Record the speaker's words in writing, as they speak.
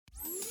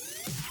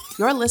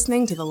You're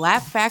listening to the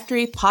Laugh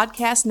Factory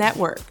Podcast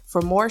Network.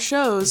 For more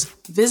shows,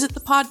 visit the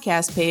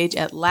podcast page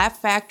at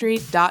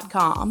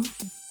laughfactory.com.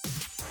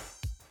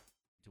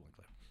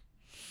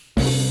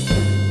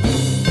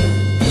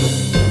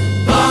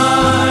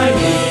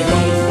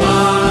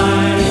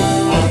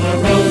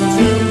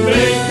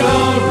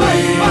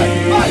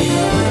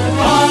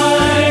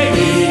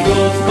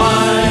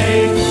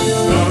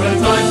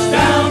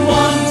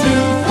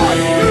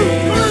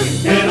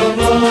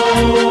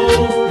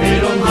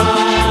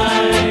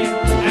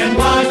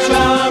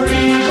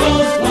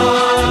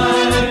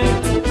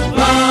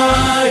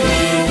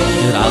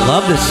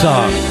 This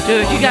song.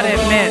 Dude, you gotta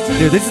admit.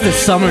 Dude, this is the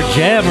summer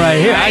jam right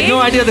here. Right? I had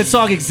no idea this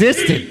song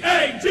existed.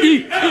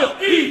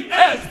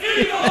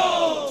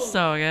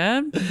 So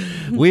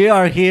good. We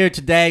are here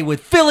today with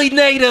Philly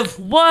native.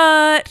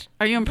 What?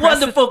 Are you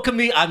impressed? Wonderful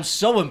comedian. I'm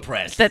so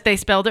impressed. That they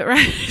spelled it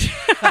right?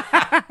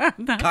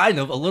 Kind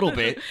of, a little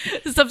bit.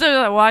 Sometimes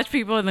I watch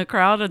people in the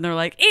crowd and they're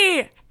like,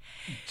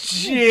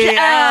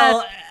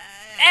 G-L-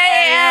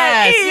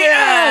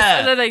 yes.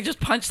 And then they just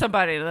punch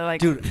somebody. They're like,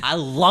 dude, I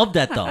love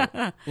that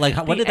though. Like,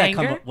 when did that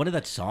anger? come? When did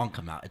that song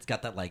come out? It's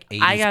got that like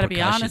 80s I gotta be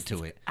percussion honest,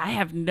 to it. I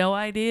have no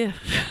idea.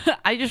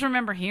 I just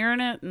remember hearing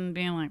it and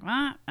being like, what?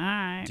 All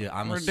right, Dude,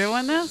 I'm we're a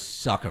doing this?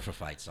 sucker for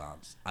fight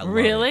songs. I love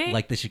Really? it.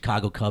 Like the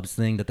Chicago Cubs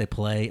thing that they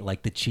play.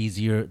 Like the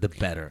cheesier, the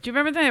better. Do you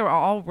remember they were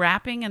all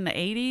rapping in the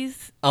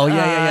 80s? Oh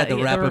yeah. The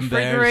rapping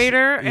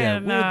refrigerator Bears. Yeah,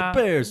 and we're the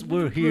Bears.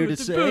 We're here to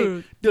the say.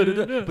 Bears.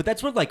 Da-da-da. But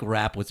that's when like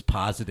rap was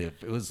positive.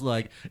 It was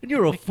like, and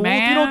you're a fool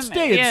if you don't McMahon,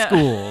 stay yeah. at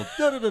school.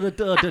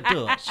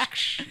 Da-da-da-da-da-da.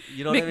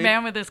 You know what I mean?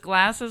 McMahon with his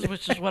glasses,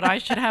 which is what I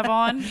should have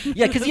on.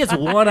 Yeah, because he has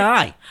one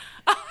eye.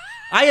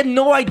 I had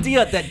no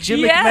idea that Jim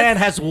Yes. McMahon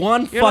has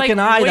one You're fucking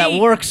like, eye that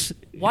wait. works.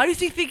 Why does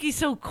he think he's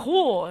so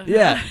cool?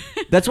 Yeah,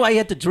 that's why he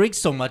had to drink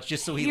so much,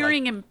 just so he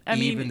Hearing like, him, I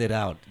mean, evened it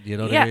out. You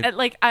know what Yeah, I mean?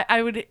 like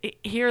I would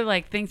hear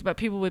like things about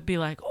people would be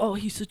like, oh,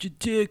 he's such a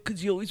dick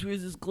because he always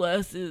wears his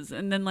glasses.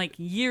 And then like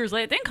years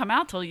later, it didn't come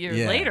out till years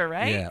later,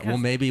 right? Yeah, well,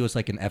 maybe it was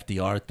like an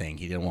FDR thing.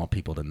 He didn't want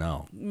people to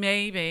know.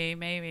 Maybe.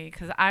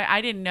 Because I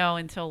didn't know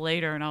until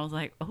later. And I was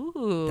like,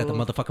 ooh. That the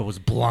motherfucker was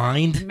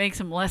blind? It makes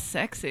him less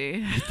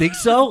sexy. You think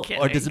so?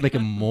 Kidding. Or does it make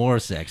him more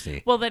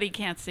sexy? Well, that he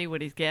can't see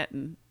what he's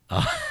getting.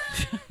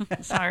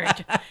 Sorry,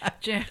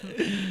 Jim.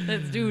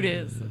 Let's do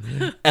this.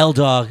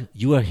 L-Dog,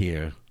 you are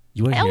here.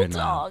 You are here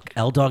now. L-Dog.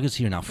 L-Dog is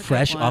here now,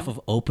 fresh one. off of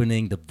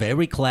opening the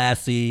very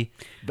classy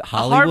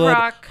Hollywood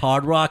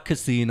Hard Rock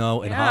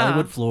Casino in Yeah.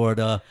 Hollywood,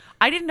 Florida.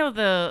 I didn't know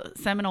the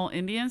Seminole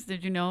Indians.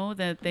 Did you know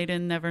that they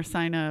didn't never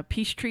sign a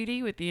peace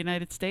treaty with the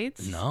United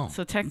States? No.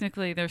 So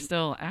technically, they're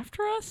still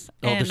after us.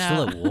 Oh, and, they're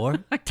still at war?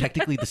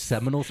 Technically, the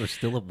Seminoles are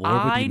still at war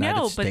with the I United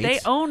know, States? but they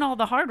own all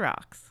the Hard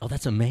Rocks. Oh,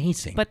 that's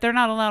amazing. But they're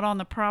not allowed on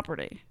the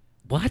property.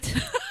 What?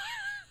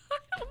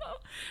 I don't know.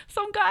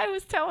 Some guy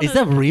was telling Is us.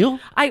 that real?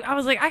 I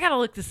was like, I gotta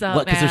look this up,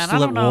 What, because man. they're still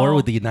I at don't war know.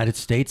 with the United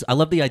States? I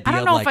love the idea I don't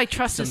of know like if I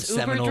trust some this Uber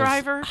Seminoles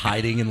driver.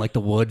 hiding in like the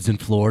woods in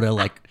Florida,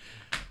 like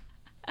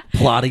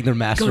plotting their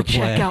master Go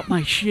plan. check out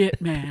my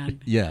shit,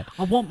 man. Yeah.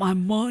 I want my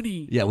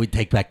money. Yeah, we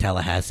take back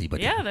Tallahassee, but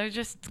Yeah, they're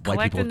just white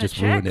collecting people the just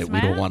checks, ruined it.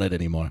 man. We don't want it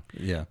anymore.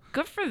 Yeah.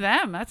 Good for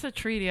them. That's a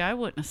treaty I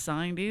wouldn't have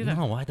signed either.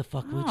 No, why the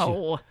fuck would you?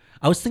 No.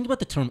 I was thinking about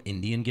the term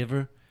Indian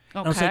giver.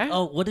 And I was like, Okay.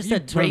 oh, what does You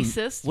that term?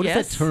 racist? What does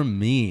Yes. that term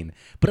mean?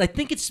 But I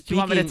think it's you speaking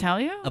want me to tell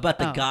you? about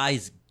the Oh.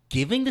 guys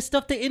giving the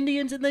stuff to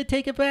Indians and they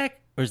take it back,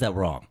 or is that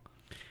wrong?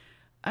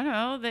 I don't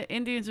know. The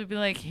Indians would be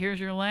like, here's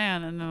your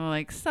land. And they're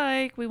like,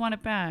 psych, we want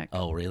it back.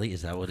 Oh, really?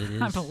 Is that what it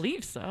is? I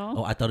believe so.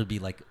 Oh, I thought it'd be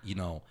like,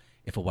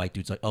 if a white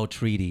dude's like, oh,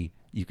 treaty,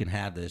 you can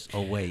have this.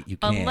 Oh, wait, you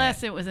can't.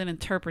 Unless it was an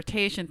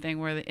interpretation thing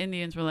where the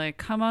Indians were like,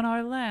 come on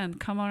our land,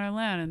 come on our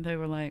land. And they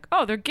were like,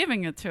 oh, they're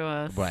giving it to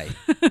us. Right.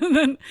 And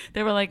then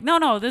they were like,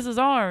 no, this is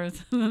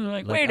ours. And then they're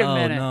like, wait a oh,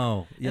 minute.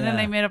 no. And then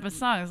they Yeah. made up a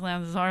song. This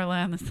land is our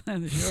land. This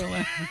land is your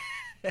land.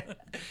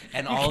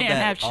 And You all can't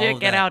that, have all shit. of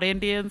Get that- out,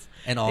 Indians.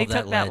 And all They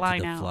that took that led line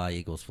to the out. Fly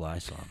Eagles Fly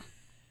song.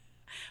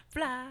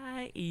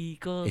 Fly,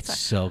 Eagles. It's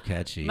so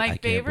catchy. I My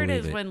can't favorite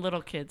believe is it. when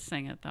little kids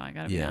sing it, though. I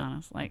gotta be Yeah.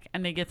 honest.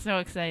 And they get so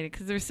excited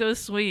because they're so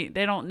sweet.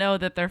 They don't know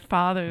that their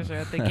fathers are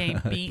at the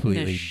game beating the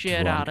Completely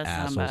shit drunk out of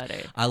assholes.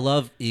 somebody. I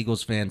love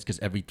Eagles fans because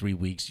every 3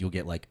 weeks you'll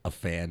get like a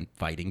fan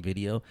fighting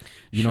video.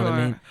 You know what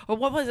I mean? Or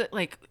what was it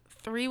like?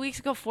 3 weeks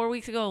ago, 4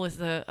 weeks ago was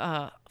they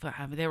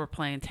were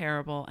playing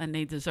terrible, and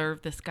they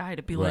deserved this guy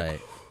to be Right.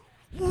 like,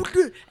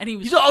 and he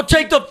was. He's like, I'll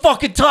take the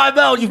fucking time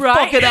out, you Right.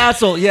 fucking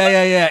asshole. Yeah.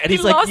 And He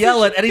he's like lost his-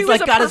 yelling. And he he's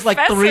was like a got his like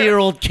professor.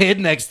 3-year-old kid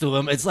next to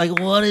him. It's like,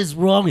 what is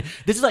wrong?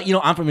 This is like,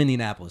 I'm from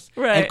Indianapolis.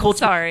 Right, And Colts,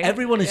 sorry.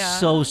 everyone is Yeah.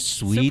 so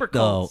sweet, Super though.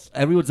 Colts.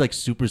 Everyone's like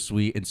super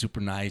sweet and super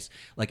nice.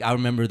 Like, I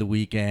remember the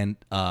weekend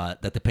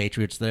that the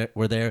Patriots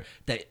were there,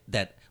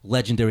 that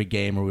legendary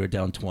game where we were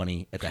down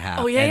 20 at the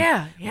half. Oh,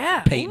 and yeah.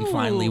 Peyton Ooh.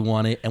 finally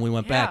won it, and we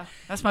went Yeah. back.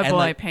 That's my And, boy,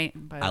 like,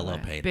 Peyton, by the I way.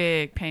 love Peyton.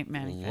 Big Peyton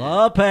Manning fan.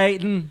 Love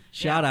Peyton.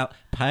 Shout out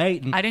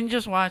Peyton. I didn't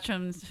just watch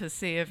him to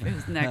see if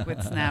his neck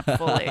would snap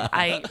fully.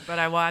 But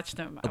I watched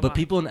him. But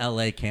people in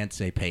LA can't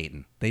say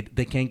Peyton. They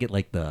can't get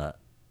like the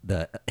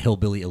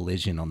hillbilly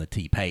elision on the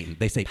T. Peyton.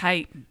 They say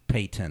Peyton.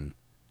 Peyton.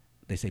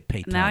 They say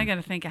Peyton. Now I got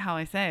to think of how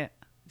I say it.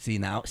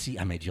 See,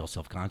 I made you all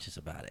self-conscious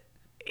about it.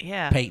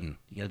 Yeah. Peyton.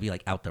 You got to be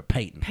like out there,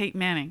 Peyton. Peyton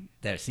Manning.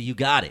 There, see, you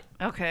got it.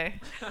 Okay.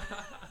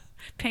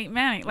 Peyton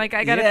Manning. Like,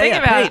 I got to think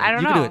about Peyton. it. I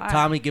don't you know. Can do it.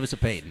 Tommy, give us a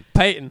Peyton.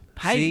 Peyton.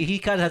 See, he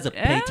kind of has a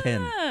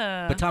Peyton.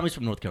 Yeah. But Tommy's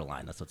from North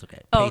Carolina, so it's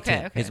okay. Oh,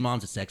 Peyton. okay. His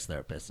mom's a sex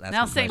therapist. Ask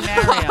Now him say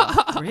questions.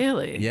 Mario.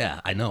 Really?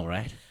 Yeah, I know,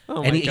 right?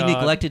 Oh and my he God.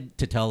 neglected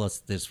to tell us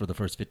this for the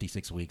first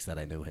 56 weeks that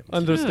I knew him. Dude,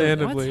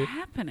 Understandably. what's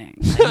happening?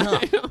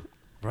 I know.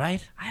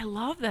 Right? I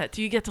love that.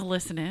 Do you get to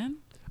listen in?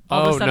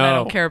 All of Oh, a sudden, I no.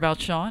 don't care about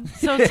Sean.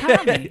 So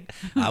tell me.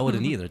 I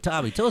wouldn't either.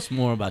 Tommy, tell us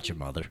more about your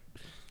mother.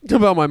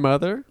 About my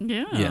mother?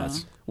 Yeah.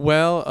 Yes.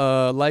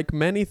 Well, like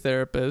many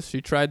therapists,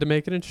 she tried to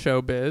make it in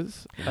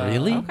showbiz.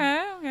 Really?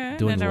 Okay. Okay.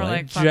 Doing then they were what?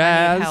 like, fuck, I need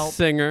Jazz help.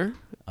 singer.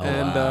 Oh,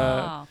 and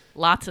Oh,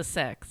 lots of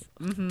sex.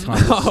 Hmm.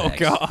 Tons of oh sex.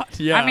 God,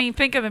 yeah. I mean,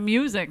 think of the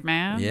music,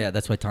 man. Yeah,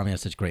 that's why Tommy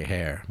has such great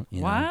hair.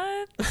 You know?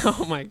 What?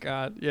 oh my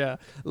God, yeah.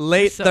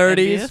 Late So 30s,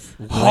 envious.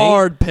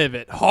 hard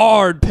pivot.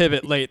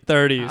 Late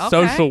 30s, Okay.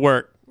 social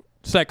work,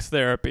 sex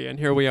therapy, and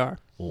here we are.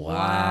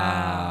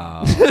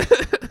 Wow.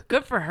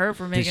 Good for her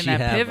for making she that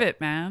have-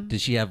 pivot, man.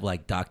 Did she have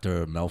like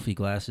Dr. Melfi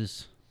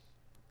glasses?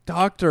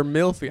 Dr.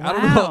 Milfy. I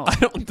don't Wow. know. I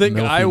don't think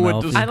Milfy, I would Melfi.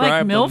 I describe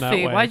like them that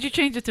Milfy. way. Why'd you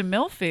change it to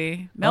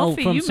Milfy? Oh,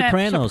 Milfy, from you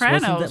Sopranos. meant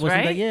Wasn't Sopranos, that-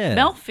 right? that- yeah.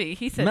 Melfi.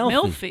 He said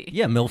Milfy.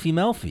 Yeah,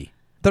 Melfi.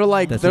 They're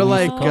like That's they're what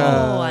we like used to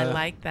call Oh, I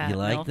like that. You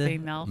like Melfi,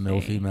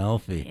 that?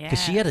 Melfi.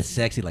 Because she had a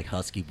sexy, like,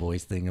 husky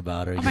voice thing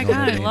about her. Oh you my know what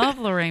God, I mean? love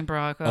Lorraine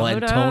Bracco. Oh,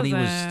 and Who Tony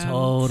was doesn't?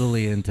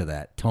 totally into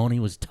that. Tony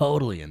was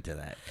totally into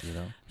that, you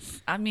know?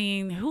 I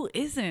mean, who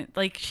isn't?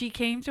 Like, she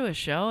came to a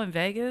show in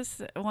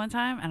Vegas one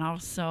time, and I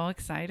was so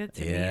excited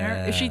to meet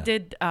her. She Yeah.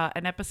 did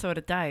an episode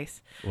of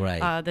Dice,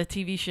 Right. the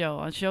TV show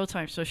on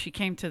Showtime. So she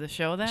came to the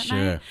show that Sure.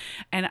 night,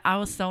 and I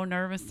was so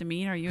nervous to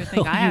meet her. You would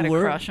think I You had a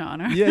were? crush on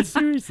her. Yeah,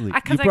 seriously.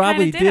 Because You I kind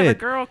probably of did have a did.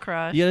 girl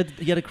crush. You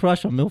had a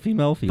crush on Melfi.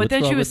 But What's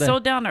then wrong she with was so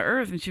that? down to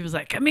earth, and she was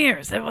like, "Come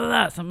here, sit with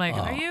us." I'm like,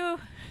 Oh. "Are you?"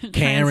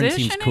 Karen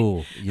seems transitioning?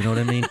 cool. You know what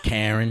I mean?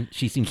 Karen.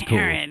 She seems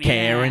Karen, cool.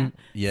 Karen.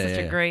 yeah. Yeah. Such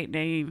yeah. a great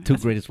name. Two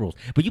greatest roles.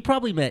 But you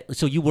probably met,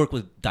 so you work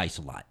with Dice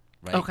a lot,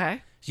 right?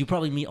 Okay. So you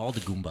probably meet all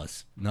the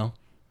Goombas, no?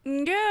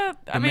 Yeah,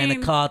 The I mean,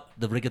 Manicut,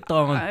 the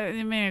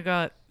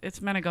reggaeton, it's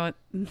Menegot.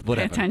 Pay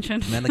whatever.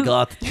 attention.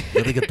 Manicut,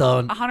 the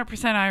reggaeton.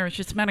 100% Irish.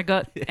 It's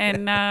Menegut.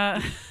 And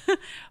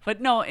but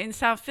no, in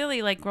South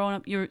Philly, like growing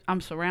up,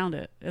 I'm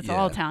surrounded. It's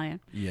all Yeah. Italian.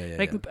 Yeah.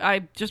 Like I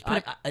just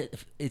put.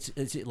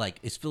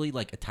 Is Philly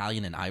like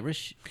Italian and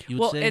Irish? You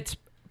would Well, say? it's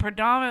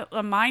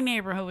predominant. My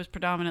neighborhood was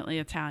predominantly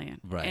Italian,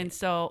 Right. And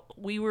so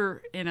we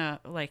were in a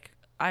like.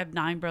 I have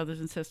 9 brothers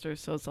and sisters,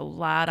 so it's a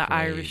lot of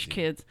Irish Crazy.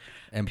 kids.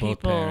 and both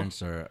people-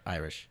 parents are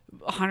Irish.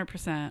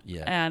 100%.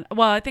 Yeah. And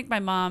well, I think my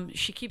mom,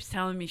 she keeps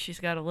telling me she's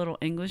got a little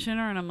English in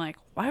her, and I'm like,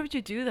 why would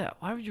you do that?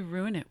 Why would you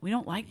ruin it? We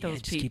don't like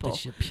those just people.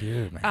 keep the shit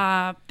pure,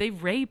 man. They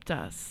raped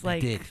us. They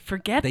Like, did.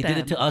 forget They them. did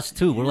it to us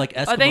too. We're like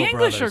Eskimo Oh, the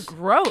English brothers. are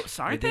gross,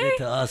 aren't They they? did it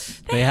to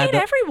us. They hate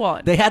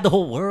everyone. They had the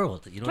whole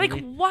world. You know Like, what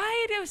I mean?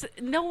 why does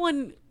no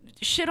one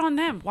shit on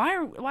them? Why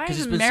 'Cause is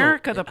it's been so-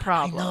 America the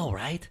problem? I know,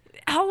 right?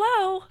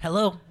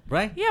 Hello.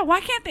 Right? Yeah,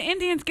 why can't the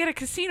Indians get a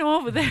casino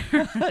over there?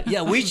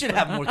 Yeah, we should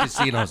have more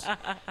casinos.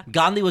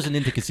 Gandhi wasn't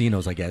into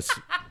casinos, I guess.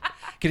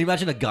 Can you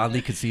imagine a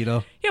Gandhi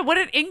casino? Yeah, what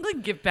did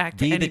England give back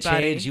to Be anybody? the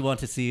change you want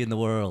to see in the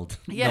world.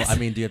 Yes. No, I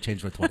mean, do you have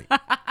change for 20?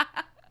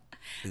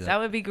 That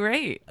would be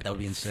great. That would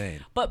be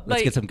insane. But-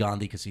 Let's but- get some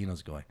Gandhi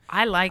casinos going.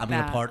 I like I'm that.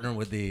 going to partner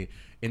with the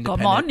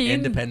on in.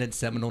 independent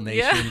Seminole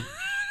Yeah. Nation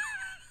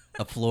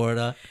of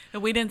Florida.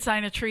 And we didn't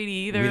sign a treaty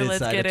either. We didn't Let's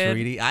sign get a it.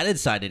 treaty. I didn't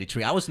sign any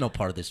treaty. I was no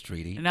part of this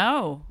treaty.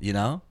 No, You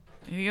know?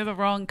 you're the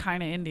wrong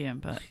kind of Indian,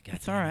 but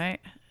it's all right.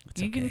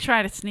 You can okay.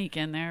 try to sneak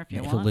in there if you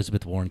If want.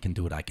 Elizabeth Warren can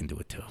do it, I can do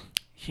it too.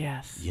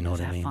 Yes. You know Is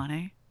what I that mean?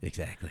 funny?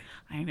 Exactly.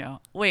 I know.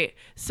 Wait,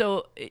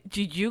 so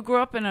did you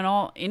grow up in an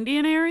all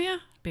Indian area?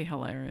 Be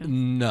hilarious.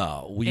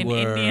 No, we In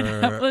were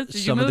Indianapolis? Did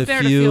you some of move the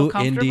there to feel few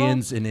comfortable?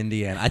 Indians in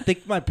Indiana. I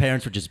think my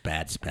parents were just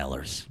bad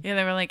spellers. Yeah,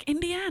 they were like,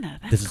 Indiana,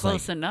 This that's is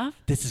close like- enough.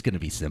 This is going to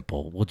be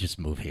simple. We'll just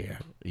move here,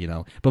 you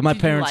know. But my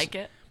Did parents you like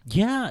it?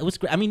 Yeah, it was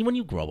great. I mean, when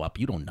you grow up,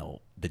 you don't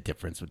know the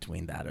difference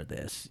between that or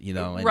this, you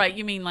know. And Right,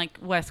 you mean like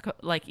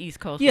like East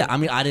Coast? Yeah, I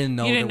mean, I didn't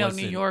know. You didn't there know New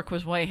wasn't- York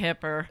was way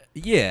hipper.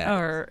 Yeah.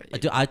 Or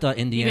I thought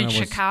Indiana was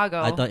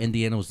Chicago. I thought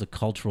Indiana was the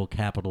cultural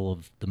capital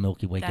of the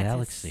Milky Way That's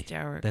galaxy.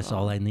 hysterical. That's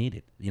all I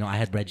needed. You know, I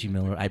had Reggie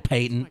Miller. I had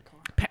Peyton.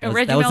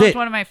 Reggie that was Miller is it.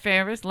 one of my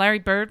favorites. Larry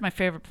Bird, my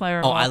favorite player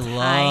of Oh, all I time.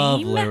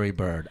 love Larry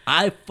Bird.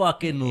 I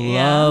fucking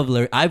Yeah. love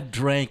Larry. I've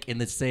drank in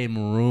the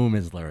same room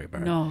as Larry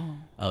Bird. No.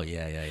 Oh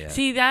yeah.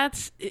 See,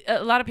 that's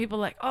a lot of people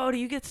are like, oh, do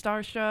you get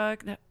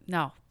starstruck?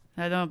 No,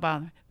 that don't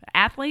bother me.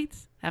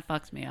 Athletes, that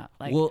fucks me up.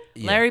 Like Well,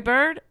 yeah. Larry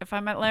Bird, if I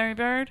met Larry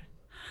Bird,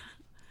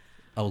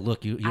 Oh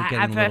look, you're getting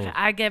a little.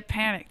 I get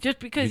panicked just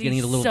because You're getting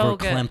he's a little so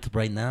good. verklempt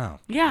right now.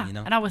 Yeah, You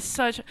know. and I was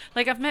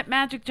like I've met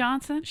Magic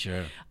Johnson,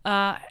 Sure.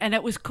 and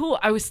it was cool.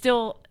 I was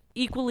still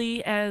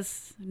equally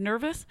as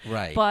nervous,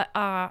 Right. But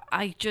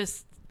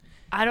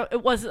I don't.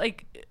 It was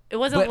like It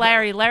wasn't But-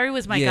 Larry. Larry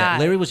was my yeah, guy.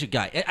 Larry was your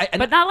guy.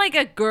 But not like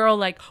a girl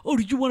like, oh,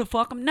 did you want to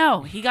fuck him?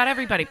 No, he got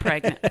everybody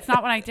pregnant. It's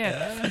not what I did.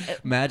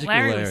 Magical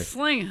Larry Larry. was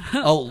slinging.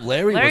 Oh,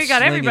 Larry Larry was got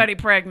slinging. everybody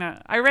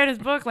pregnant. I read his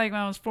book like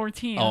when I was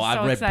 14. Oh, I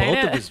I've was so read excited.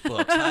 both of his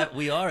books.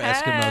 We are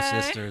Eskimo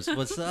Hey. sisters.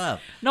 What's up?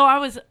 No, I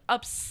was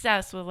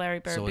obsessed with Larry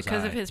Bird So was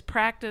because I. of his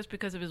practice,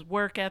 because of his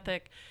work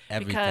ethic,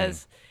 Everything.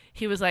 because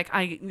he was like,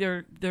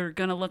 they're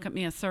gonna look at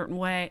me a certain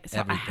way, so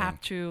Everything. I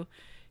have to.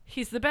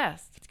 He's the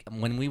best.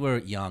 When we were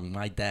young,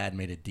 my dad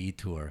made a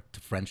detour to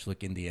French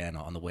Lick,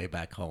 Indiana on the way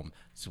back home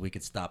so we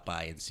could stop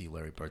by and see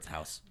Larry Bird's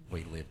house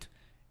where he lived.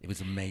 It was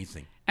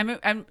amazing. And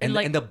And,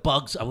 like, and the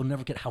bugs, I will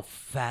never get how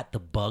fat the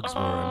bugs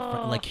were.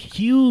 Like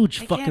huge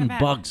I can't fucking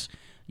imagine. bugs.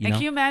 You and know?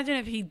 can you imagine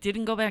if he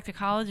didn't go back to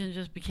college and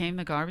just became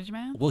the garbage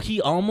man? Well,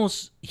 he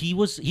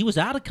was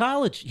out of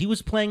college. He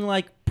was playing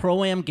like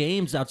pro-am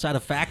games outside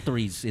of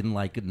factories in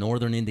like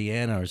northern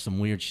Indiana or some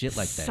weird shit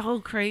like that. So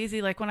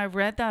crazy. Like when I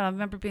read that, I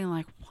remember being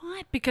like,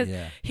 "What?" Because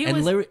Yeah. he and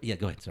was. Larry, yeah,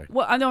 go ahead. Sorry.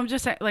 Well, I know. I'm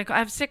just saying. Like I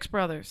have 6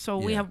 brothers, so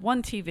we Yeah. have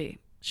one TV.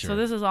 Sure. So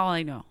this is all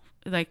I know.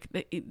 Like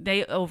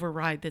they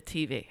override the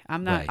TV.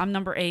 I'm not. Right. I'm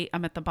number 8.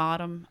 I'm at the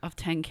bottom of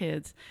 10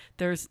 kids.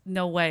 There's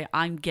no way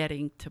I'm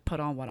getting to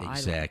put on what I like.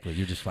 Exactly.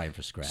 You're just fighting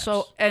for scraps.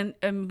 So and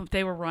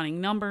they were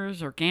running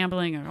numbers or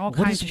gambling or all what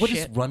kinds of does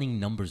shit. running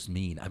numbers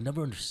mean? I've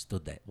never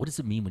understood that. What does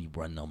it mean when you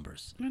run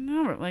numbers? I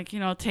know, like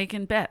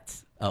taking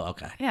bets. Oh,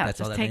 okay. Yeah,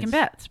 That's all just that taking means?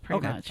 bets, pretty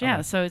Okay, much. all Yeah,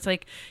 right. so it's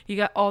like you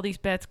got all these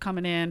bets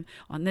coming in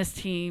on this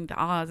team, the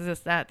odds,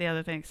 this, that, the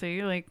other thing. So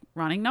you're like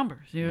running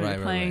numbers. You're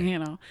Right, playing,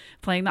 right.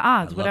 playing the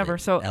I odds, love whatever. it.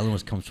 So Ellen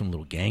comes from a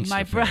little gangster.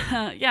 my family.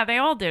 brother, yeah, they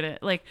all did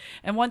it. Like,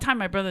 and one time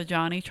my brother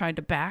Johnny tried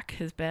to back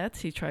his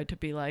bets. He tried to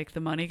be like the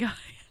money guy,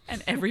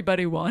 and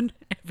everybody won.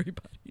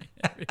 Everybody.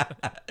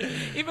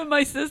 Even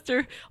my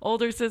sister,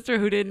 older sister,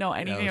 who didn't know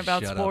anything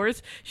about shut up.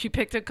 sports, she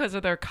picked it because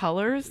of their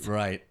colors.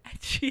 Right. And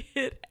she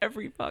hit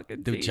every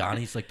fucking Dude, team.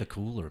 Johnny's like the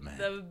cooler, man.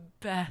 The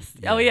best.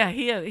 Yeah. Oh yeah,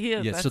 he is.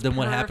 Yeah, That's so then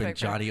what happened? perfect.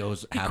 Johnny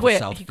owes He half quit. of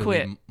South He Philly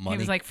quit. money. He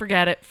was like,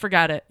 forget it.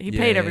 He Yeah,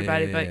 paid yeah,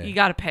 everybody, yeah, but yeah. you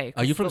got to pay.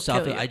 Are you from They'll South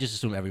kill Philly? you. I just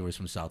assume everybody's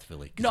from South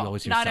Philly. 'Cause No, you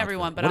always hear not South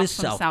everyone, Philly. but What I'm is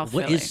from South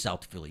What Philly. is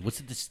South Philly? What's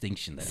the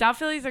distinction there? South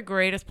Philly's the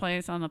greatest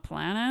place on the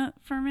planet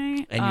for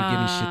me. And you're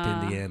giving shit to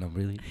Indiana,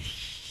 really?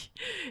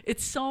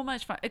 It's so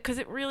much fun because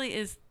it really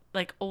is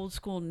like old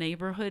school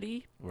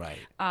neighborhoody, Right.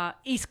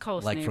 East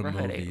Coast Like from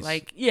neighborhoody. movies.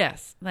 Like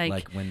yes,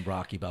 Like when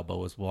Rocky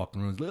Balboa's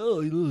walking around, he's like,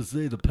 oh, you don't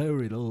say the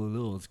parrot. Oh,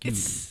 no, it's cute.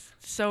 it's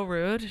so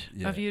rude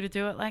Yeah. of you to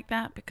do it like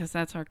that because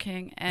that's our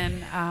king.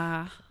 And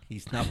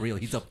He's not real.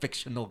 He's a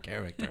fictional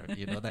character.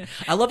 You know that?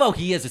 I love how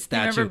he has a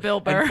statue. remember Bill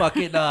Burr? And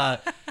fucking,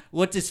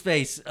 what's his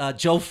face?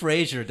 Joe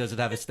Frazier doesn't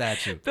have a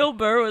statue. Bill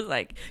Burr was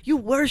like, "You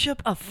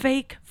worship a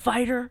fake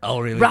fighter, Oh,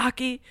 really?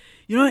 Rocky?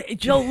 You know,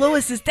 Joe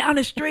Lewis is down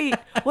the street.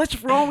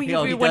 What's wrong with you?"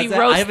 Yo, he when does he that?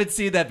 roasts. I haven't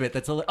seen that bit.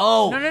 That's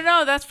oh.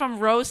 No. That's from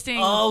roasting.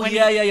 Oh, when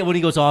yeah. When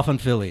he goes off on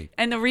Philly.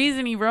 And the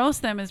reason he roasts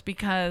them is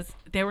because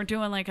they were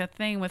doing like a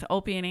thing with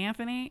Opie and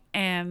Anthony,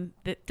 and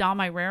that Dom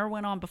Irrera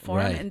went on before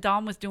him, Right. and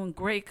Dom was doing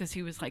great because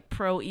he was like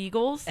pro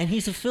Eagles. And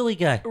he's a Philly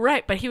guy.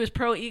 Right, but he was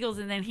pro Eagles,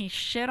 and then he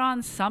shit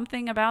on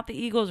something about the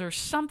Eagles or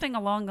something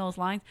along those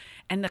lines,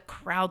 and the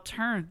crowd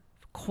turned.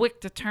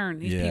 Quick to turn.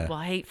 These Yeah. people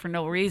hate for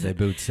no reason. They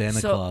booed Santa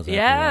Claus after a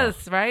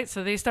Yes, right.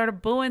 So they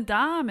started booing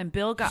Dom, and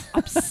Bill got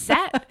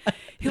upset.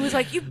 He was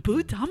like, "You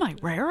booed Dom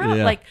Irrera?"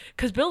 Yeah. Like,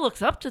 because Bill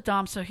looks up to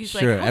Dom, so he's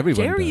Sure, like, "How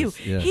everyone dare you? does,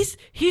 yeah.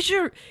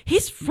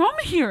 He's from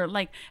here."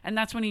 Like, and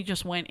that's when he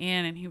just went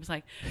in, and he was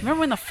like,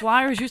 "Remember when the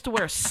Flyers used to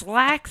wear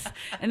slacks?"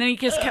 And then he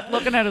just kept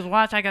looking at his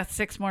watch. I got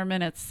 6 more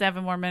minutes,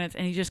 7 more minutes,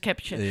 and he just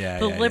kept shit. Yeah,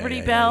 the yeah, Liberty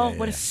yeah, Bell. yeah,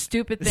 What a yeah.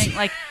 stupid thing.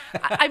 Like,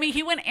 I mean,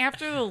 he went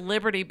after the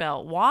Liberty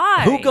Bell.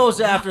 Why? Who goes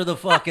after the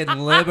fucking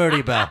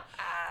Liberty Bell?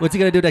 What's he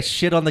gonna do? That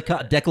shit on the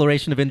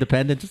Declaration of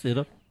Independence? You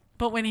know?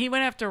 But when he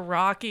went after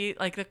Rocky,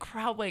 like the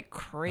crowd went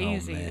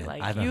crazy. Oh, man. I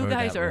Like haven't you heard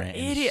guys that are rant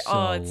in idiots. so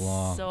Oh, it's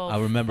long. so I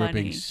remember funny.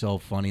 it being so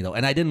funny though,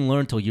 and I didn't learn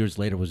until years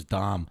later was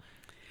Dom,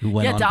 who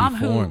went Yeah, on Dom,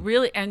 before who him.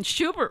 really, and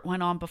Schubert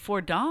went on before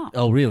Dom.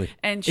 Oh, really?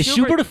 And Is Schubert-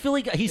 Schubert a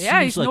Philly guy? He Yeah,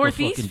 seems he's like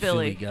Northeast a fucking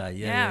Philly. guy.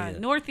 Yeah.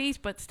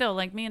 Northeast, but still,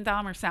 like me and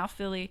Dom are South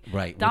Philly.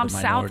 Right, we're Dom's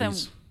the South and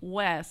minorities.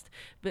 West,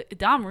 but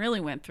Dom really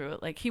went through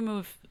it. Like he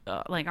moved.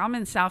 Like I'm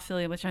in South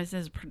Philly, which I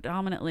says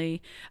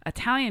predominantly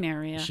Italian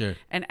area. Sure.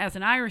 And as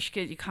an Irish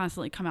kid, you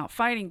constantly come out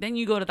fighting. Then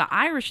you go to the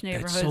Irish It's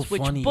neighborhoods, so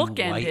which funny white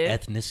bookended.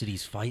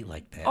 ethnicities fight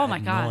like that. Oh I my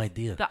had god! no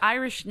idea. The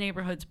Irish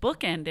neighborhoods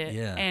bookended.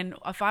 Yeah. And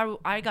if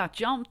I got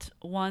jumped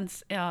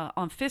once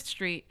on Fifth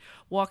Street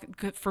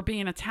for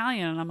being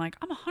Italian, and I'm like,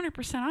 I'm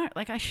 100% Irish.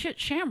 Like I shit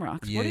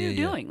Shamrocks. Yeah, what are you yeah,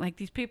 yeah. doing? Like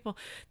these people.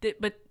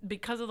 But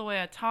because of the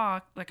way I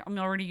talk, like I'm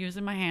already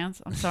using my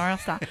hands. I'm sorry, I'll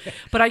stop.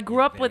 But I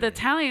grew up with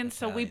Italians,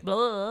 so we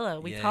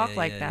Yeah, talk yeah,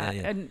 like yeah, that.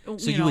 yeah, yeah.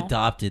 And So you know,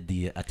 adopted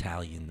the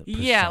Italian.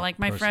 yeah, like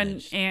my friend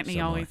personage Anthony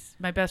somewhat.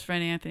 my best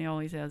friend Anthony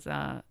always says,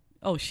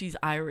 "Oh, she's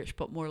Irish,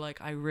 but more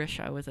like I wish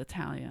I was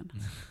Italian."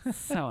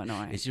 So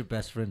annoying. Is your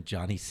best friend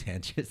Johnny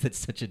Sanchez? That's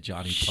such a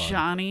Johnny pun.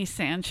 Johnny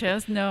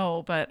Sanchez?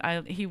 No, but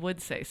he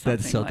would say something,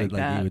 That's something like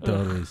that. he would Ugh.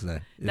 totally say.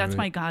 That's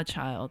my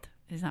godchild.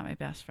 He's not my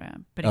best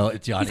friend, but Oh,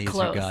 he's Johnny is your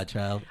close.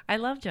 godchild. I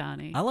love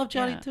Johnny. I love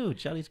Johnny Yeah. too.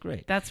 Johnny's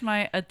great. That's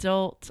my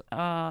adult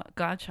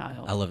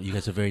godchild. I love it. You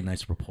guys have very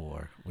nice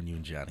rapport when you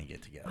and Johnny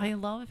get together. I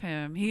love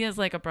him. He is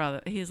like a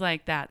brother. He's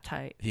like that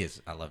type. He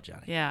is. I love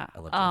Johnny. Yeah. I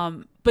love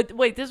Johnny. But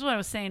wait, this is what I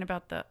was saying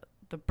about the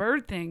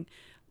bird thing.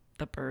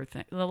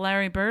 The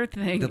Larry Bird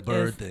thing. The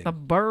bird is- thing. The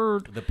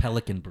bird The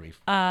Pelican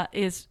brief.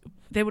 is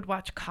they would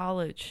watch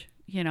college.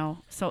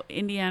 So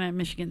Indiana and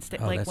Michigan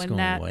State. Oh, like that's when going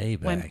that way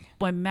when back.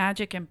 when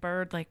Magic and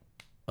Bird like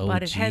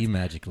butted OG heads.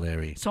 Magic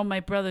Larry. So my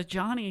brother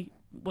Johnny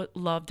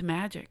loved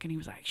Magic, and he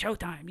was like,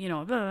 Showtime,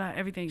 blah, blah, blah,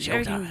 everying's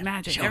Showtime,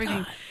 Magic, Showtime.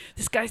 everything.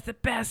 This guy's the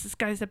best.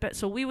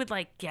 So we would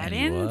like get And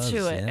he into was,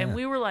 it, yeah. and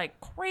we were like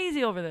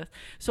crazy over this.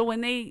 So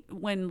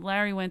when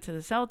Larry went to the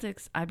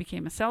Celtics, I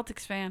became a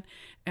Celtics fan,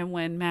 and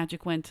when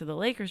Magic went to the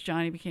Lakers,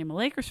 Johnny became a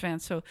Lakers fan.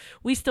 So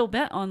we still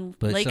bet on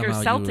But Lakers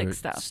somehow you were Celtics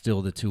stuff.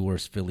 still the two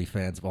worst Philly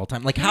fans of all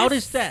time. Like, how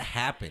does that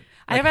happen?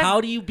 I Like, haven't- how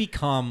do you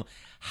become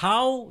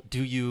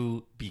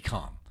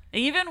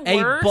Even a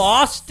worse.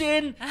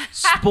 Boston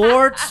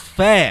sports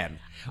fan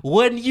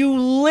when you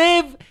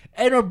live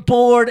and are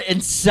born in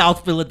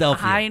South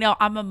Philadelphia? I know.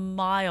 I'm a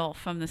mile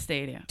from the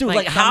stadium. Dude,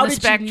 like from how the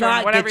did spectrum, you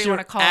not whatever get you your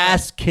want to call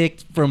ass it.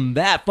 kicked from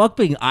that? Fuck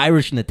being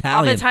Irish and I'm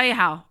Italian. gonna tell you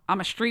how. I'm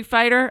a street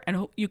fighter,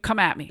 and you come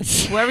at me.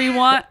 Whoever you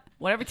want,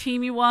 whatever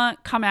team you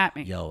want, come at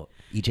me. Yo,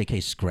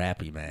 EJK's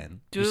scrappy, man.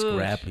 You're Dude.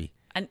 scrappy.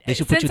 And They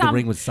should put you since in the I'm-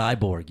 ring with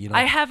Cyborg, you know?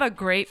 I have a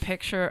great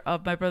picture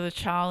of my brother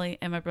Charlie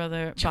and my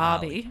brother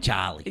Bobby.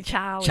 Charlie.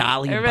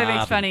 Charlie. and Everybody Bobby.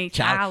 makes funny.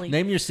 Charlie.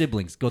 Name your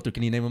siblings. Go through.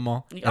 Can you name them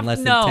all? In less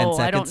than 10 No, seconds?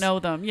 I don't know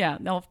them. Yeah,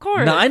 no, of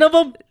course. 9 of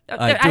them? All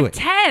right, I do have it.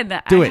 10.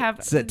 Do I it.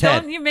 have, Say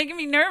 10. Don't, you're making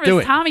me nervous. Do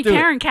it. Tommy, Do it.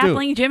 Karen, Do it.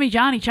 Kathleen, Jimmy,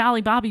 Johnny,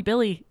 Charlie, Bobby,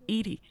 Billy,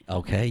 Edie.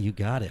 Okay, you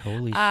got it.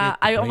 Holy shit. the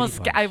I Brady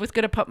Bunch. I was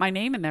gonna put my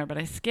name in there, but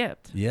I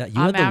skipped. Yeah, you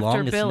I'm had the after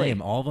longest Billy.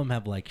 name. All of them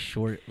have like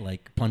short,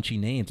 like punchy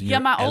names. and Yeah,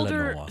 you're my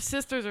older Eleanor.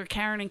 sisters are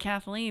Karen and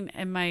Kathleen,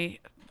 and my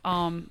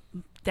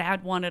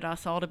dad wanted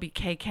us all to be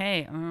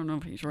KK. I don't know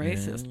if he's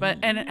racist, but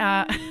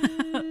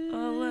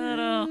a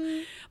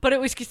little. But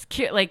it was just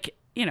cute, like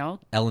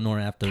Eleanor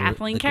after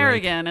Kathleen the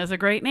Kerrigan is a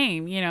great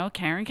name.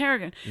 Karen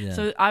Kerrigan. Yeah.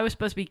 So I was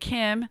supposed to be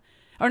Kim.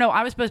 Or no,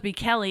 I was supposed to be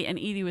Kelly, and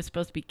Edie was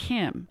supposed to be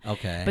Kim.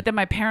 Okay. But then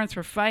my parents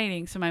were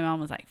fighting, so my mom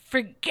was like,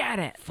 "Forget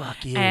it."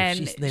 Fuck you. And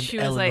She's named she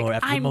was Eleanor like,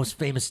 after the "I'm most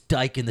famous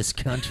dyke in this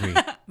country.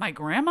 my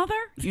grandmother.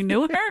 You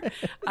knew her?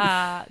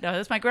 No,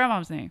 that's my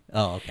grandmom's name.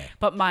 Oh, okay.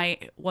 But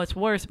what's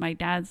worse, my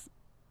dad's.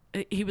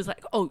 He was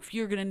like, "Oh, if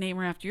you're gonna name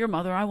her after your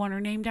mother, I want her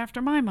named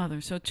after my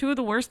mother." So 2 of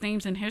the worst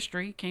names in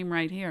history came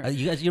right here.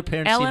 You guys, your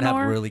parents seem to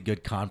Eleanor, have really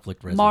good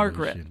conflict resolution.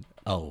 Margaret.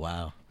 Oh,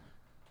 wow.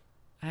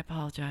 I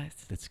apologize.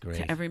 That's great.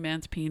 To every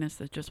man's penis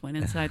that just went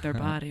inside their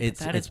body. but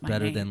It's that is my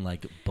better name. than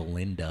like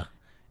Belinda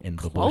and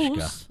Babushka.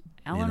 Close.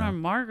 Eleanor know?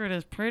 Margaret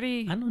is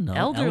pretty. I don't know.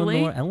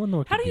 Elderly.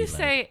 Eleanor How could do you be like-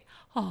 say?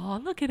 Oh,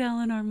 look at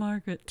Eleanor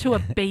Margaret to a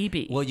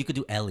baby. Well, you could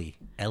do Ellie.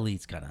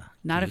 Ellie's kind of.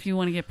 Not if you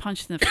want to get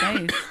punched in the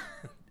face.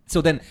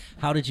 So then,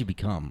 how did you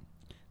become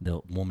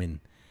the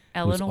woman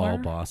who's all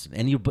Eleanor. Boston?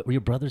 And your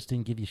brothers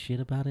didn't give you shit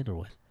about it, or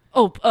what?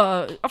 Oh,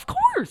 of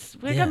course.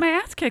 I Yeah. got my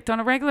ass kicked on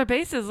a regular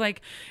basis.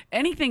 Like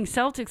anything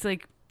Celtics,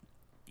 like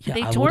Yeah,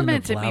 they I wouldn't have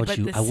tormented me. allowed But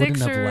you. the I wouldn't have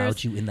Sixers.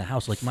 allowed you in the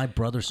house. Like my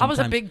brother. I Sometimes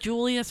was a big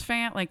Julius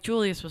fan. Like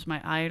Julius was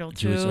my idol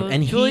too. Julius Erving.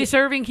 And Julius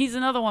Erving, he's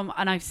another one.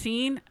 And I've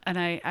seen, and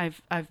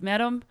I've met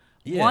him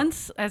Yeah.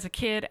 once as a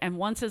kid and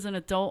once as an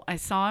adult. I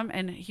saw him,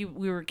 and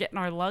we were getting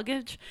our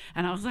luggage,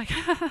 and I was like,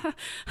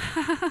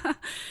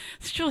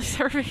 "It's Julius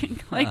Erving."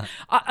 Like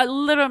I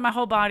literally my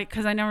whole body,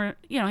 because I never,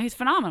 he's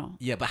phenomenal.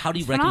 Yeah, but how do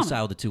you It's phenomenal.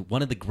 reconcile the two?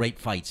 One of the great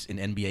fights in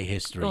NBA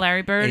history.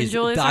 Larry Bird and is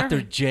Julius Dr.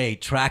 Erving? J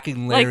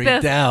tracking Like Larry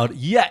this. down.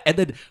 Yeah, and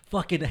then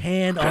fucking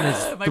hand on his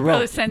My throat.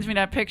 brother sends me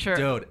that picture.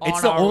 Dude, on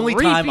it's the a only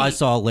time I repeat.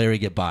 saw Larry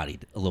get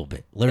bodied a little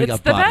bit. Larry It's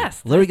got the bodied.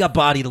 best. Larry got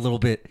bodied a little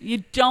bit.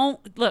 You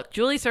don't look.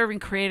 Julius Erving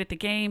created the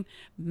game.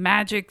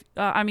 Magic.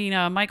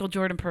 Michael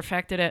Jordan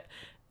perfected it.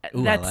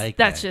 Ooh, that's I like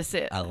that's that. just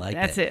it. I like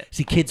that's that. it.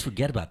 See, kids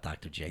forget about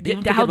Dr. J. They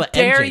don't How forget about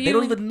dare MJ. They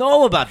don't you even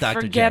know about Dr.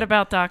 J. Forget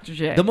about Dr.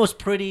 J. the most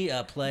pretty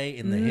play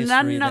in the history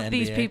None of of the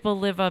these NBA. people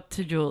live up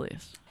to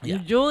Julius. Yeah.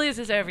 Julius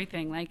is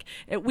everything. Like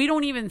we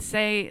don't even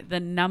say the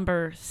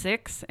number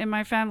 6 in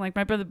my family. Like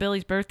my brother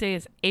Billy's birthday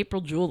is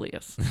April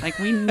Julius. Like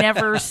we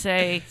never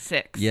say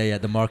 6. Yeah,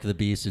 the mark of the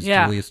beast is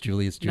Yeah.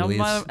 Julius. No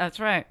matter, that's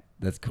right.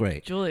 That's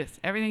great. Julius.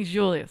 Everything's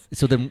Julius.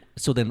 So then,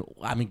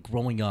 I mean,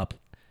 growing up,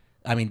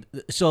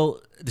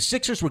 so the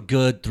Sixers were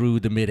good through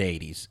the mid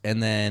 '80s,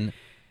 and then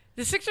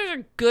The Sixers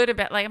are good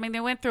about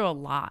they went through a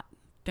lot.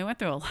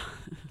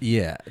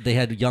 yeah, they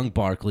had young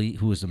Barkley,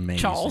 who was amazing.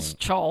 Charles,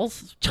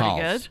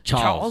 pretty good.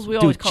 Charles. We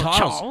always Dude, call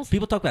Charles.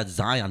 People talk about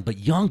Zion, but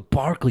young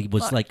Barkley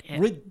was Fuck like it.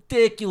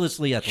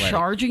 ridiculously athletic.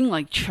 Charging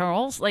like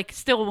Charles. Like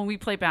still when we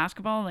play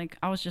basketball, like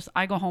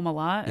I go home a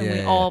lot and we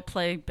Yeah. all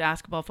play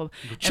basketball.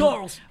 And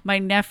Charles. my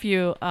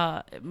nephew,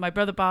 my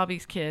brother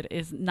Bobby's kid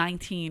is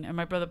 19, and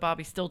my brother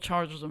Bobby still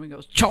charges him and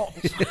goes, Charles.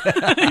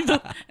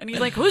 And he's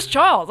like, who's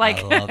Charles? Like,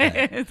 I love that.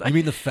 it's You like-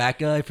 mean the fat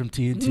guy from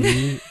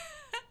TNT?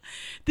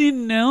 the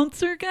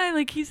announcer guy,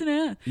 like he's an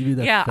ass. You mean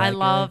that Yeah, fat I guy?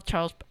 love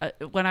Charles.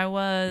 When I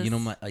was, You know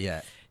my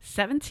yeah.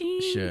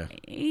 17, Sure.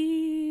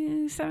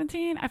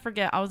 17, I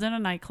forget. I was in a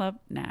nightclub,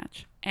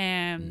 Natch,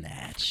 and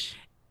Natch.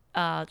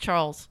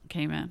 Charles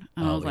came in,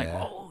 and I Oh, was like,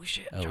 yeah. "Oh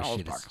shit, Oh, Charles shit,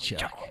 it's Barkley, Chuck.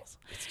 Charles!"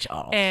 It's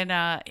Charles.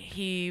 And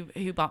he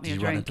bought me Did a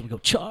you run drink. into him and go,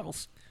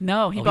 Charles?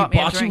 No, he Oh, bought he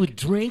me a bought drink. you a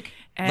drink?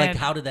 Like, And-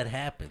 how did that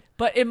happen?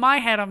 But in my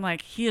head, I'm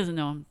like, he doesn't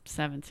know I'm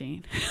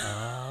 17.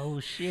 Oh,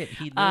 shit.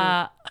 He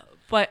knew.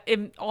 But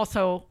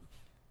also,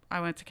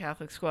 I went to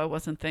Catholic school. I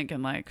wasn't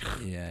thinking like,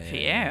 yeah.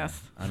 he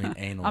asked. I mean,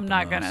 anal. I'm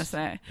not gonna pronounced,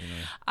 say. you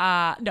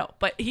know. No,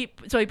 but he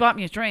bought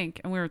me a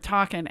drink, and we were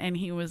talking, and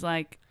he was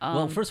like,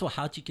 Well, first of all,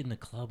 how'd you get in the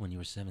club when you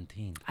were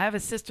 17? I have a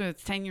sister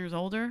that's 10 years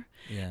older,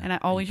 Yeah. and I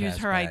always You use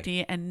passed her back.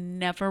 ID, and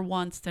never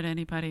once did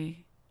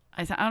anybody.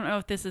 I said, I don't know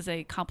if this is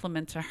a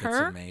compliment to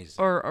her amazing.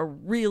 or a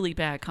really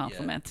bad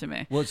compliment to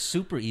me. Well, it's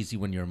super easy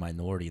when you're a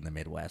minority in the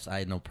Midwest. I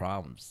had no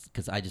problems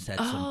because I just had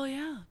Oh some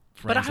yeah,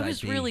 friends but I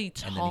was ID, really and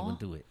then he tall. wouldn't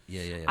do it.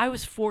 Yeah. I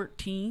was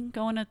 14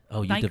 going to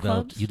Oh, you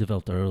nightclubs.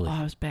 developed early. Oh,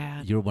 I was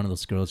bad. You were one of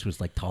those girls who was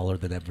like taller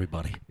than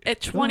everybody. At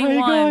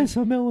 21,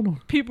 I'm Eleanor.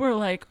 people are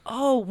like,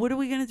 "Oh, what are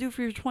we gonna do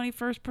for your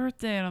 21st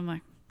birthday?" And I'm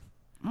like,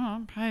 "Oh,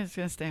 I'm probably just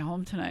gonna stay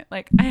home tonight."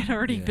 Like I had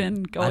already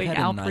been going I've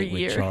had out a night for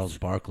with years. Charles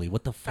Barkley.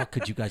 What the fuck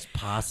could you guys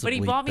possibly?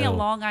 But he bought me a do?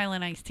 Long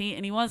Island iced tea,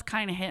 and he was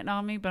kind of hitting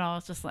on me, but I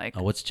was just like,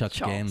 Oh, what's Chuck's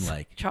Charles, game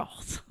like?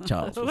 Charles.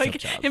 Charles, what's like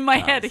up, Charles? in my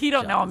Charles, head, he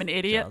don't know I'm Charles, an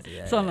idiot, Charles,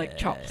 yeah, so I'm like yeah,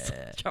 Charles,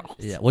 yeah. Charles.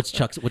 Yeah. What's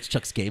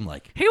Chuck's game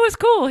like? He was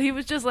cool. He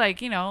was just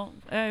like, it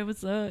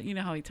was, you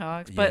know how he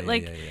talks. But Yeah,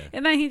 yeah.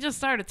 and then he just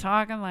started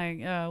talking like,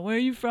 where are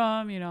you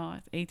from?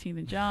 18th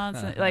and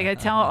Johnson. Like I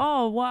tell him,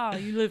 oh, wow,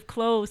 you live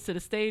close to the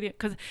stadium.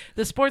 Because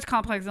the sports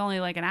complex is only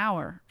like an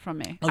hour from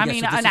me. Oh, I yeah,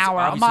 mean, so this an is- hour,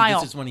 a obviously mile.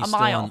 This is when he's a still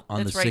mile.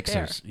 on the It's right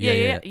Sixers.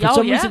 there. Yeah. For Oh,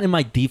 some yeah. reason, in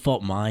my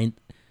default mind,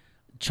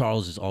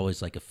 Charles is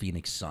always like a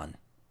Phoenix Sun.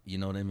 You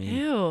know what I mean?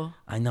 Ew.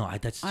 I know.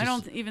 That's just I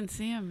don't even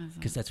see him as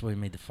because that's where he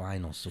made the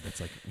finals. So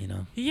that's like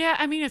Yeah,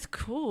 I mean, it's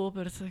cool,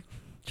 but it's like,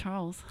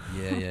 Charles.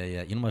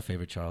 Yeah. You know my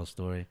favorite Charles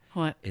story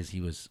What? is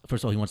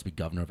first of all he wants to be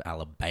governor of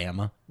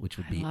Alabama, which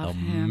would be love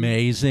him.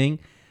 amazing.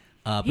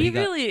 But He got-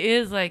 really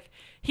is like,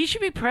 he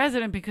should be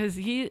president because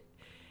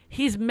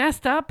he's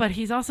messed up, but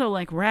he's also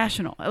like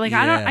rational. Like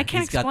I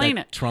can't he's got explain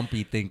that it.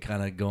 Trumpy thing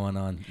kind of going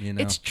on.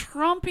 It's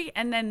Trumpy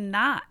and then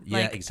not. Yeah,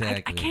 Like,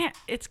 exactly. I can't.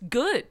 It's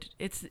good.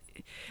 It's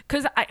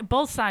because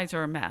both sides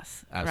are a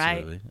mess,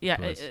 Absolutely, right? of Yeah.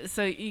 course.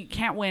 So you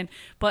can't win.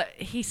 But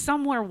he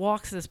somewhere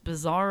walks this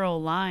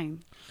bizarro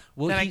line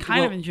Well, that I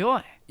kind of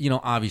enjoy.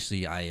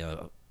 Obviously,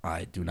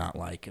 I do not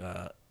like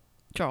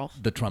Charles.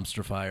 the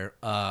Trumpster fire.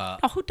 Oh,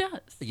 who does?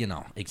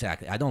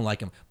 Exactly. I don't like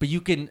him, but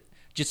you can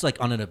just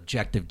like on an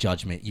objective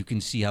judgment, you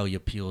can see how he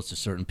appeals to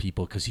certain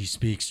people because he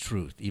speaks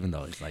truth, even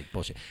though it's like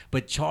bullshit.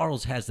 But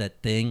Charles has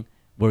that thing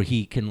where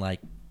he can like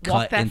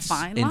Walk cut that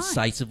fine line.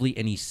 incisively,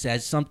 and he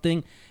says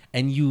something,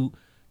 and you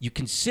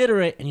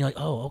consider it, and you're like,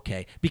 oh,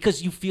 okay,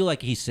 because you feel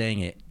like he's saying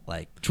it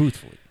like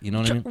truthfully. You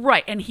know what I mean?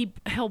 Right, and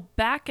he'll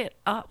back it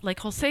up.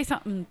 Like he'll say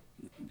something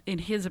in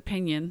his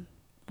opinion,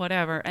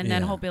 whatever, and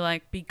then Yeah. he'll be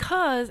like,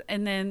 because,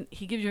 and then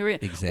he gives you a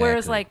reason. Exactly.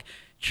 Whereas like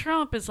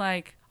Trump is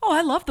like, oh,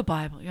 I love the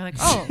Bible. You're like,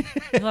 oh,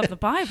 you love the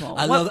Bible.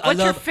 What's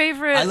your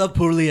favorite? I love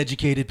poorly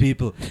educated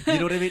people. You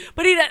know what I mean?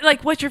 But he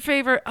like, what's your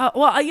favorite?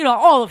 Well,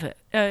 all of it.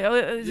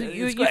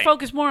 You great.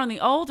 focus more on the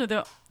old or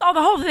the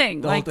whole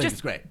thing. The like whole thing just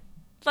is great.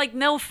 like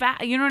no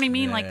fat. You know what I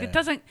mean? Like Yeah. it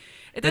doesn't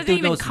That dude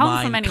even knows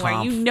come from Mein anywhere.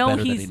 Kampf You know better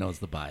than he's he knows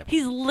the Bible.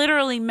 He's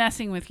literally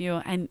messing with you,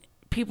 and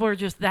people are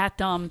just that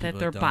dumb that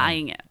they're Dumb.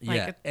 buying it. Like,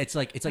 Yeah, it's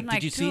like I'm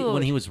did you see when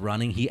dude. he was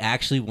running? He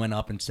actually went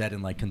up and said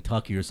in like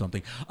Kentucky or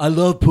something, "I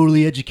love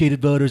poorly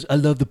educated voters. I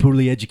love the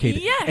poorly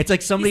educated." Yeah, it's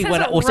like somebody he says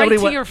went it up, or right somebody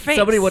to went, your face.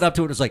 somebody went up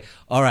to it and was like,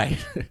 "All right,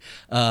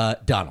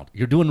 Donald,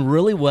 you're doing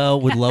really well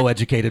with low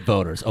educated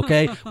voters.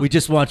 Okay, we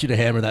just want you to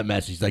hammer that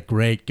message." He's like,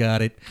 "Great,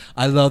 got it.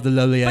 I love the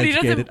lowly But he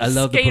doesn't educated. I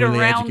love the skate poorly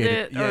around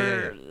educated." it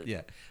or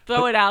yeah.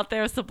 throw it out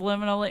there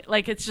subliminally.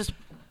 Like it's just.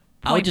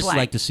 I would point just blank.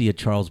 like to see a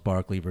Charles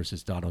Barkley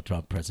versus Donald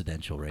Trump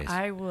presidential race.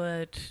 I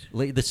would.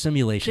 The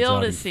simulation's Kill to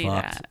already see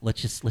fucked. that.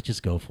 Let's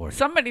just go for it.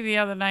 Somebody the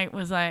other night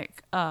was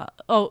like,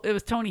 it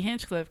was Tony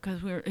Hinchcliffe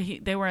because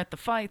they were at the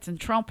fights and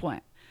Trump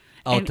went.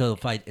 Oh, And- to the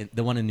fight,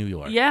 the one in New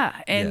York.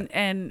 Yeah,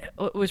 and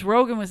it was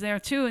Rogan was there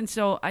too, and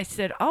so I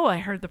said, "Oh, I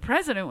heard the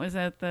president was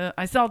at the.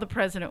 I saw the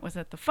president was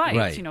at the fights,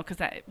 Right. because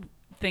that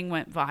thing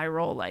went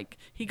viral. Like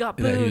he got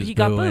That booed, was he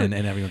got booing, booed.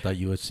 and everyone thought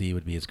UFC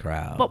would be his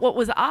crowd. But what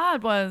was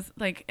odd was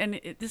like, and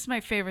this is my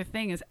favorite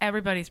thing is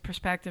everybody's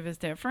perspective is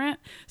different.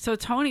 So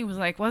Tony was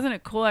like, "Wasn't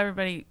it cool?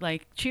 Everybody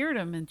like cheered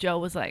him," and Joe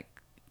was like,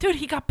 "Dude,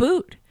 he got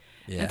booed."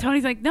 Yeah. And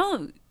Tony's like,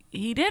 "No,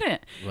 he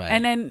didn't." Right.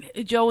 And then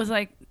Joe was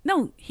like,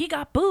 "No, he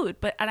got booed."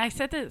 And I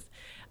said this.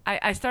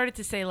 I started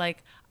to say,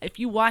 like, if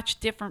you watch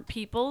different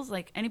people's,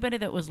 like anybody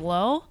that was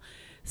low,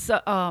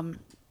 so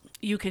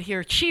you could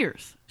hear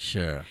cheers.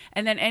 Sure.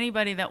 And then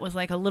anybody that was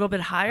like a little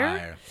bit higher.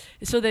 Higher.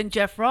 So then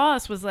Jeff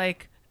Ross was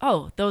like,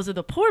 oh, those are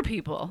the poor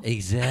people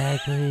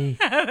Exactly.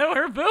 that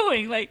were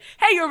booing. Like,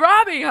 hey, you're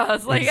robbing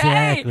us. Like,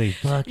 Exactly.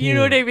 hey, Fuck you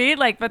know what I mean?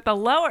 Like, but the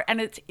lower, and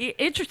it's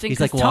interesting He's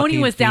because like Tony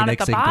Joaquin was down at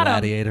Phoenix the in bottom.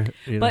 Gladiator,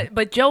 you know?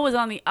 But Joe was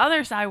on the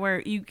other side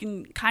where you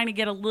can kind of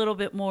get a little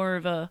bit more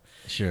of a.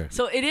 Sure.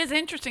 So it is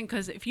interesting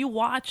because if you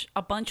watch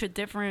a bunch of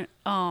different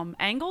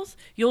angles,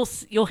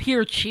 you'll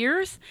hear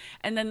cheers,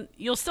 and then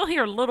you'll still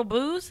hear little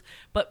boos.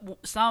 But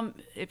some,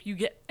 if you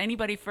get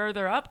anybody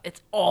further up,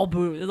 it's all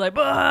boos. It's like,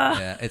 bah!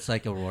 Yeah, it's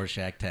like a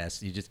Rorschach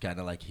test. You just kind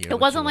of like hear. It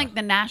wasn't like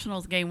the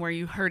Nationals game where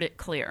you heard it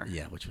clear.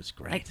 Yeah, which was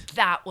great. Like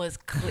that was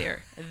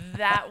clear.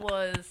 that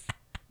was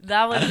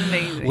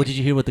amazing. What did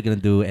you hear? What they're gonna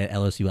do at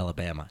LSU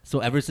Alabama? So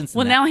ever since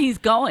now he's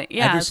going.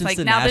 Yeah, ever it's since like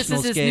the now this is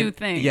Nationals his game, new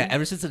thing. Yeah,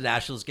 ever since the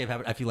Nationals game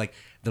happened, I feel like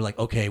they're like,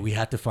 okay, we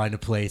have to find a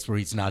place where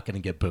he's not gonna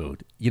get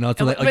booed. You know, it's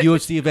like a But-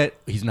 UFC event,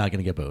 he's not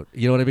gonna get booed.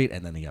 You know what I mean?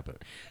 And then he got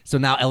booed. So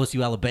now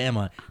LSU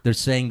Alabama, they're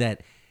saying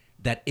that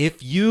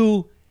if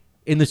you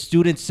in the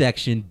student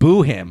section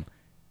boo him,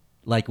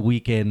 like we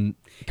can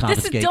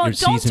confiscate your don't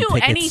season do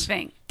tickets.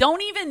 anything.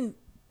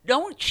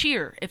 Don't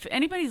cheer. If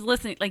anybody's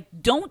listening, like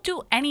don't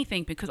do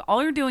anything because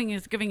all you're doing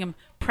is giving him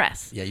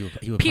press. Yeah, you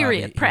would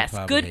Period. Probably,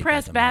 Press. Good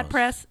press, bad most.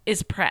 press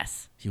is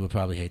press. He would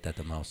probably hate that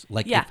the most.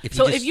 Like, Yeah. If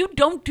So he if you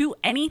don't do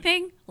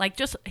anything, like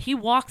just he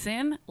walks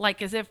in,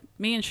 like as if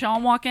me and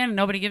Sean walk in and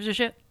nobody gives a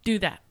shit, do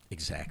that.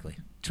 Exactly.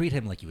 Treat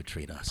him like you would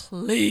treat us.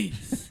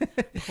 Please.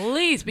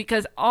 Please,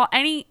 because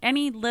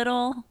any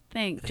little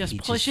thing just He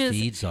just pushes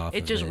feeds off it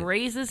of just it.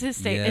 raises his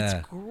state. Yeah.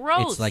 It's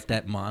gross. It's like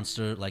that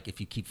monster. Like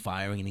if you keep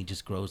firing and he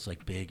just grows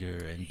like bigger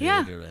and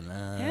Yeah. bigger and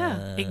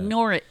yeah.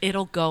 Ignore it.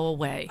 It'll go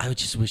away. I would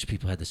just wish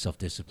people had the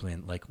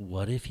self-discipline. Like,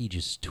 what if he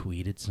just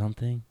tweeted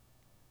something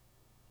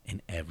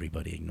and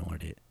everybody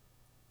ignored it?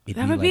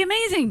 It'd That would be like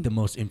amazing. The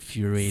most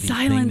infuriating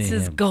thing Silence to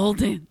is him.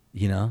 golden.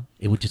 You know,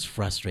 it would just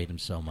frustrate him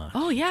so much.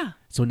 Oh yeah.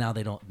 So now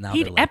they don't. Now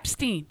He'd they're like,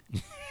 Epstein.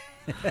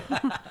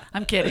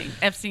 I'm kidding.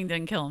 Epstein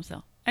didn't kill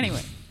himself.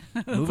 Anyway.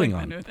 That's Moving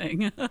like on. my new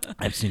thing.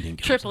 Epstein didn't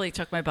kill Tripoli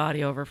took my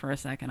body over for a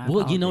second. I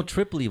Well, you know, apologize.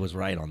 Tripoli was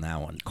right on that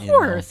one. Of you know?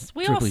 course.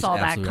 We all Tripoli's saw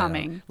that absolutely right on.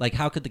 coming. Like,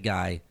 how could the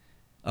guy?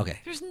 Okay,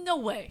 There's no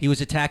way. he was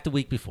attacked a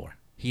week before.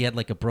 He had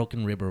like a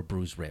broken rib or a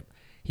bruised rib.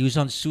 He was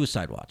on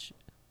suicide watch.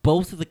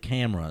 Both of the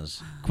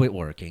cameras quit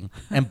working,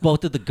 and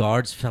both of the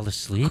guards fell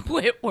asleep.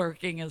 Quit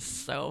working is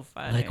so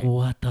funny. Like,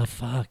 what the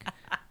fuck?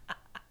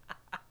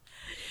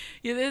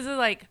 Yeah, this is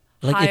like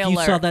Like, high if you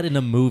alert. saw that in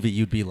a movie,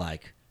 you'd be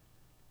like,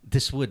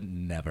 this would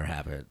never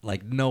happen.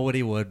 Like,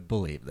 nobody would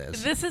believe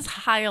this. This is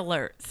high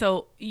alert.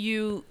 So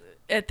you,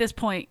 at this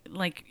point,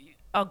 like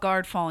a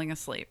guard falling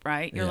asleep,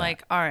 right? You're Yeah.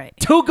 like, all right,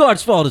 2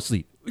 guards fall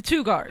asleep.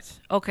 2 guards.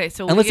 Okay,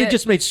 so Unless we they get,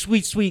 just made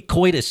sweet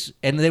coitus,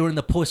 and they were in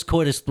the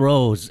post-coitus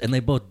throes, and they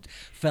both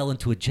fell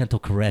into a gentle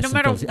caress. no and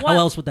matter fell asleep. what How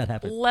else would that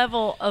happen?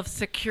 level of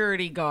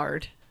security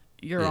guard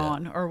you're Yeah.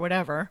 on or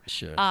whatever.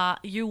 Sure.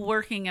 You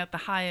working at the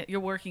high.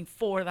 You're working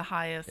for the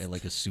highest. At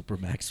like a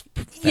supermax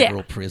Yeah.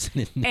 federal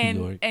prison in New and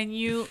York. and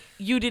you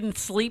didn't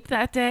sleep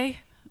that day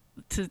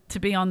to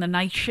be on the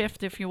night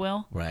shift, if you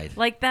will. Right.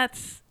 Like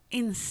that's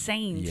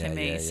insane Yeah, to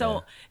me. yeah,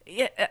 So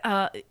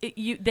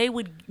they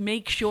would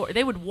make sure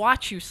they would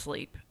watch you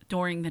sleep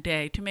during the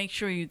day to make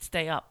sure you'd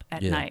stay up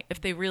at Yeah. night if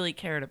they really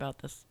cared about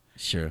this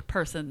Sure.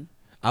 person.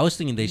 I was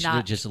thinking they should have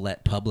Not- just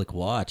let public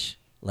watch.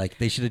 Like,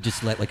 they should have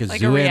just let, like, a Like a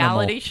zoo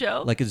reality animal.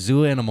 show? Like a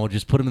zoo animal,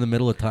 just put him in the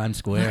middle of Times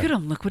Square. Look at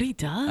him. Look what he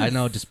does. I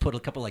know, just put a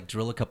couple, like,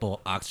 drill a couple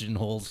oxygen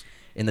holes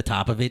in the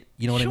top of it.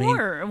 You know what I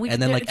Sure, mean? we And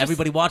could then, do like, it just-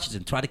 everybody watches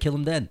him. Try to kill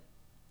him then.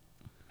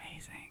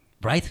 Amazing.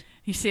 Right?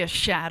 You see a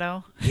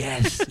shadow.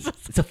 Yes.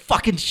 It's a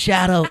fucking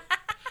shadow.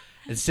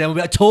 And Sam will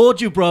be, I told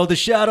you, bro. The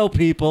shadow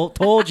people.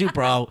 Told you,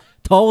 bro.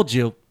 Told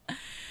you.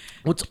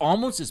 What's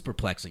almost as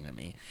perplexing to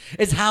me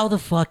is how the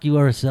fuck you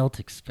are a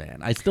Celtics fan.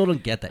 I still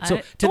don't get that. So,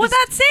 Well,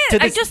 that's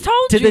it. I just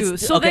told to you.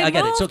 So okay, they I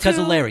get it. So moved because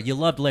of to- Larry, you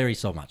loved Larry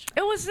so much.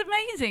 It was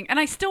amazing, and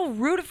I still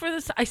rooted for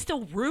this. I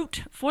still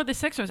root for the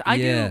Sixers. I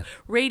Yeah. do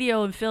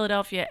radio in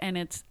Philadelphia, and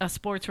it's a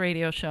sports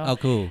radio show. Oh,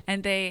 cool.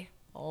 And they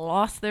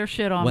lost their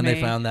shit on When me they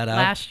found that out?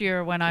 last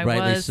year when I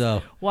Rightly was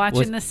so.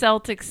 watching the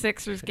Celtics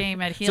Sixers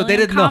game at So Helium they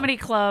didn't know. Comedy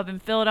Club in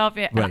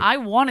Philadelphia, Right. and I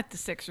wanted the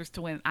Sixers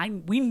to win.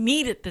 We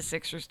needed the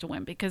Sixers to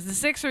win because the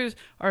Sixers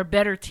are a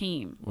better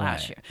team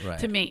last Right, year right.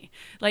 to me.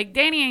 Like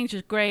Danny Ainge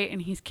is great,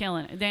 and he's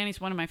killing it. Danny's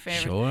one of my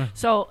favorites. Sure.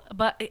 So,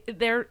 but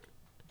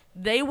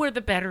they were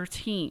the better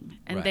team,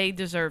 and Right. they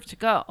deserved to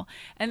go.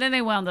 And then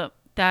they wound up.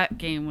 That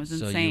game was So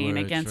you insane were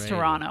against traded.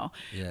 Toronto,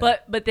 Yeah.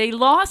 but they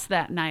lost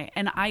that night.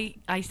 And I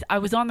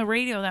was on the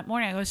radio that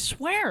morning. I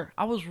swear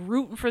I was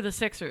rooting for the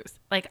Sixers.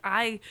 Like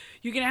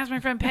you can ask my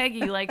friend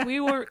Peggy. Like we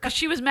were, because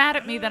she was mad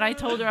at me that I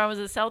told her I was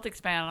a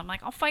Celtics fan. I'm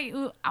like, I'll fight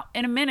you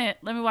in a minute.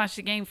 Let me watch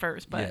the game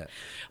first. But Yeah.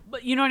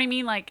 but you know what I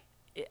mean? Like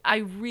I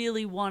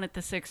really wanted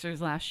the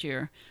Sixers last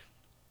year.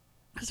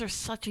 Because they're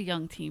such a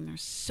young team. They're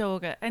so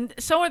good. And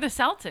so are the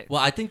Celtics. Well,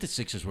 I think the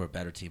Sixers were a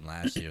better team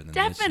last year than this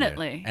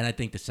Definitely. year. And I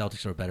think the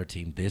Celtics are a better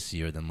team this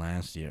year than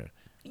last year.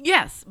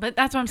 Yes, but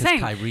that's what I'm saying.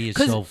 Kyrie is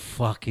 'Cause so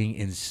fucking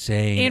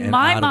insane. in and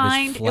my out of his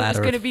mind, it flat was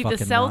going to earth be the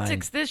fucking Celtics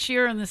mind. this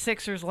year and the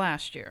Sixers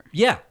last year.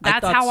 Yeah,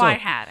 That's thought how so. I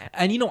had it.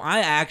 And I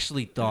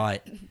actually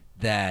thought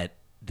that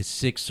the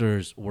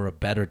Sixers were a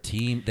better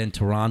team than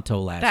Toronto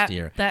last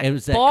year. That It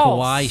was that ball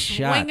Kawhi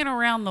shot. swinging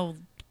around the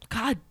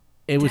God.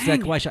 It was that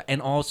dang Kawhi shot,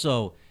 and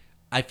also,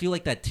 I feel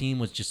like that team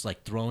was just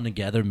like thrown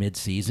together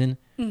mid-season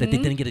that they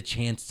didn't get a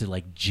chance to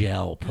like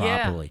gel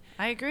properly.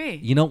 Yeah, I agree.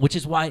 Which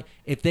is why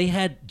if they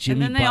had Jimmy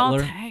then they all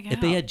Butler, tag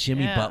if they out. had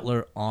Jimmy Yeah.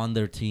 Butler on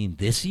their team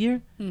this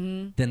year,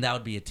 then that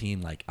would be a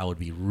team like I would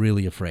be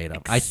really afraid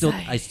of. I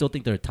still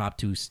think they're a top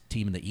 2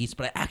 team in the East,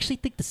 but I actually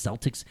think the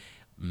Celtics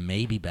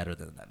may be better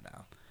than them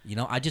now.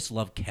 I just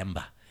love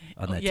Kemba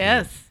on that team.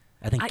 Yes.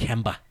 I think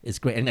Kemba is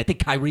great, and I think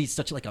Kyrie's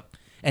such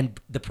and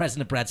the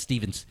president Brad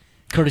Stevens,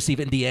 courtesy of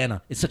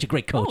Indiana, is such a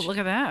great coach. Oh, look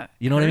at that.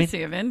 You know what I mean?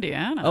 Courtesy of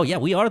Indiana. Oh yeah,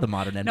 we are the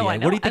modern NBA. No, I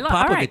know. Where do you think All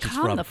Popovich right, is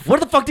calm from? the fuck- Where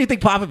the fuck do you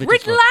think Popovich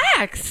is from?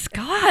 Relax.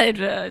 God,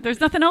 there's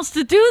nothing else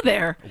to do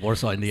there.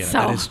 Warsaw, Indiana. So-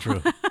 That is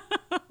true.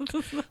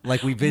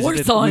 Like we visited,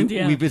 Warsaw,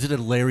 Indiana. we visited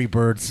Larry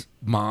Bird's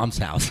mom's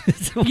house.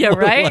 Yeah,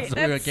 right? When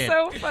we were That's kids.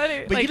 so funny.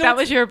 But Like, you know that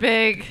what's- was your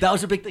big... That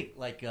was a big thing.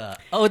 Like,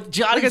 Like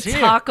Johnny's a here.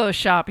 taco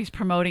shop. He's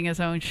promoting his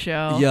own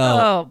show. Yo.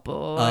 Oh,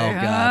 boy. Oh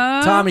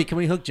God, Tommy, can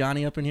we hook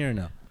Johnny up in here or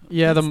no?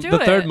 Yeah, Let's do the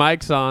third it.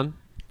 mic's on.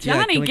 Yeah,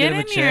 Johnny, can we get him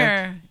a in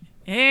chair?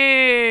 here.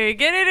 Hey,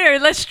 get in here.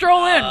 Let's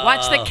stroll in.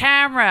 Watch the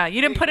camera.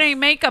 You didn't put any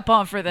makeup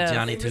on for this.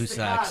 Johnny Mr. Two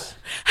Socks.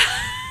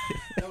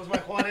 That was my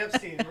Juan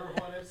Epstein. Remember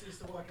Juan Epstein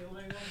used to walk in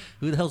like that?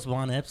 Who the hell's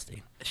Juan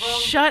Epstein?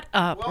 Shut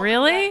up. Welcome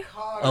Really? back,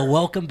 Carter. Oh,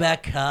 welcome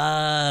back,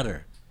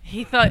 Carter.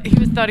 He thought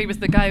he was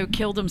the guy who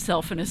killed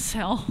himself in his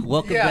cell.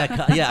 Welcome Yeah.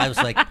 back. Yeah, I was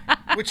like,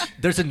 Which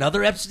there's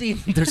another Epstein.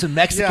 There's a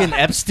Mexican Yeah.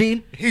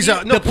 Epstein. he's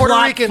a no The Puerto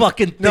plot Rican.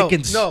 fucking no,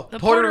 thickens. no, The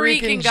Puerto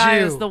Rican guy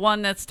Jew. is the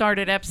one that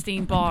started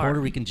Epstein Bar. Puerto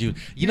Rican Jew.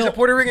 He's a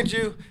Puerto Rican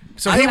Jew.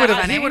 So I he know would that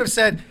have name.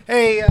 said,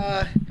 "Hey,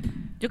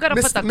 You gotta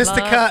put the Mr.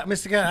 blood. Cut,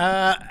 Mr.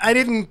 Cut, I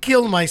didn't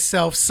kill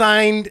myself.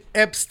 Signed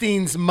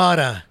Epstein's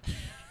mother."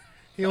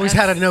 He always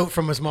had a note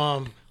from his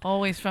mom.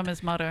 Always from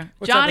his mother.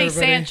 What's up, Johnny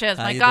everybody? Sanchez,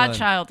 How my you doing?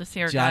 godchild, is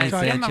here, Johnny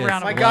guys. Give him a Sanchez.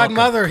 round of My applause. Welcome.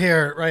 godmother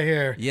here, right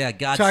here. Yeah,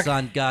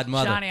 godson,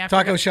 godmother. Johnny, I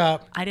Taco forgot-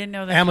 shop, I didn't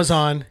know that.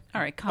 Amazon. All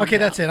right, calm Okay, down.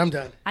 that's it. I'm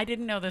done. I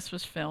didn't know this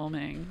was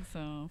filming,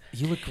 so.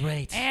 You look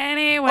great.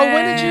 Anyway. Oh,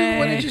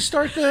 when did you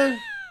start the?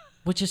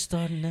 We're just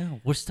starting now.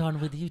 We're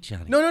starting with you,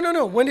 Johnny.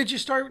 No. When did you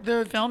start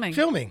the Filming.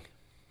 Filming.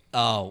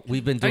 Oh,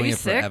 we've been doing you it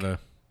sick? forever.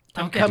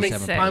 Don't get Coming. me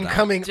Coming- sick. I'm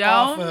coming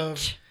off Don't.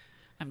 of.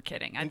 I'm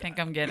kidding. I think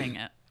I'm getting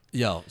it.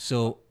 Yo,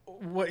 so,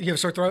 What? You have a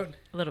sore throat?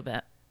 A little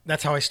bit.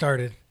 That's how I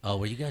started.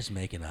 were you guys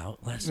making out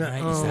last No. night?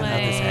 Is Oh, that how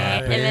this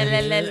happened?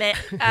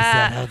 Is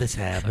that how this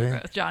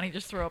happened? Johnny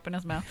just threw up in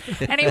his mouth.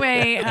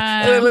 Anyway,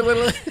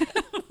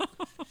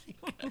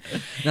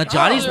 Now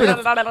Johnny's been a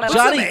What's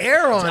Johnny. the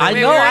air on? I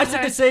Wait, know. wait, I wait.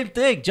 said the same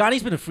thing.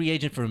 Johnny's been a free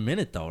agent for a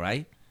minute, though,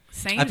 right?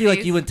 I feel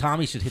like you and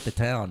Tommy should hit the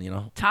town. You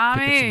know,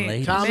 Tommy.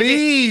 Pick up some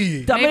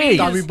ladies. Tommy. Tommy. Maybe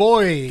Tommy he's-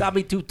 boy.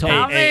 Tommy Two Toes.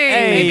 Tommy.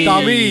 Hey,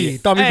 Tommy.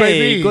 Tommy hey,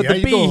 baby. good How to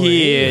you be doing?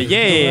 here.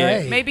 Yeah.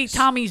 Hey. Maybe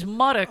Tommy's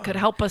mother could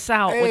help us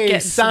out with Hey,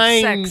 getting some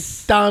sign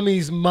sex.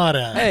 Tommy's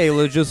mother. Hey,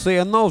 let's just say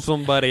I know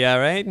somebody, all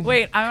right?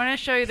 Wait, I want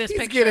to show you this He's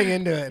picture getting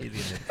into it.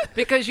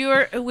 because we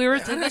were.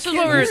 This is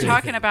what we were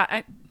talking about.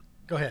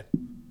 Go ahead.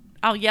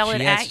 I'll yell it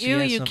She has- at she you.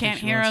 has You something can't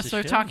she hear wants us. to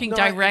We're share. talking No,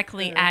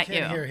 directly I at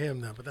can't hear you.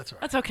 him though, but that's all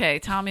right. That's okay.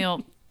 Tommy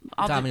will.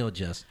 Tommy will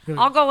just.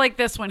 I'll go like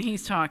this when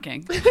he's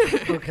talking.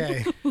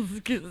 Okay.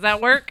 Does that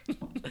work?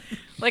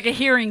 Like a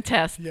hearing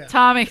test. Yeah.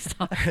 Tommy's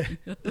talking.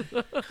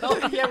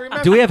 Oh, yeah,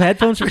 remember, Do we have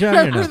headphones for Johnny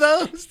or remember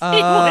no? those? He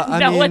wouldn't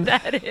know what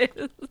that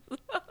is.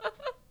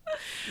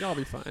 I'll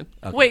be fine.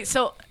 Okay. Wait,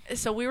 so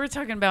we were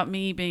talking about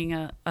me being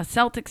a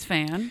Celtics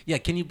fan Yeah,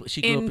 can you?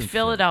 She grew up in in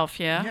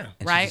Philadelphia, Yeah.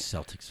 and right? She's a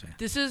Celtics fan.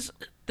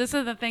 This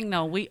is the thing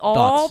though. We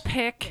all Thoughts?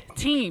 pick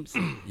teams.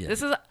 Yeah.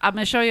 This is I'm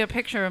gonna show you a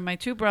picture of my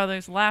two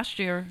brothers last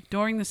year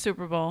during the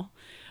Super Bowl.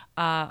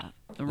 The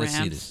Let's Rams.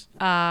 see this.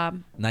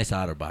 Um, Nice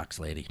OtterBox,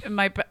 lady.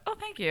 oh,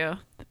 thank you.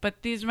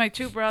 But these are my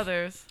two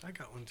brothers. I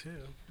got one too.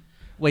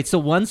 Wait, so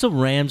one's a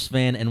Rams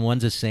fan and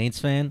one's a Saints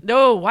fan?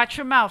 No, watch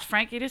your mouth,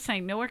 Frankie. This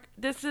ain't nowhere.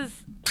 This is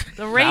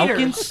the Raiders.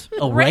 Falcons?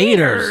 Oh,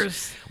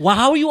 Raiders. Well,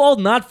 how are you all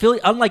not Philly?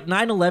 Unlike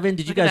 9/11, did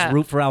you Look at guys that.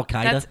 root for Al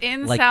Qaeda? That's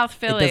in Like, South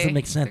Philly. It doesn't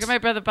make sense. Look at my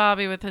brother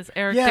Bobby with his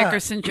Eric Yeah.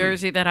 Dickerson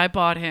jersey that I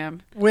bought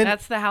him. When-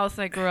 That's the house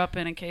I grew up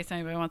in case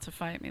anybody wants to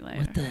fight me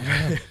later.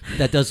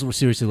 That does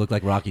seriously look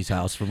like Rocky's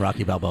house from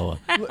Rocky Balboa.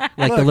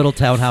 Like the little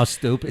townhouse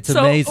stoop. It's So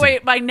amazing.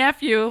 wait, my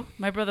nephew,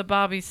 my brother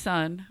Bobby's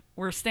son,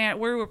 we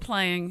were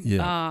playing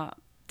Yeah.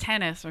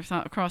 tennis or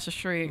something across the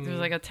street. There was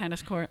like a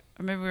tennis court,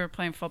 or maybe we were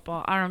playing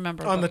football. I don't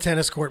remember. On the but-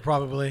 tennis court,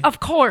 probably. of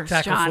course,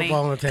 Tackle Johnny.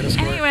 football on the tennis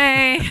court.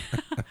 Anyway,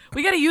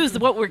 we got to use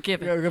what we're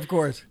given. Yeah, of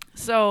course.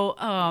 So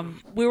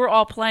we were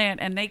all playing,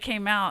 and they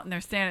came out, and they're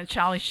standing.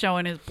 Charlie's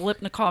showing his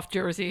Blipnikoff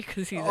jersey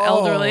because he's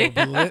elderly.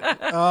 So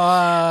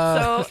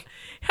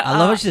I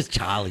love how she says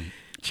Charlie.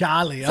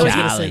 Charlie. I was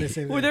going to say Charlie. the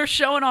same well, thing. they're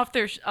showing off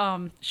their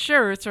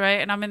shirts,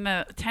 right? And I'm in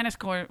the tennis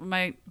court with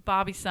my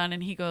Bobby son,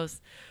 and he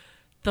goes,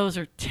 those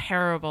are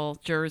terrible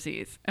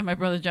jerseys. And my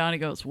brother Johnny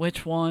goes,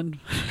 which one?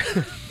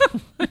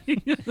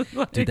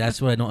 Dude,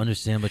 that's what I don't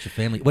understand about your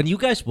family. When you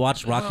guys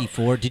watched Rocky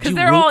IV, did you 'Cause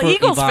they're root all for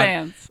Eagles Ivan?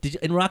 fans. Did you,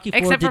 in Rocky IV,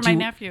 Except did for my you,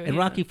 nephew, In yeah.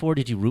 Rocky IV,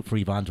 did you root for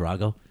Ivan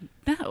Drago?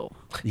 No.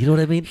 You know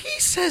what I mean? He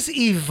says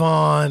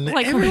Yvonne.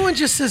 Like- Everyone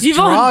just says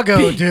Yvonne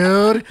Drago, Beat.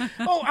 dude.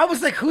 Oh, I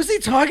was like, who's he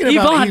talking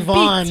about? Yvonne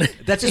Yvonne.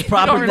 That's his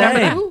proper remember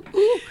name.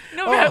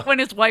 No, when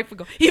his wife would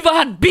go,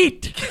 Yvonne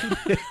beat.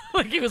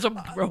 Like he was a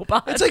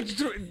robot. It's like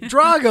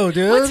Drago,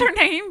 dude. What's her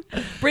name?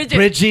 Bridget.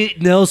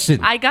 Bridget Nielsen.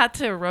 I got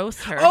to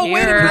roast her. Oh,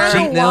 wait a minute. I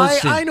Bridget know why.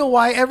 Nielsen. I know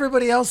why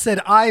everybody else said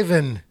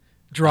Ivan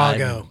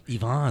Drago.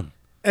 Ivan.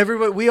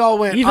 Everybody, we all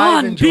went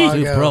Yvonne Ivan Beat. Drago.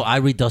 Dude, bro, I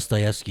read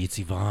Dostoevsky. It's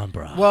Ivan,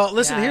 bro. Well,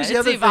 listen, Yeah, here's the it's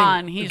other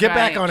Yvonne. thing. He's Get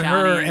back right, on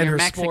Johnny, her and your her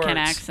Mexican sports.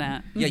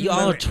 accent. yeah, you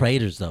all are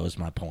traitors, though, is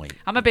my point.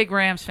 I'm a big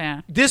Rams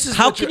fan. This is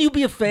How what can you're- you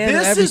be a fan of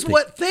This is everything?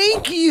 what.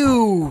 Thank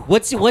you.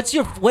 What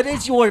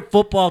is your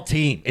football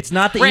team? It's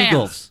not the Rams.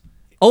 Eagles.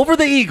 Over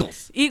the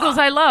Eagles. Eagles,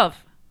 I love.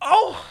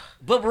 Oh,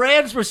 But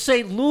Rams were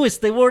St. Louis.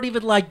 They weren't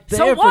even like there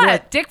So for what?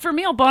 like. Dick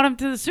Vermeil bought him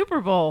to the Super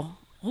Bowl.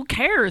 Who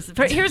cares?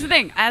 But here's the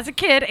thing. As a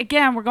kid,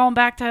 again, we're going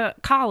back to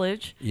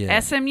college. Yeah.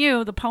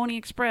 SMU, the Pony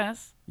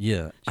Express. Yeah.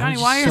 Johnny, I'm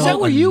just why are you- so Is that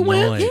where you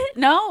went? annoyed.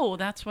 No,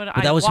 that's what I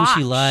But that was who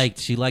she watched. liked.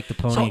 She liked the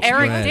Pony So Express.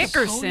 Eric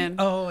Dickerson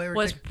Oh, Eric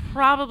was Dick-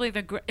 probably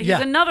the he's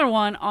Yeah. another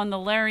one on the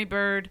Larry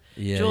Bird,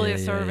 Yeah, Julia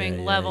yeah, Serving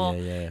yeah, level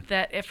yeah.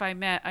 that if I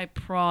met, I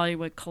probably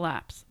would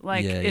collapse.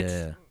 Like Yeah, it's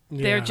yeah.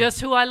 they're Yeah. just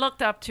who I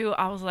looked up to.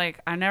 I was like,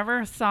 I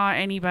never saw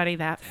anybody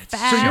that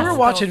fast. so you were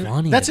watching.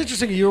 funny. That's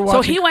interesting. You were So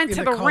watching. he went in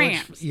to the college-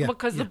 Rams yeah,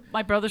 because yeah.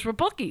 my brothers were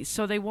bookies,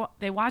 so they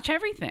watch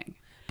everything.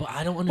 But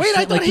I don't Wait, understand. I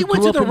thought like, he you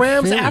went grew to up the in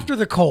Rams Philly. after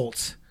the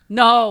Colts.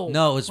 No,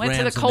 No, it was went Rams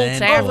to and the Colts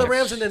then after. Oh, the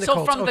Rams and then the so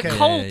Colts. from the Okay.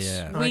 Colts,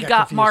 Yeah, yeah. I we got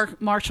got confused.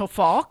 Marshall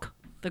Falk,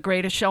 the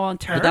greatest show on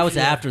turf. But that was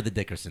after the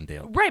Dickerson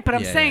deal. right. But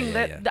I'm Yeah, saying yeah,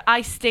 that yeah.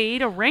 I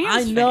stayed a Rams.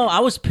 I fan. know. I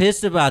was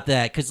pissed about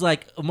that because,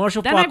 like,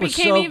 Marshall Then Falk I was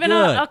became so even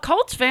good. a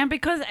Colts fan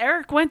because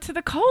Eric went to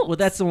the Colts. Well,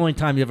 that's the only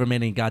time you ever made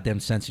any goddamn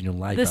sense in your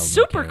life. the Alvin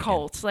Super Carrigan.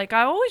 Colts. Like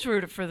I always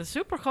rooted for the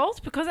Super Colts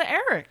because of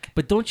Eric.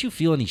 But don't you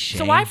feel any shame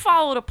So I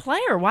followed a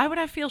player. Why would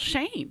I feel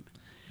shame?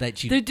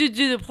 that you?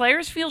 Do the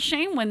players feel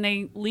shame when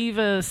they leave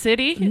a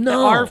city,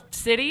 No. our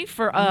city,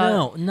 for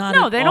No, not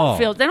no, at they all. don't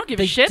feel. They don't give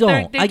They a shit.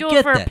 Don't. They I do get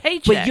it for that. a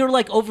paycheck. But you're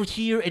like over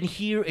here and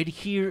here and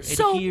here and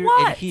so here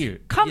what? and here.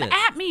 Come Yeah.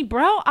 at me,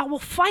 bro. I will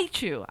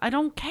fight you. I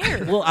don't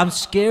care. Well, I'm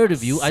scared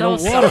of you. I So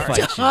don't want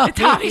to sorry. fight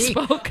you. Tommy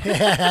spoke.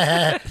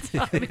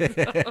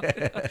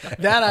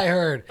 That I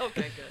heard.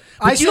 Okay, good.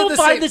 But you said don't the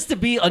find same- this to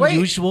be Wait,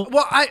 unusual?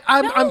 well,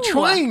 I'm No.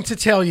 trying to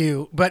tell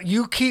you, but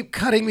you keep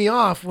cutting me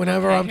off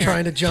whenever I'm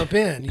trying to jump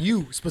in.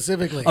 You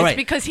specifically. All right.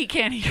 Because he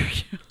can't hear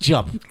you.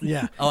 Jump.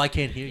 Yeah. Oh, I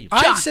can't hear you.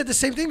 I said the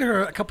same thing to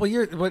her a couple of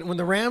years when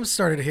the Rams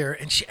started here,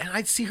 and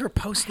I'd see her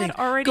posting, Had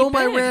already "Go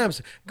my been.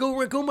 Rams, go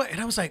my,"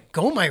 and I was like,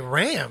 "Go my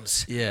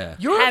Rams." Yeah.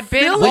 You're Had a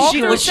been Philly. all she-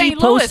 through was she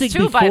St. Louis posting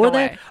too, by before the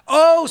that? way.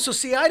 Oh, so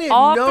see, I didn't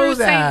All know through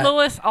that. St.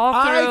 Louis, all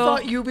I through.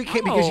 thought you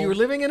became because you were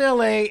living in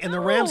LA and the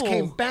Rams No.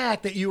 came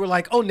back that you were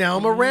like, "Oh, now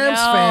I'm a Rams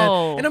No.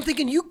 fan," and I'm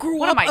thinking you grew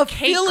What up am I, a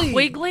Kate Philly.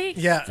 Quigley?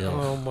 Yeah. Still.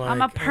 Oh my.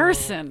 I'm a God.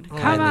 person. Come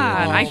I know.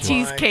 on. I Oh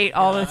tease my Kate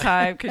all the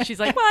time because she's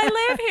like, well,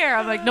 I live here.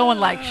 I'm like, no one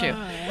likes you.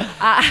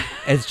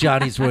 As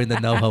Johnny's wearing the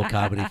NoHo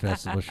Comedy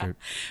Festival shirt.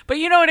 But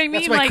you know what I mean?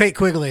 That's my like, Kate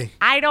Quigley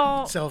I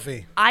don't.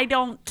 selfie. I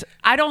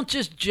don't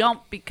just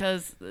jump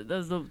because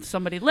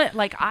somebody lit.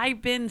 Like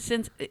I've been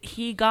since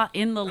he got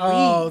in the league.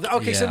 Oh,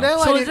 okay. So Yeah. now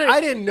So I is didn't. it-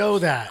 I didn't know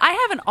that. I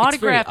have an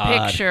autographed very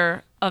odd.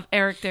 picture of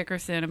Eric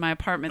Dickerson in my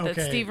apartment that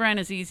Okay. Steve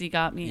Renazizi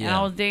got me, and Yeah.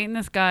 I was dating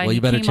this guy. Well, you He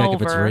better came check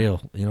over. if it's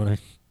real. You know what I mean?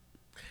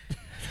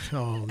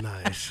 Oh,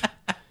 nice.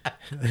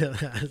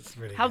 That's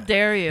pretty How good.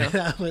 dare you,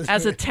 That was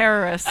as a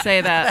terrorist,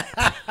 say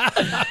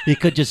that? He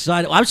could just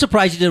sign it. I'm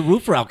surprised you didn't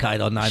root for Al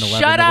Qaeda on 9/11.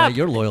 Shut the up. way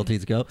your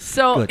loyalties go.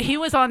 So Good. he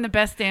was on the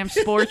Best Damn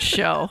Sports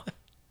Show.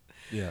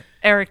 Yeah.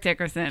 Eric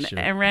Dickerson, Sure.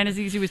 and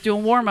Ranazizi was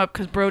doing warm up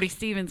because Brody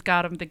Stevens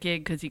got him the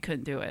gig because he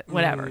couldn't do it.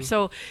 Whatever.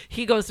 So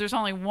he goes, "There's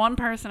only one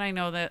person I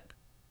know that."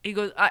 He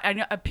goes, I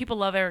know people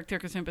love Eric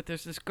Dickerson, but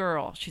there's this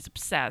girl. She's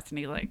obsessed. And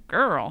he's like,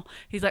 girl?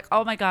 He's like,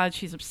 oh my God,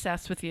 she's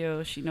obsessed with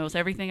you. She knows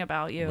everything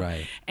about you.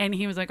 Right. And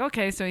he was like,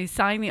 okay. So he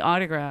signed the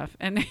autograph.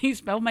 And he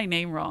spelled my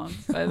name wrong,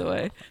 by the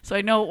way. So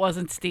I know it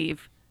wasn't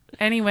Steve.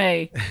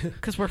 Anyway,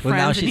 because we're Well, friends.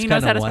 now and she's he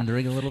knows kind how of to spell-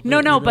 wondering a little bit. No,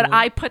 you know but what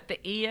I I put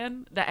the E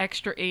in, the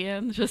extra E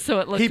in, just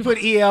so it looked. He put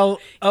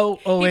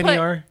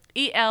ELOONER.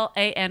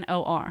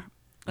 ELANOR.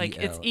 Like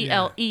it's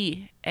E-L,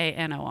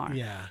 ELEANOR.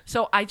 Yeah.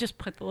 So I just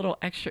put the little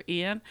extra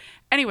E in.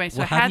 Anyway, so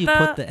Well, I how had do you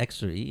put the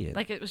extra E in?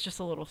 like it was just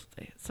a little.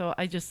 So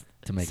I just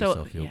To make so,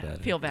 yourself feel yeah,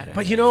 better. Feel better.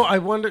 But you know, I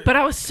wonder. But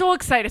I was so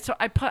excited. So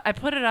I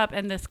put it up,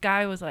 and this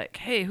guy was like,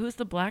 "Hey, who's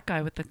the black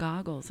guy with the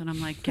goggles?" And I'm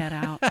like, "Get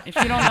out! If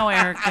you don't know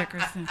Eric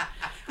Dickerson,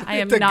 I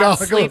am The not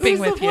goggles. sleeping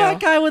Who's the with you. black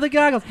guy with the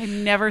goggles?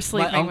 I'm never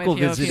sleeping uncle with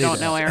you if you visited don't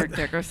know us. Eric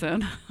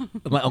Dickerson."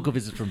 My uncle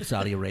visited from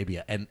Saudi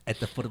Arabia, and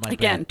at the foot of my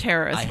Again, bed,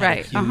 terrorist, I had a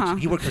right, huge- uh-huh.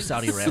 He worked for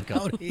Saudi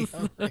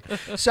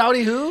Aramco.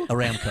 Saudi who?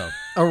 Aramco.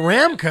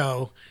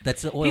 Aramco.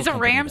 That's the oil. He's a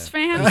company Rams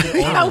there.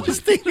 fan. I was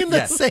thinking the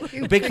Yeah.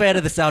 same. Big fan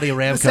of the Saudi The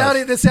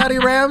Aramco. Saudi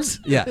Rams.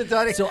 Yeah. The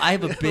Saudi- So I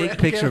have a big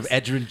picture of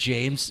Rams. Edgerrin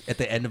James at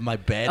the end of my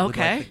bed with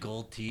Okay. like the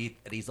gold teeth,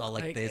 and he's all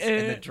like Like, this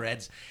and the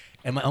dreads.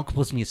 And my uncle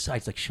pulls me aside.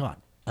 He's like, Sean,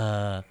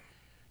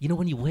 you know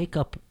when you wake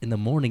up in the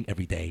morning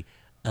every day,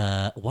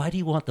 why do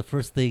you want the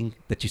first thing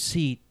that you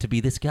see to be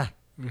this guy?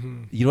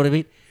 Mm-hmm. You know what I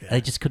mean? And I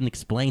just couldn't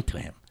explain to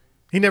him.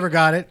 He never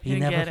got it. He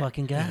didn't never get it.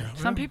 fucking got it.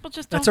 Some people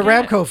just don't. That's a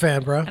get Ramco it.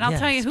 fan, bro. And I'll Yeah,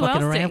 tell you it's who else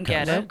fucking didn't Aramco.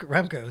 get it.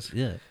 Ramco's.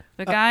 Yeah.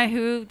 The guy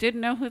who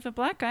didn't know who the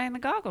black guy in the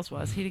goggles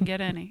was. He didn't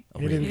get any. Oh,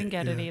 he really? didn't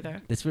get it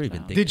either. That's very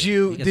vindictive. Did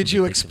you got some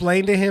vindictive-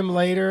 explain to him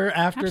later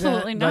after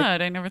Absolutely that? Like,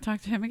 not. I never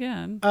talked to him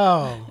again.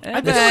 oh, I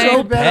That's think so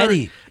you better-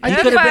 petty. I He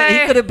think- could have been. He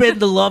Goodbye. could have been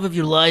the love of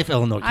your life,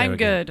 Eleanor I'm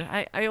Kerrigan.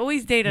 good. I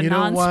always date a You know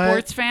what?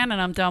 non-sports fan, and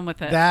I'm done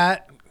with it.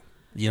 That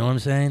You know what I'm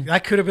saying?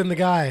 could have been the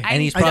guy. I-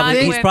 And he's I'm probably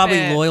done he's with probably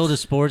it. loyal to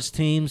sports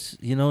teams.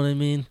 You know what I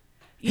mean?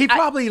 He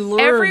probably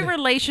learned. Every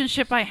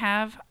relationship I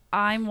have,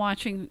 I'm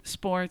watching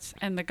sports,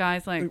 and the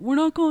guy's like, "We're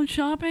not going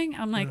shopping."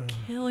 I'm like,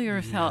 "Kill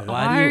yourself!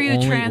 Why, are you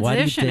transitioning?" Why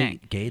do you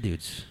date gay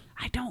dudes?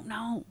 I don't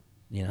know.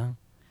 You know?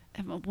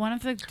 And one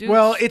of the dudes.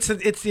 Well,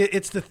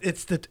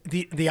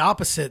 the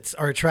opposites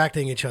are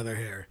attracting each other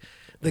here.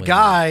 The Wait,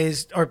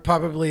 guys are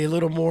probably a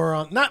little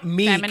more not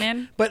meek,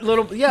 Feminine? but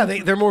little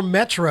they're more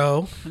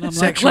metro I'm like,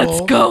 sexual.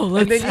 "Let's go,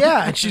 and then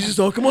and she's just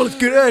like, come on, let's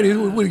get at it.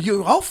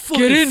 I'll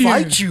fucking in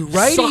fight here. you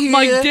right Suck here,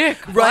 my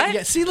dick. right? What?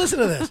 Yeah. See, listen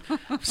to this.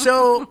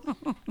 So,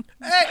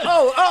 hey, Hey,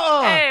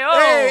 oh.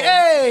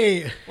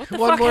 hey. What the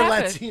One fuck more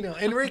happened? Latino,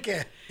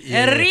 Enrique.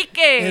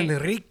 Enrique.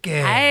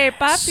 Hey,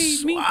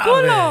 papi, mi Suave.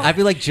 culo. I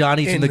feel like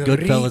Johnny's in the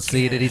Enrique. Goodfellas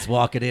scene and he's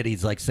walking in.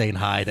 He's like saying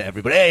hi to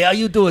everybody. Hey, how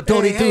you doing?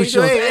 Tony Hey, Two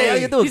Shorts. hey, Hey, how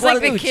hey. you doing? He's like the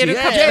Guadalupe. kid who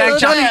comes Hey, back, all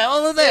Johnny- day,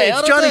 all day, Hey, all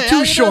it's Johnny day. How Too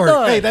you Short.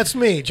 doing? Hey, that's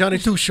me, Johnny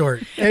Too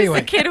Short. The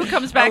Anyway, kid who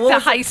comes back what to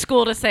was high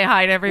school to say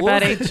hi to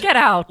everybody. was it? Get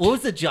out. What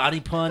was the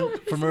Johnny pun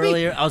from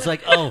earlier? I was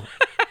like, oh,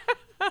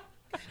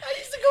 I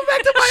used to go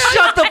back to my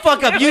shut the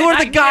fuck up. You were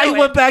I the guy knew who it.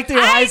 went back to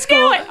your I high knew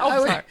school. it.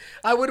 Oh, sorry.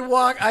 I would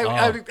walk.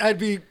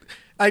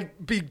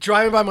 I'd be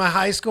driving by my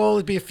high school.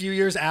 It'd be a few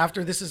years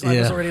after. This is I was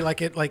Yeah. already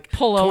like at like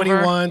Pull over.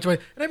 21,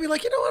 20, and I'd be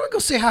like, you know what? I'm gonna go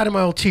say hi to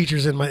my old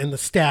teachers in the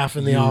staff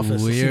in the You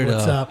office. And see weirdo.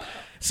 what's up?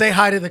 Say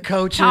hi to the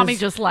coaches. Tommy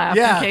just laughed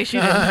Yeah. in case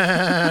you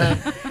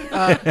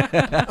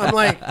didn't. I'm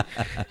like,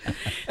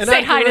 and Say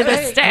I'd hi be to the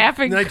like, staff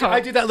and I co-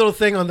 do that little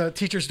thing on the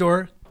teacher's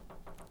door,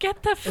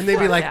 Get the fuck and they'd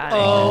be like, outta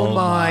here. oh, Oh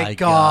my my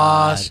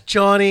gosh, God.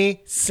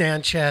 Johnny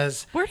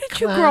Sanchez. Where did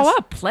you class- grow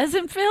up?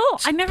 Pleasantville?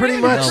 I never Pretty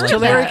even much No, heard Tulare,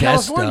 Tulare, that.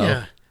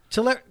 California.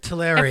 Tulare.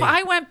 If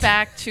I went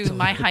back to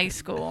my high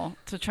school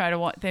to try to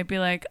watch, they'd be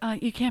like,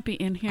 "You can't be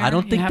in here." I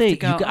don't You think have they. to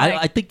go."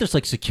 I think there's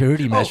like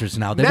security measures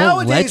now. They nowadays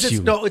won't let it's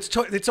you. no,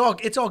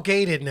 it's all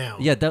gated now.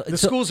 Yeah, the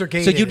so- schools are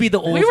gated. So you'd be the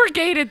old. we were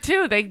gated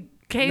too. They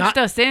caged Not-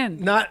 us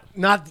in. Not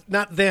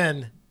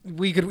then.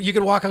 You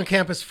could walk on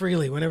campus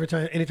freely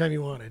anytime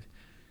you wanted.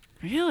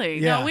 Really?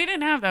 Yeah. No, we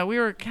didn't have that. We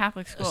were a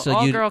Catholic school, So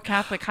all you'd- girl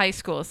Catholic high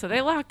school. So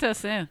they locked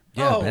us in.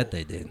 Yeah, Oh. I bet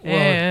they did. Well,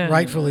 Yeah.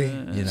 rightfully.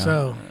 You know.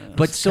 So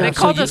But so They so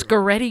called you- us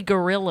Goretti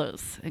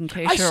Gorillas, in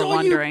case I you're saw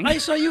wondering. you. I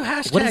saw you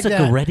hashtag What is a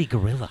that. Goretti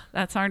gorilla?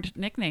 That's our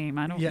nickname.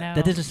 I don't Yeah. know.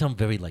 That doesn't sound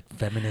very like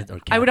feminine or.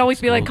 I would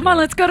always be like, "Come on,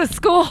 let's go to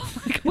school."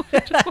 Like, what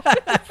is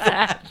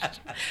that?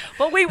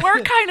 But we were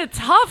kind of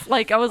tough.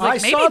 Like I was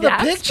like, I maybe saw the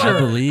that's picture. fun. I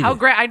believe How it.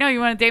 great! I know you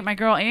want to date my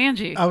girl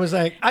Angie. I was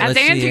like, That's Let's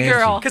see Angie Angie.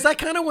 girl. because I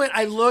kind of went.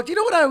 I looked. You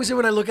know what I always do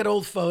when I look at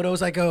old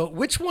photos? I go,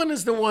 which one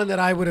is the one that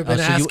I would have been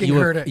asking you her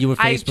were, to? you were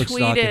I Facebook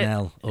stalking tweeted-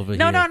 Al over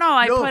No, here. no, no.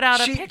 I No, put out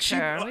a she-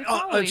 picture. She, We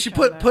follow she each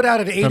put other.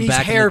 out an 80s back in the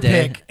hair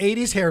day. pic.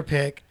 80s hair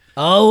pic.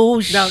 Oh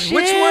Now, shit!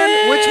 which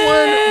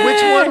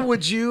one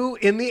would you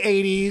in the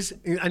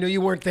 80s? I know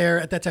you weren't there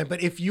at that time,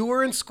 but if you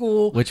were in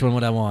school, Which one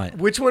would I want?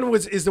 which one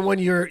is the one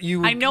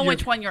you? I know you're-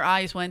 which one your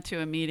eyes went to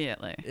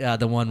immediately. Yeah,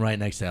 the one right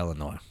next to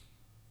Eleanor.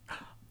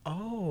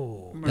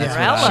 Oh, That's what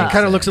Morella. I She would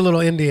kind of say. looks a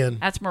little Indian.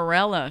 That's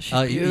Morella. She's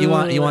You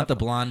want beautiful. the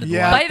blonde?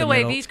 Yeah. By the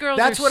way, these girls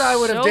That's are what I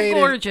would have so dated.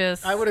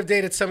 gorgeous. I would have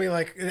dated somebody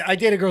like I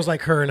dated girls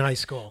like her in high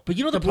school. But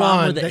you know the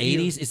problem with blonde the that you-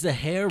 80s is the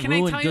hair Can I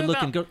ruined tell you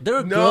good-looking about- girls. There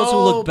are No, girls who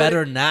look but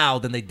better now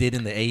than they did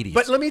in the 80s.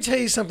 But let me tell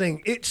you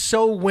something. It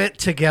so went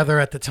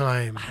together at the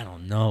time. I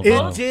don't know, It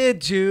bro. did,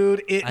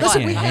 dude. I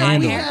Listen, can't we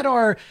handle it.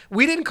 had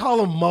we didn't call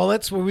them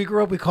mullets when we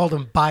grew up. We called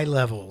them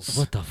bi-levels.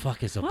 What the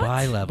fuck is a What?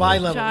 bi-level?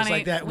 Bi-levels Johnny,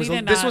 like that. we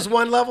did This not- was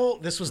one level.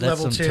 This was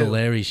That's level some two.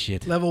 Tulare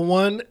shit. Level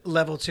 1,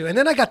 level 2, and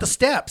then I got the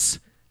steps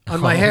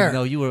on my Oh, hair.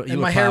 no, you were and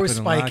my hair was popping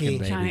and locking, spiky.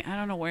 baby. Johnny, I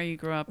don't know where you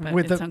grew up, but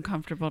With it's the-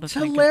 uncomfortable to It's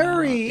think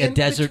hilarious. A In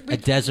desert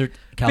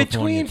California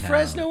between town.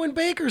 Fresno and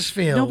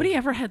Bakersfield. about. Nobody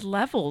ever had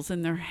levels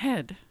in their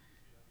head.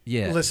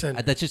 Yeah. Listen.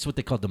 That's just what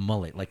they call the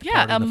mullet. Like the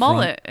Yeah, part in a the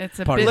mullet. front, It's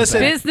a part in the Listen,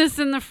 back. business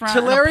in the front.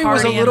 and Tulare was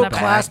a party in little the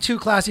class back. too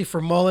classy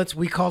for mullets.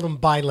 We called them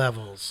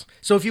bi-levels.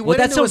 So if you Well, went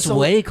that into a sounds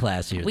way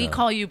classier. We though.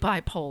 call you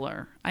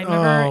bipolar. I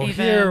never Oh,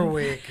 even. here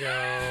we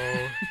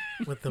go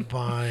with the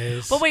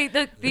buys. But wait,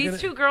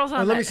 these two girls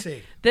on let me that-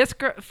 see. This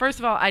girl, first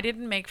of all, I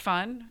didn't make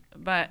fun,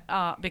 but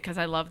because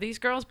I love these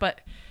girls.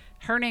 But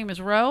her name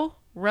is Ro.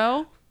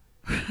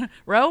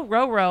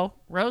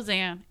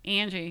 Roseanne,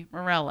 Angie,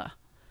 Morella,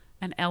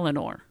 and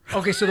Eleanor.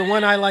 Okay, so the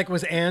one I like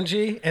was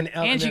Angie and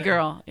Angie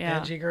Girl, yeah.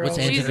 Angie Girl. What's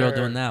Angie She's- Girl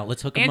doing now?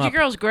 Let's hook him Angie up.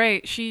 Girl's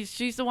great.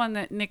 She's the one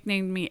that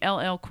nicknamed me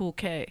LL Cool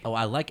K. Oh,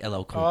 I like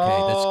LL Cool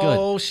K. That's good.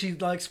 Oh, she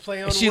likes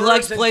play on She words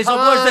likes and plays on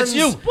words. That's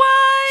you. puns. What?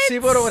 See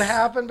what would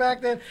happen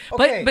back then?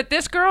 Okay. But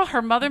this girl,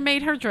 her mother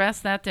made her dress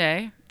that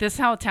day. This is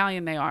how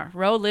Italian they are.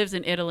 Ro lives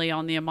in Italy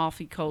on the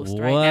Amalfi Coast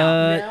What? right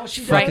now. Now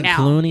she does. Right Fucking now.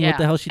 Clooney, yeah. what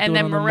the hell she and doing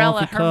then on the Morella,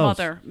 Amalfi her Coast?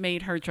 mother,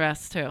 made her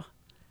dress too.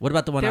 What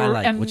about the one They I were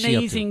like? What's she up to?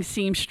 amazing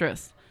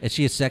seamstress. Is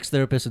she a sex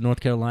therapist in North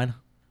Carolina?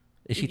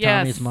 Is she Yes.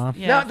 Tommy's mom?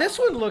 Yeah. Now this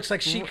one looks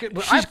like she could.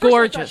 She's I thought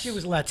gorgeous. she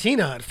was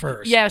Latina at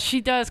first. Yeah,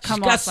 she does She's come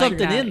got off like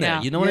something that, in there.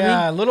 yeah. You know what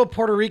yeah, I a little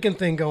Puerto Rican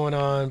thing going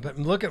on. But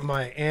look at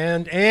my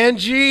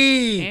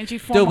Angie. Angie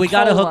Formicola. mean? Dude, we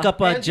got to hook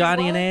up Angie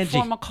Johnny and what? Angie.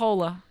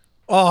 Formicola.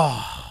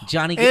 Oh,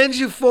 Johnny.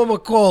 Angie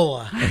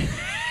Formicola.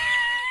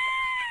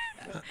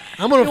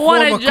 I'm gonna You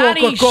want form a a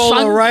Johnny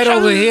Coca-Cola right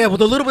Sunshine? over here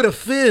with a little bit of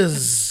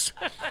fizz.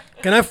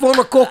 Can I form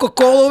a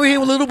Coca-Cola over here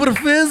with a little bit of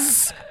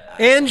fizz?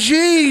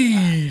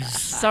 Angie's.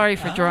 Sorry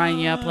for drawing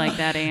you up like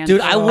that, Angie.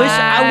 Dude, I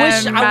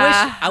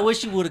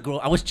wish you would have grown.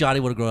 I wish Johnny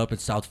would have grown up in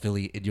South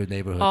Philly in your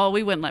neighborhood. Oh,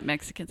 we wouldn't let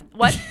Mexicans.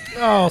 What?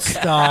 Oh,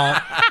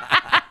 stop.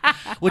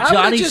 Well, I would've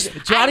Johnny's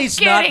just- Johnny's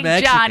I'm not kidding,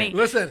 Mexican. Johnny.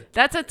 Listen,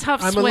 That's a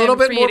tough I'm a swim little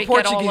bit for you more to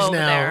get all Portuguese over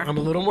now. there. I'm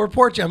a little more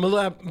Portuguese.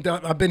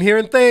 I've been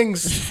hearing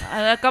things.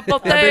 A couple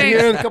I've been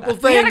hearing things. a couple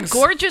We had a things.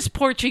 gorgeous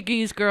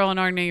Portuguese girl in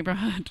our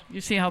neighborhood.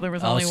 You see how there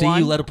was Oh, only see, one?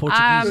 you let a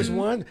Portuguese- There's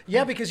one.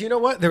 Yeah, because you know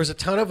what? There was a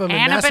ton of them in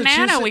Anna Massachusetts.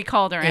 Banana, we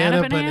called her.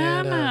 Anna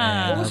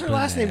Banana. What was her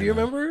last name? Do you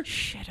remember?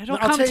 Shit, it'll I'll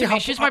come tell to you me. how-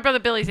 She's my brother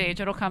Billy's age.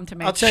 It'll come to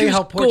me. I'll tell She you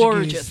how was Portuguese,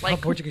 gorgeous, how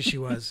like Portuguese she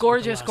was.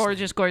 gorgeous, with the last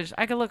name. gorgeous.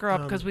 I could look her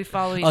up because we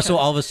follow each Oh, so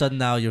other. all of a sudden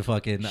now you're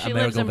fucking She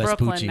lives Amerigo in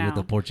Brooklyn Vespucci now. with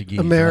the Portuguese.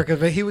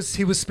 America. He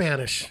was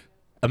Spanish.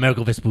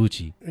 Amerigo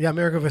Vespucci. Yeah,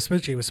 Amerigo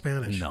Vespucci was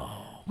Spanish. No,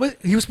 What?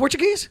 He was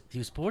Portuguese? he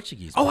was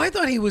Portuguese. Oh, I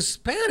thought he was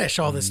Spanish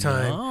all this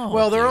time. No,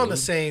 Well, they're on the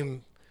dude.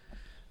 same.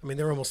 I mean,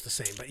 they're almost the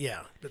same, but yeah,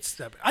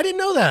 I didn't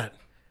know that.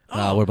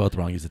 No, we're both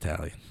wrong. He's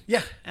Italian.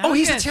 Yeah. I Oh, was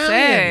he's gonna Italian.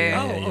 say.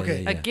 Oh, Yeah,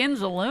 okay. yeah, A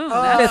Ginzaloon.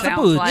 Vespucci. That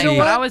sounds like. You know But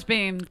what? I was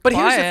being. But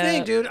here's the quiet.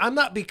 thing, dude. I'm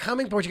not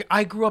becoming Portuguese.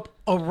 I grew up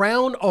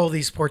around all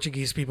these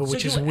Portuguese people,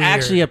 which so is you weird.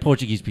 actually have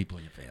Portuguese people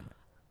in your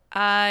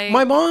family.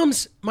 my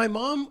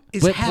mom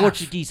is With half.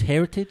 Portuguese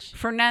heritage.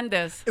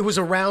 Fernandez. It was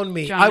around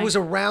me. Johnny. I was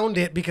around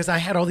it because I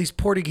had all these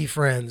Portuguese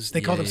friends.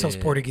 They call themselves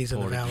Yeah, Portuguese in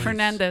the Portuguese. valley.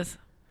 Fernandez.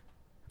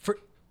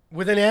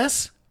 With an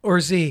S or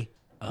Z?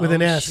 With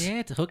an Oh, S.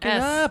 Shit, hook it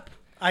S. up.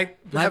 I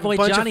My have boy a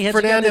bunch Johnny of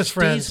hasn't got Fernandez his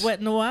friends. Steve's wet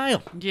in a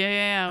while.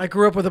 Yeah. I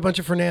grew up with a bunch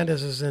of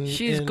Fernandezes, and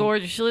She's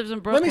gorgeous. She lives in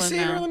Brooklyn Let me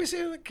see now. her. Let me see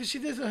her because she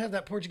doesn't have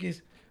that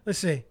Portuguese. Let's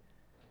see.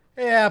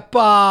 Yeah,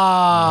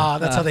 pa.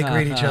 That's how they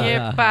greet each other.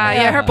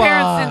 Yeah, her Epa.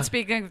 parents didn't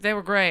speak English. They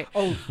were great.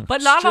 Oh,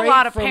 But not a straight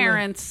lot of from the-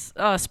 parents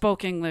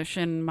spoke English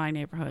in my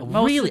neighborhood.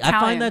 Most Really, I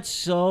Italian. find that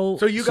so.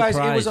 So you guys, it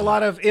was a surprising.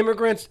 lot of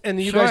immigrants, and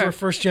you guys Sure. were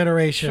first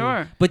generation.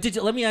 Sure. But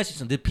let me ask you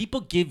something? Did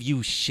people give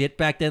you shit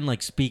back then,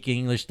 like speaking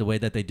English the way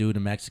that they do to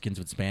Mexicans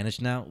with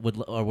Spanish now?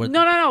 No. No. There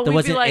We'd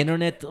wasn't be like-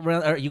 internet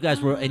around, or you guys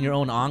were in your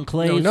own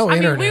enclaves. No I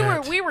mean,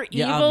 internet. we were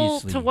Yeah, evil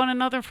obviously. to one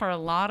another for a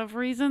lot of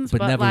reasons,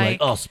 but never like,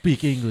 oh,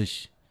 speak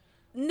English.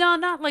 no,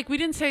 not like we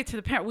didn't say it to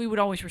the parent. We would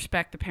always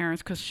respect the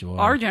parents because Sure.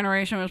 our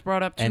generation was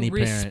brought up to Any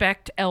parent.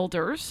 respect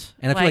elders.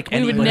 And I feel like we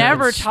would anybody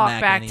never would talk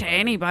smack back to anybody.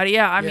 anybody.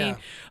 Yeah, I Yeah. mean,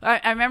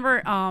 I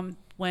remember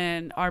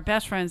when our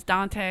best friends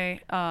Dante.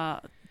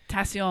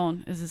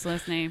 Tacion is his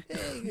last name.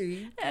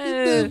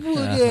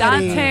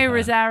 Dante,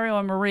 Rosario,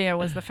 and Maria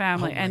was the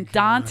family, and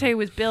Dante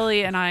was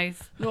Billy and I.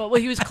 Well,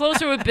 he was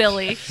closer with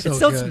Billy. It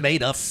sounds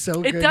made up.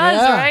 So It good.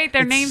 does, Yeah. right?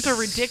 Their It's- names are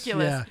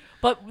ridiculous. yeah.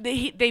 But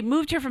they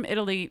moved here from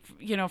Italy,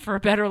 for a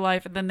better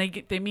life, and then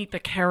they meet the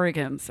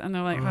Kerrigans, and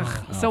they're like,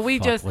 ugh. So we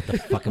fuck, just what the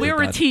fuck have we we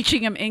were done?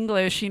 teaching him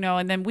English,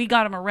 and then we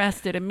got him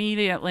arrested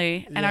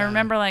immediately. And I Yeah.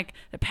 remember like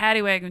the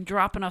paddy wagon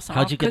dropping us off.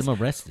 How'd you get 'cause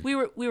him arrested? We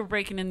were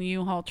breaking in the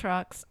U-Haul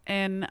trucks,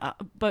 and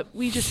but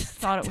we just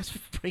thought it was.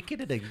 Break it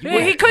in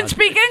a He couldn't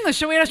speak English,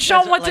 so we had to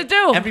show him what to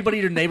do. Everybody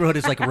in your neighborhood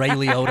is like Ray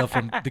Liotta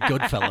from The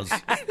Goodfellas.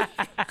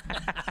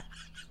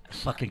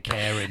 Fucking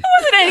Karen. There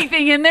wasn't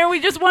anything in there. We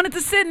just wanted to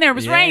sit in there. It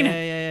was Yeah, raining.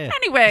 yeah.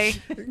 Anyway,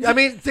 I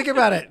mean, think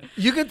about it.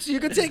 You could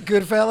take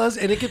Goodfellas,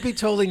 and it could be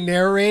totally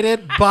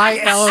narrated by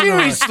Eleanor.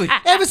 Seriously.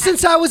 Ever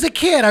since I was a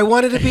kid, I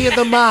wanted to be in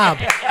the mob.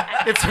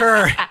 It's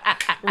her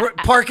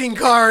parking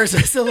cars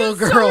as a little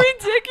girl. so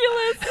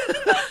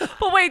ridiculous.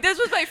 But wait, this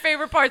was my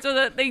favorite part. So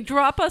that they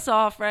drop us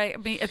off, right?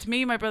 It's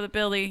me, my brother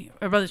Billy,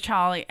 my brother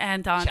Charlie,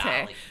 and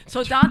Dante.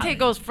 So Dante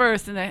goes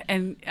first,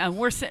 and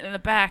we're sitting in the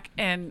back,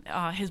 and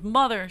his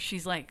mother,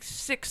 she's like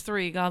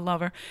 6'3", God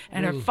love her,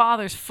 and her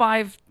father's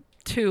 5'2",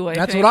 2, I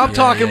That's think. what I'm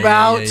talking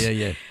about.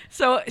 Yeah.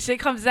 So she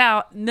comes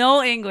out,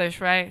 no English,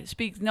 right?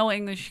 Speaks no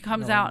English. She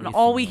comes out, and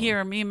all we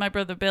hear, me and my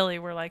brother Billy,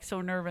 were like so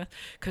nervous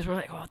because we're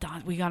like, oh,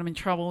 Don, we got him in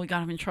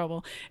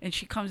trouble. And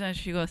she comes out and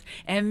she goes,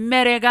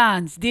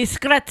 Americans,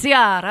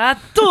 disgraziare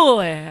tu.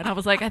 And I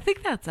was like, I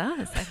think that's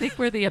us. I think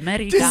we're the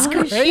Americans.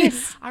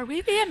 Disgrace. Are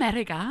we the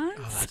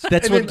Americans?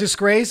 That's And then what.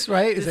 disgrace,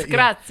 right? Is it?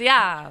 Yeah.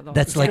 Disgraziado.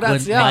 That's like when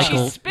Disgraziato. And she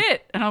Michael.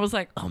 spit. And I was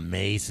like,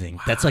 Amazing.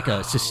 That's like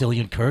a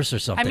Sicilian curse or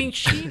something. I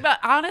mean, but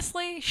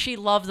honestly, she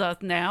loves us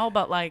now,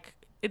 but like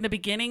in the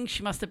beginning,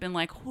 she must have been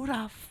like, who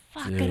the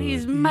fuck are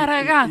these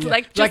Maragans? Like,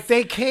 Like just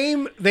they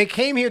came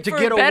here to for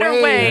get a better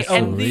away way. That's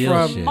And some these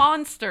real from shit.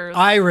 monsters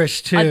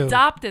Irish too.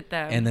 adopted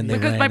them. And then they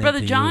because ran my brother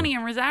into Johnny you.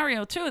 and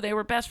Rosario, too, they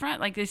were best friends.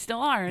 Like, they still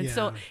are. And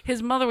so Yeah.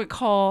 his mother would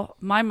call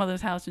my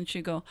mother's house and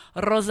she'd go,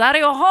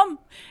 Rosario home.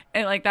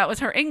 And like, that was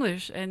her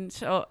English. And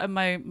so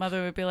my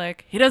mother would be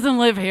like, he doesn't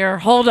live here.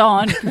 Hold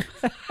on.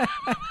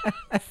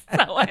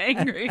 So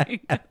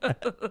angry.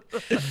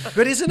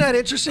 But isn't that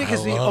interesting?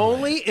 Because the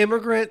only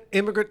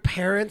immigrant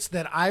parents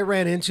that I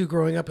ran into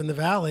growing up in the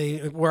Valley,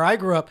 where I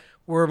grew up,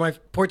 were my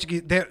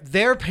Portuguese.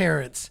 Their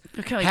parents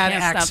Okay, I had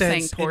can't stop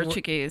saying accents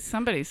Portuguese.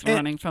 Somebody's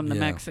running from the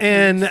Yeah.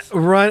 Mexicans.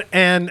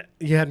 and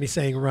you had me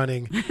saying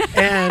running,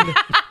 and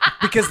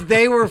because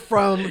they were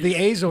from the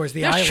Azores,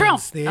 the They're islands,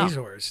 Trump. the Oh.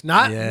 Azores,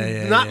 not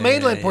Yeah,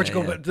 mainland yeah,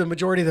 Portugal, yeah. but the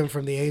majority of them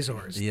from the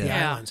Azores, the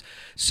Yeah. islands.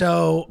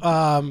 So,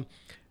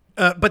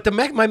 but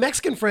my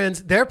Mexican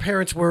friends, their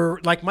parents were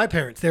like my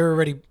parents. They were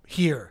already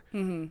here,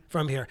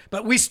 from here.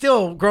 But we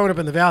still, growing up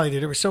in the Valley,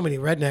 dude, there were so many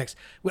rednecks.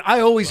 I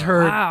always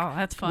heard, Wow,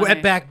 that's funny.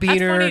 wet back That's funny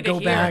beaner, to go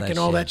hear. back, That and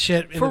all shit. that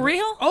shit. For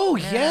real? Oh,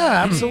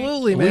 yeah,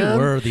 absolutely, we man.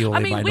 were the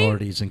only mean, we-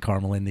 minorities in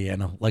Carmel,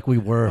 Indiana. Like we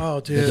were. Oh,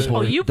 The dude.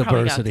 Oh, you probably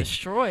got diversity.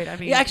 destroyed. I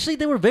mean, Yeah, actually,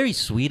 they were very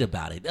sweet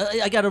about it.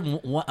 I got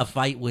a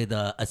fight with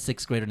a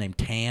 6th grader named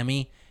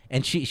Tammy,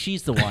 and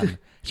she's the one.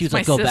 She was My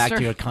like, "Go back sister.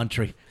 to your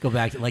country. Go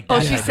back to like." Oh,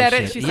 that she type of said it?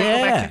 shit. She's like,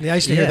 "Go back to-" Yeah, I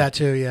used to hear that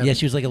too, yeah. Yeah,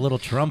 she was like a little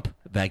Trump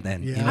back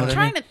then. Yeah. You know I'm I'm what I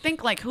trying mean? to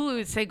think like who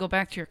would say go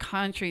back to your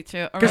country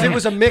to 'Cause it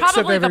was a mix of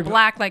probably the everybody.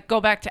 black like go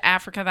back to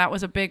Africa. That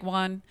was a big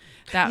one.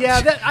 Yeah,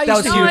 I That used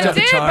was to huge hear on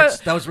the did, charts.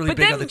 but- That was really but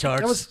big then- on the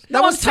charts. That was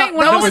No, I'm saying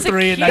when I number was a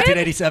 3 in kid-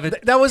 1987.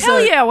 That was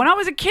Hell yeah! When I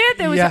was a kid,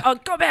 there was Yeah.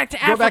 go back to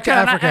Africa. Go back to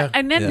and Africa.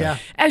 and then Yeah.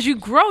 as you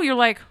grow, you're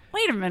like,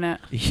 wait a minute,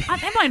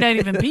 they might not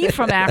even be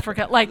from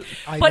Africa. Like,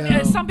 I but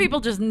know. some people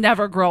just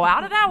never grow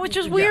out of that, which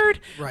is weird.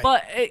 right.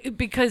 But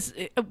because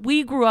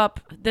we grew up,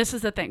 this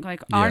is the thing.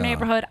 Like our Yeah.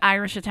 neighborhood,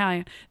 Irish,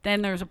 Italian.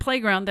 Then there's a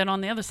playground. Then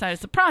on the other side is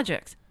the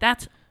projects.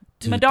 That's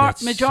Dude,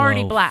 that's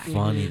majority so black.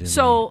 funny to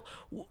So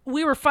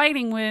we were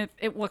fighting with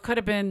what could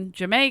have been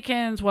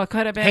Jamaicans, what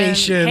could have been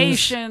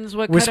Haitians.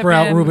 what Whisper could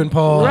have out been Ruben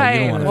Paul.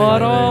 Right. You don't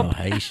What wanna up?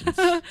 Haitians.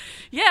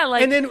 Yeah,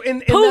 like And then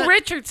in Pooh that-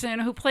 Richardson,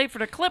 who played for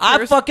the Clippers,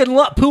 I fucking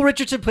love Pooh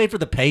Richardson. Played for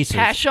the Pacers.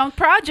 Cash Young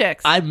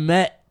Projects. I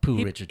met Pooh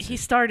he, Richardson. he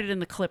started in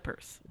the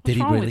Clippers. What's Did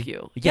he wrong really? with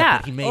you? Yeah,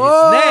 but he made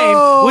Oh. his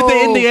name with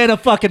the Indiana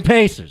fucking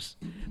Pacers.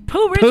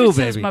 Pooh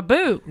Richardson's baby. my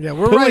boo. Yeah,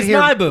 we're Pooh right is here.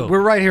 my boo.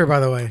 We're right here, by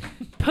the way.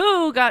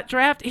 Pooh got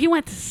drafted. He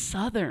went to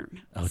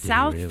Southern, Oh, did he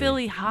South really?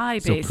 Philly High,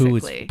 So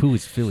basically. Pooh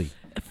is Philly.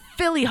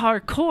 Philly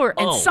hardcore,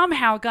 and Oh.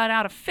 somehow got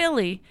out of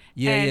Philly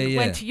Yeah, and yeah, yeah.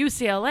 went to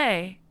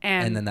UCLA.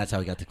 And then that's how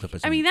he got to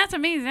Clippers. I mean, that's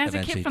amazing. That's a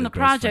Eventually kid from the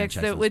greatest projects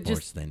franchise that in would sports,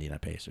 just. the Indiana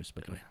Pacers.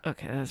 But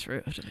Okay, that's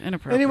rude.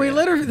 Inappropriate. Anyway,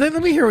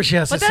 let me hear what she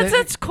has But to say.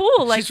 that's cool.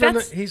 Like She's from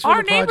that's he's from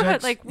our the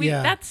neighborhood. projects. Like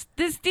Yeah. that's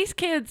these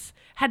kids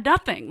had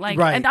nothing. Like,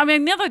 Right. and I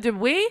mean, neither did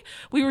we.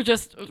 We were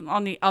just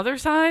on the other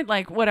side.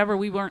 Like, whatever.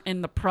 We weren't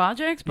in the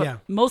projects, but Yeah.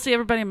 mostly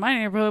everybody in my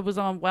neighborhood was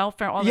on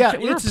welfare. All Yeah, that shit.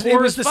 We were it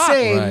poor was as the fuck.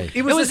 same. Right.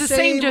 It was the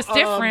same, just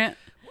different.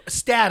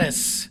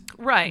 status.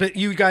 Right. But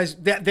you guys,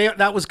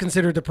 that was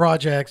considered the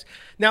projects.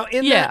 Now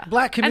in Yeah, that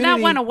black community, and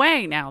that went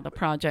away now. The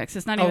projects,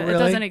 it's not Oh, even. It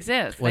really? doesn't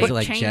exist. was They it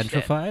like changed it.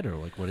 gentrified or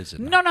like what is it?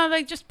 now? No,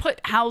 they just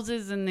put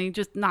houses and they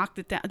just knocked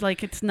it down.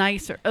 Like it's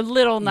nicer, a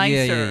little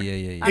nicer.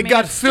 yeah. I it mean,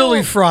 got it's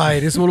Philly still-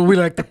 fried, is what we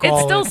like to call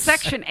It's still it.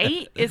 Section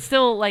 8. It's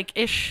still like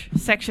ish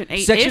Section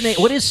 8. Section 8.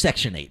 What is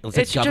Section 8? Is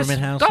it It's government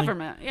just housing?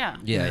 government. Yeah.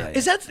 Yeah.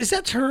 Is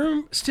that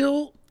term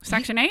still?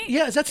 Section 8.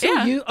 Yeah, is that still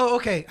Yeah. you? Oh,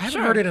 okay. I haven't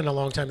Sure. heard it in a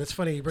long time. That's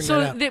funny you bring So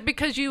that up.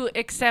 because you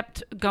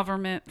accept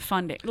government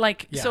funding,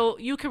 like Yeah. so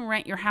you can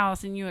rent your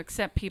house and you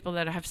accept people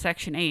that have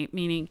Section 8,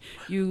 meaning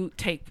you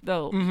take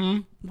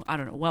the I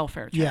don't know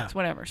welfare checks, Yeah.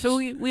 whatever. So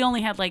we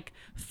only had like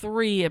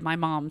 3 in my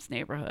mom's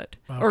neighborhood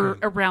or Okay.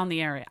 around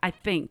the area, I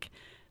think,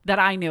 that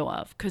I knew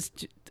of because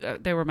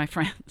they were my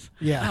friends.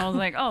 Yeah. and I was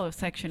like, oh,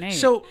 Section 8.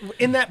 So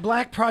in that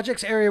black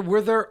projects area,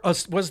 was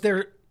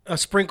there a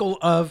sprinkle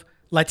of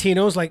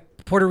Latinos, like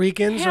Puerto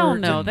Ricans? hell or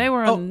no, they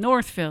were Oh. in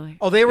North Philly.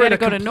 Oh, they were We in had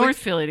to a go to complete- North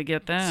Philly to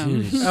get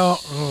them. Dude,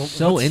 Oh,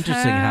 so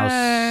interesting how.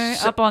 Hey,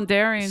 up on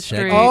Darien Sec-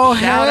 Street. Oh,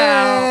 Shout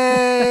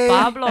hey.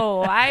 out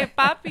Pablo. Hi,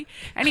 papi.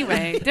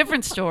 Anyway,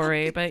 different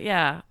story, but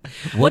yeah.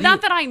 Well, What do not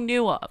you- that I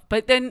knew of,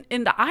 but then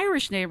in the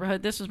Irish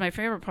neighborhood, this was my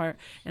favorite part.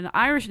 In the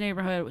Irish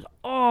neighborhood, it was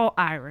all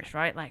Irish,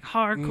 right? Like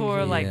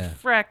hardcore, like Yeah.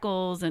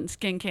 freckles and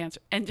skin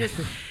cancer, and just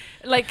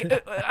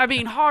I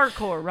mean,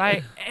 hardcore,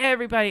 right?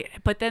 Everybody.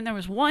 But then there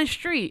was one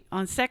street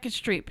on 2nd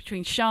Street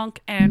between Shunk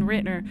and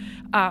Rittner.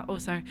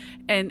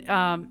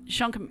 And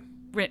Shunk and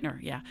Rittner,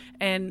 yeah.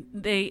 And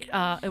they,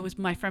 it was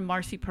my friend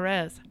Marcy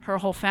Perez, her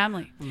whole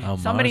family. Oh,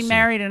 Somebody Marcy.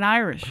 married an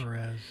Irish.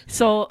 Perez.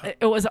 So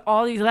it was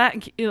all these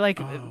Latin,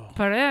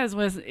 Perez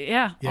was, all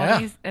Yeah.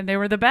 these, and they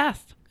were the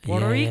best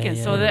Puerto Yeah, Ricans.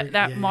 yeah. So that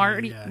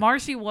Yeah,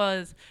 Marcy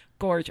was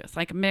gorgeous,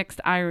 like mixed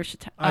Irish,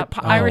 wow.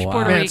 Irish Puerto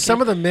Man, Rican.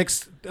 some of the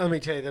mixed. Let me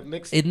tell you, the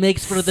mixed. It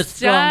makes for the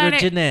stronger Stunning.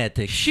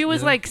 genetics. She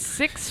was you know? like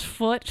 6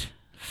 foot,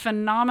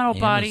 phenomenal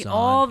body, Amazon.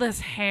 all this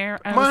hair.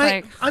 I was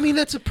like, I mean,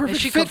 that's a and perfect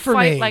she fit could for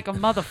fight me. like a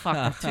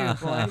motherfucker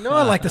too, boy. No,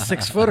 I like the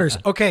 6-footers.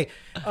 Okay,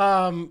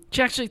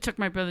 She actually took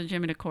my brother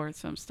Jimmy to court,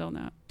 so I'm still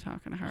not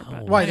talking to her.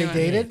 But why anyway.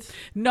 they dated?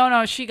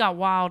 No, she got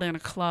wild in a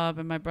club,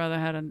 and my brother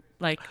had to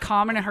like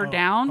calming her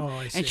down,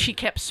 I see. and she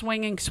kept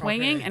swinging,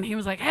 Okay. and he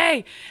was like,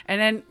 "Hey!" And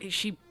then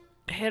she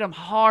hit him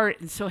hard,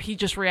 and so he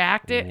just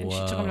reacted, and she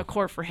took him Whoa. to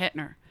court for hitting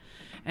her,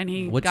 and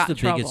he What's got the in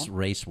trouble. biggest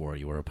race war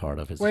you were a part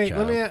of as a Wait,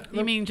 child? let me.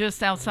 You mean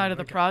just outside of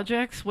the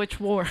projects? Which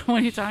war?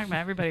 What are you talking about?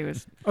 Everybody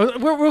was.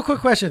 Real quick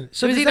question.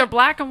 So It was does either that-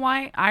 black and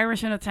white,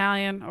 Irish and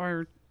Italian,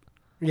 or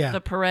yeah,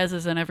 the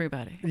Perez's and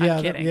everybody. yeah,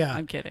 I'm kidding. yeah.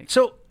 I'm kidding.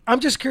 So I'm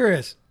just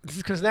curious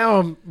because now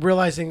I'm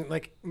realizing,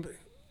 like,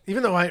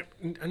 even though I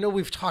know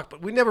we've talked,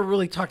 but we never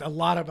really talked a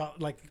lot about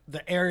like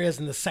the areas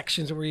and the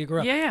sections where you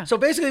grew up. Yeah. So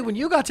basically, when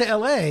you got to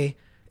LA,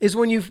 is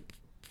when you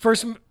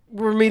first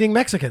were meeting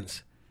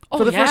Mexicans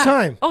for the yeah. first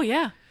time. Oh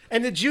yeah.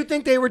 And did you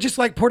think they were just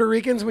like Puerto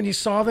Ricans when you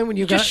saw them when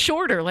you Just got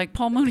shorter, like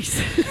Paul Mooney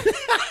said.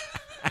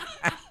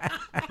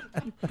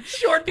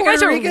 short? You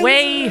guys are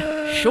way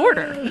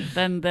shorter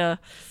than the.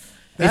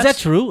 Is that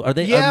true? Are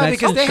they? Yeah, are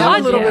because Mexicans they have a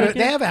God, little yeah. bit.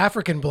 They have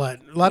African blood.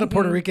 A lot of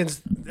Puerto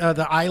Ricans,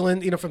 the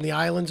island, from the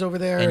islands over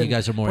there. and you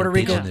guys are more Puerto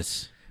Rico.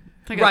 indigenous.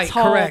 Like a Right,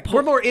 tall correct. po-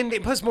 We're more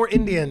Indian, plus more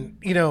Indian,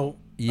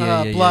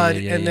 Yeah, blood,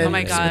 yeah, and yeah, then Oh my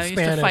yeah. god! I used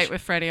Spanish. to fight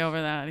with Freddie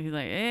over that. He's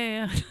like,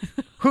 yeah.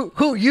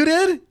 Who you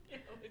did?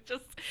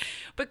 Just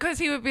because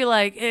he would be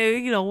like,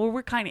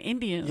 we're kind of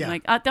Indian. Yeah.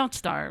 Like, don't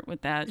start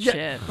with that Yeah.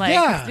 shit. Like,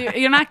 Yeah.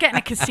 you're not getting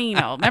a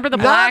casino. Remember the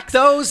Not blacks?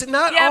 those.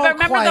 Not Yeah, all but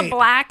remember quite. the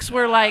blacks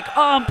were like,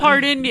 oh, I'm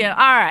part Indian. All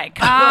right,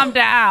 calm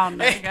down.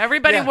 Like,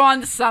 everybody Yeah.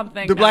 wants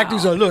something. The black now.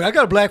 dudes are, look, I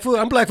got a Blackfoot.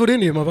 I'm Blackfoot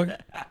Indian, motherfucker.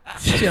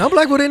 Yeah, I'm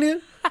Blackfoot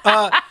Indian.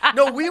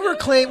 No,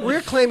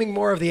 we're claiming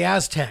more of the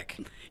Aztec.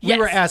 We Yes.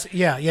 were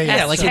yeah.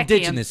 Yeah, like Aztecian.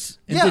 indigenous.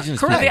 Yeah, indigenous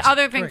correct. people. The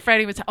other thing Correct.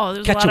 Freddie would say,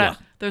 there's Quechua.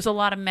 there's a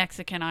lot of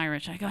Mexican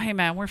Irish. I go, hey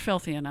man, we're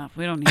filthy enough.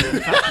 We don't need any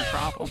fucking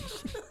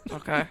problems.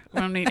 Okay, we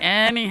don't need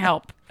any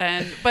help.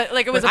 But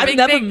like it was a I've big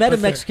never thing. met a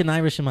Mexican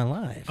Irish in my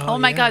life. Oh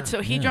my yeah. God!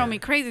 So he drove me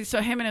crazy.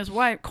 So him and his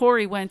wife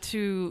Corey went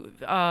to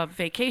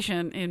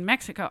vacation in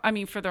Mexico. I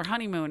mean, for their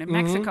honeymoon in Mm-hmm.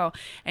 Mexico,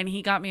 and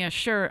he got me a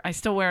shirt. I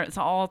still wear it. It's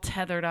all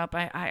tethered up.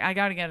 I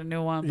got to get a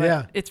new one, but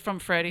Yeah. it's from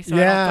Freddie, so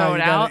Yeah, I don't throw it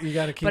you gotta- out. you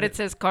gotta keep but it. it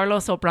says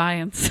Carlos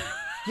O'Brien's.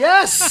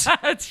 Yes.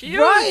 It's huge.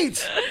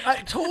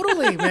 Right.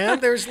 Totally, man.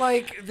 There's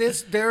like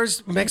this.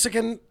 There's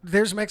Mexican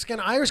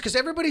Irish because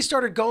everybody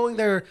started going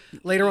there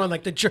later on.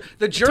 Like the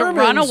To Germans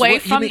run away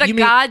what- you from mean- the you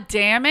mean-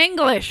 goddamn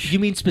English. You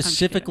mean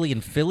specifically in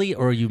Philly,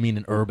 or you mean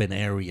in urban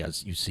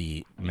areas you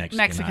see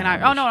Mexican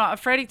Irish. Oh no,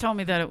 Freddie told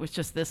me that it was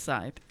just this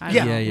side. I don't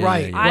Yeah, know. yeah,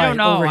 right. yeah. I don't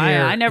know. Over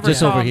here. I never Just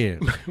saw over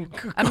him. here.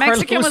 A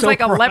Mexican was Carlos like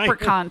a O'Brien.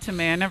 leprechaun to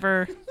me. I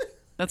never.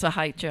 That's a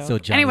height joke. So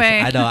Johnny, anyway,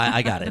 I know.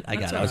 I got it. I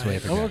got it. I was waiting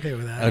for I'm Johnny. okay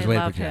with that. I was I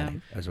waiting love for Johnny.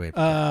 him. I was waiting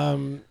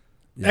for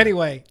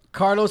Anyway,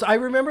 Carlos, I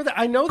remember that.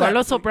 I know that.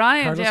 Carlos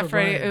O'Brien. Carlos Yeah,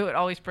 Freddie. O'Brien. It would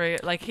always bring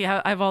it. Like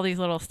I have all these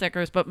little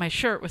stickers, but my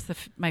shirt was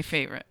my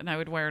favorite, and I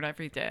would wear it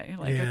every day,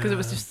 like because it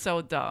was Yeah. just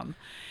so dumb.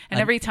 And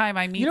every time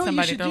I meet know what you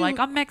somebody, should they're do? like,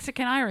 "I'm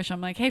Mexican Irish."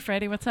 I'm like, "Hey,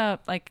 Freddie, what's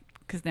up?" Like.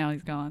 Because now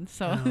he's gone.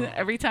 So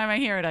every time I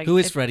hear it, Who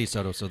is Freddie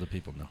Soto so the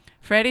people know?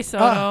 Freddie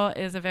Soto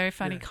is a very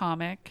funny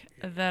comic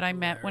that I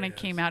met when it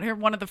came out here.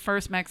 One of the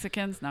first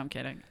Mexicans. No, I'm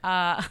kidding.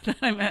 That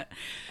I met.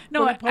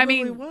 No, Well, it I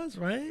probably mean, was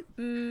right.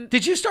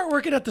 Did you start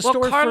working at the well,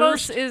 store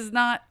Carlos first? is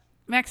not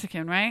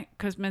Mexican, right?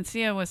 Because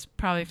Mencia was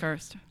probably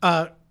first.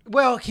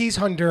 Well, he's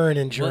Honduran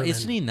and German. Well,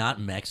 isn't he not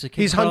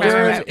Mexican? He's Carlos?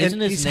 Honduran. Right.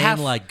 Isn't and his he's name half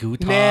like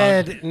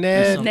Gutag?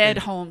 Ned. Ned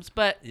Holmes,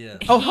 but Yeah.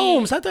 Oh,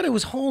 Holmes. I thought it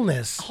was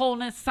Wholeness.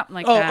 Wholeness, something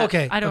like Oh, that.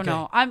 okay, I don't okay.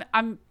 know.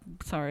 I'm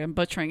sorry, I'm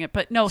butchering it,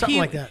 but no, Something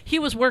like that. he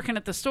was working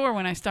at the store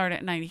when I started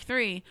in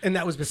 '93. And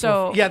that was before.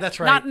 So yeah, that's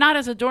right. Not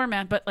as a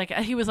doorman, but like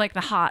he was like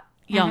the hot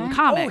young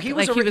comic. Oh, he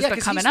was like he was yeah, the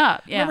 'cause coming he's-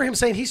 up. Yeah. Remember him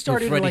saying he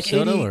started in Freddie like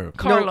Soto 80. or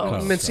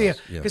Carlos. Mencia.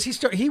 Yeah. Because he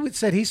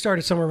said he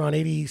started somewhere around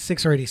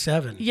 86 or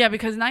 87. Yeah,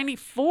 because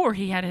 '94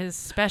 he had his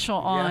special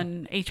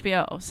on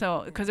HBO.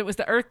 So because it was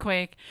the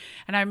earthquake,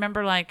 and I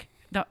remember like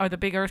the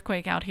big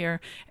earthquake out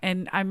here,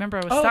 and I remember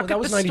I was stuck that at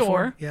was the 94.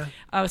 store. Yeah.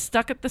 I was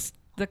stuck at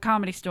the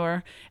comedy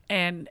store,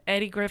 and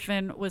Eddie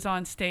Griffin was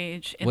on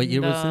stage in What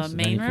year the was this?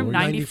 main 94? room,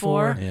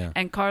 94, Yeah.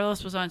 and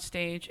Carlos was on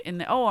stage in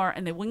the OR,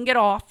 and they wouldn't get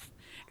off,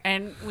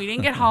 and we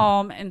didn't get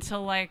home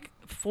until like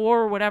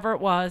 4 whatever it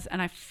was,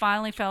 and I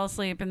finally fell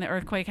asleep, and the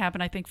earthquake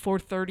happened. I think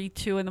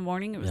 4:32 in the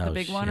morning. It was the Oh,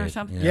 big one or shit.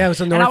 something. Yeah, it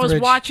was in And I was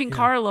Northridge. watching Yeah.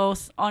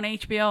 Carlos on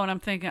HBO, and I'm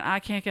thinking, I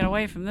can't get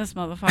away from this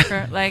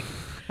motherfucker. Like,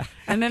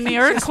 and then the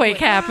earthquake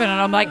happened, and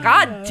I'm like,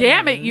 God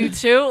damn it, you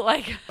two!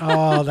 Like,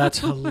 Oh, that's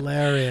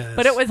hilarious.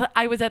 but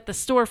I was at the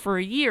store for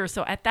a year,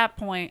 so at that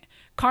point,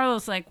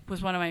 Carlos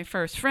was one of my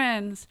first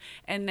friends,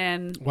 and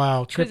then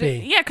Wow,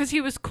 trippy. because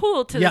he was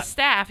cool to Yeah. the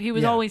staff. He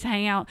was Yeah. always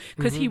hang out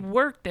because he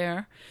worked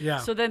there. Yeah.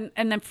 So then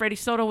Freddie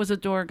Soto was a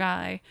door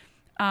guy.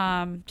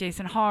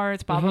 Jason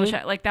Hartz, Bob Mm-hmm.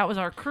 O'Shea, like that was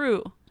our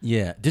crew.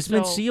 Yeah. Does So-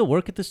 Mencia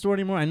work at the store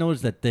anymore? I know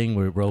there's that thing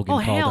where Rogan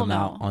Oh, called hell him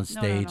out no. on No,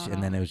 stage, no, no,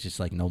 and then no. it was just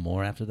like no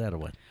more after that, or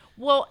what?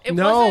 Well, it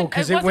No, wasn't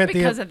 'cause it it wasn't went the-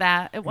 because of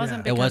that. It wasn't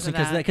Yeah. because It wasn't of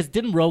because that. because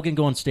didn't Rogan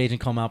go on stage and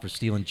come out for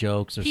stealing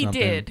jokes or He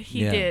something? did.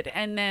 He Yeah. did.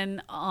 And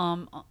then,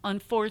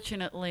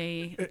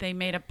 unfortunately, they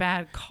made a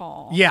bad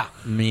call. Yeah.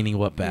 Meaning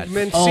what bad?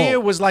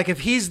 Mencia was like,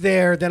 if he's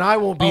there, then I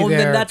won't be Oh, there.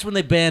 then that's when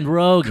they banned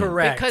Rogan.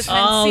 correct. Because Oh,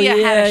 Mencia yeah,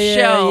 had a yeah,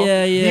 show.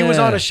 Yeah, yeah. He was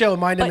on a show,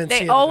 Mind and But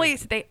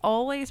Mencia. they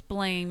always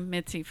blame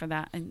Mitzi for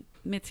that, and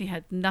Mitzi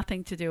had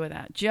nothing to do with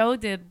that. Joe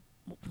did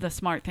the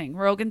smart thing.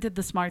 Rogan did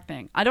the smart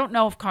thing. I don't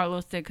know if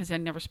Carlos did because I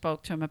never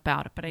spoke to him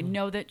about it, but I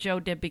know that Joe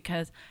did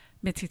because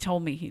Mitzi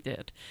told me he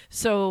did.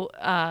 So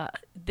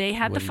they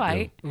had What'd the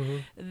he fight.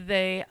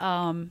 They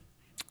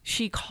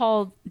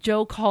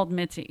Joe called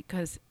Mitzi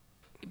because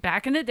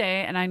back in the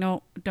day, and I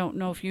don't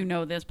know if you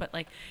know this, but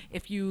like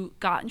if you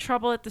got in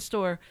trouble at the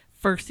store,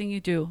 first thing you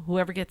do,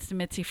 whoever gets to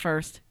Mitzi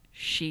first,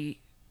 she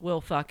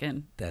will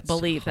fucking That's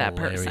believe that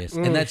hilarious.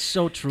 person. And that's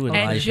so true in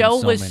And life Joe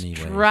in so was many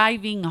ways.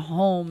 driving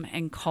home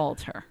and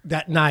called her.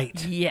 that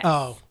night. Yes.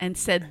 Oh, And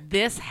said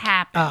this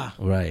happened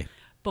Right.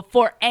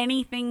 before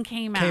anything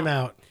came came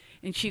out.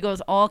 And she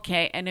goes,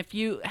 okay. And if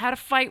you had a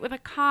fight with a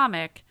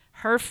comic,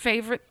 her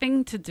favorite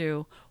thing to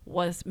do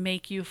was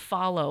make you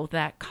follow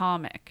that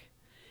comic.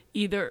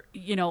 Either,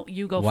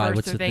 you go Why? first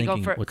What's or the they go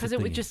thinking? first. What's the Because it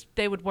would thinking?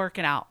 they would work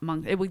it out.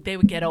 They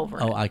would get over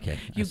it. Oh, okay.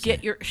 You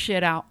get your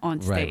shit out on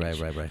Right,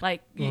 stage. right.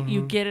 Like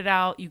you get it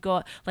out. You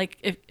go like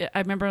if I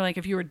remember like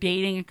if you were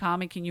dating a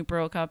comic and you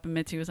broke up and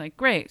Mitzi was like,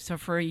 great. So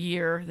for a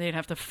year they'd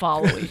have to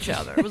follow each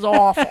other. It was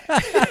awful.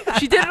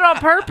 She did it on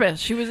purpose.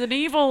 She was an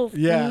evil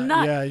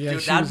nut. Yeah.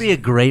 Dude, she that'd was- be a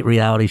great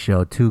reality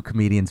show. 2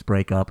 comedians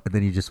break up, and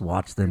then you just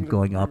watch them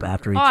going up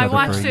after each Oh, I other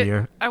watched for a it.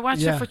 year. I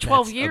watched Yeah. it for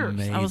 12 That's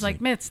years. I was like,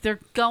 amazing. Mitz, they're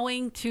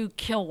going to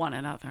kill one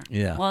another.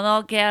 Yeah. Well,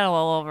 they'll get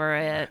over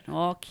it.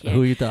 Okay.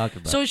 Who are you talking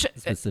about So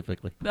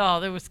specifically? Oh,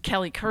 there was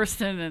Kelly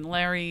Kirsten and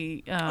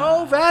Larry.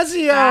 Oh,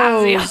 Vazios.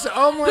 Vazio.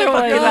 Oh, my They were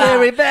like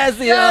God. that.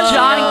 Vazio.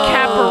 Johnny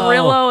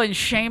Caparillo and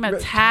Shema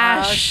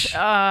Tash.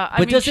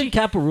 But doesn't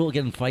Caparulo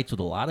get in fights with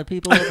a lot of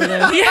people over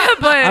there? Yeah,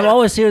 but I'm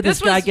always hearing this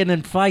this guy was getting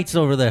in fights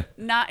over there.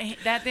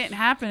 that didn't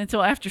happen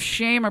until after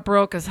Shamer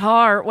broke his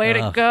heart. Way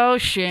to go,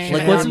 Shamer.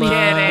 Like wasn't I'm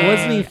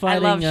kidding. he I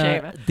love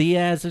fighting Shamer.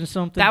 Diaz or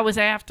something? That was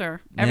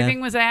after.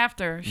 Everything was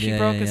after. She Yeah,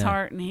 broke yeah, his yeah.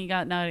 heart and he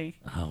got nutty.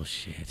 Oh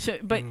shit. So,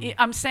 but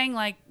I'm saying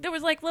like there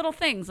was like little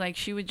things like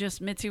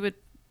Mitzi would,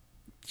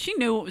 she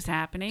knew what was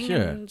happening Sure.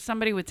 and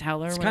somebody would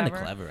tell her. It's whatever. kind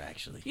of clever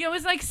actually. Yeah, it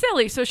was like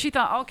silly. So she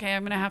thought, okay,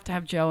 I'm gonna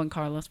have Joe and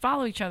Carlos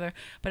follow each other.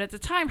 But at the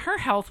time, her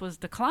health was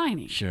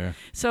declining. Sure.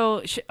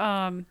 So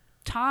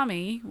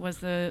Tommy was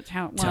the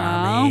town.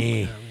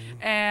 Tommy.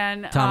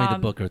 And Tommy the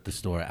booker at the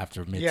store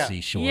after Mitzi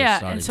Shore Yeah,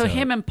 started and so to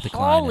him and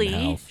decline in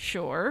Paulie health.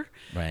 Shore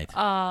Right.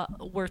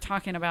 were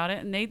talking about it,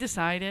 and they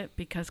decided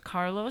because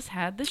Carlos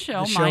had the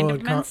show, The show Mind of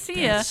and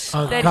Mencia,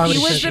 so that Comedy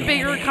he was the Central.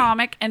 bigger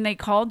comic, and they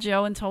called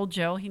Joe and told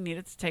Joe he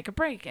needed to take a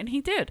break, and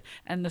he did,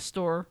 and the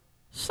store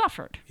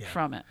suffered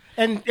from it.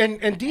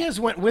 And Diaz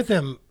went with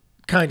him,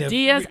 kind of.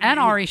 Diaz and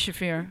Ari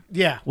Shafir.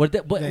 Yeah. Were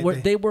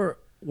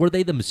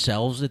they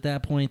themselves at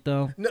that point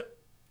though? No,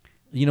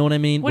 You know what I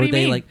mean? What do Were you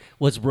they mean? like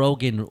was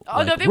Rogan? Oh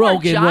like, no, they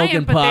weren't giant,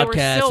 Rogan but they were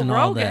podcast still and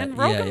all Rogan. that.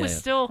 Rogan yeah, was yeah.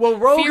 still well,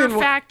 Rogan. Fear wa-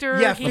 Factor.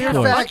 Yeah, he Fear had a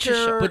bunch of Factor.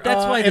 shit. But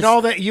that's why and this-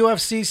 all that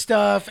UFC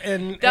stuff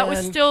and That was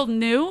and still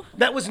new.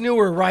 that was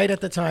newer, right at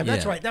the time.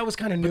 That's Yeah. right. That was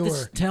kind of But newer.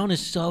 this town is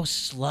so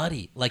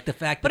slutty. Like the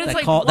fact But that it's that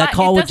like, call why- that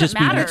call it would doesn't just be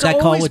matter. that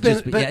call would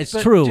just be but, it's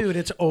but, true. dude.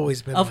 It's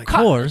always been Of like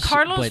course.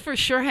 Carlos but for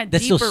sure had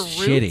that's still deeper roots,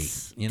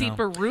 shitty, you know?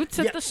 deeper roots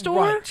at Yeah, the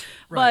store.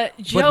 right.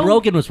 But Joe, But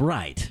Rogan was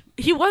right.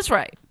 he was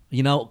right.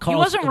 You know,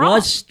 Carlos wasn't wrong.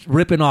 was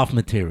ripping off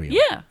material.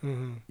 Yeah.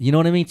 You know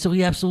what I mean? So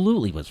he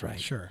absolutely was right.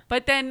 Sure.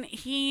 But then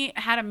he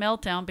had a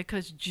meltdown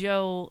because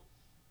Joe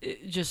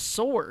just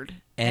soared.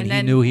 And he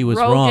then knew he was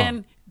Rogan,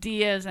 wrong.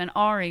 Diaz, and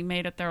Ari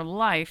made it their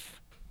life.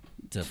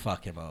 To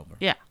fuck him over.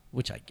 Yeah.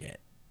 Which I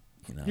get.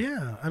 You know?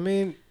 Yeah. I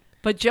mean,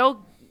 But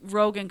Joe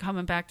Rogan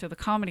coming back to the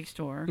Comedy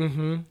Store is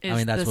I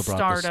mean, that's the what brought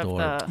start the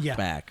store of the... Yeah.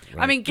 back.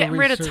 I mean, right? getting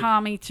rid of research.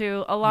 Tommy,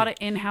 too. A lot of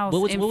in-house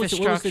what was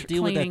infrastructure the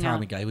deal with that cleaning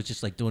Tommy up. guy? He was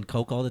just like doing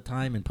coke all the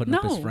time and putting No,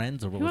 up his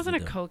friends, or what he was wasn't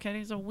the a deal? cokehead. He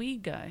was a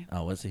weed guy.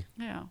 Oh, was he?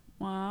 Yeah.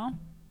 Well...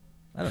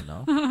 I don't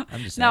know.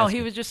 I'm just No, asking.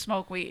 he would just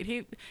smoke weed.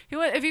 He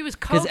would, if he was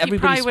 'Cause coke, he everybody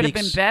probably would have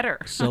been speaks better.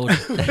 So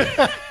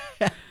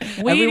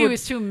Weed, he everyone-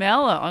 was too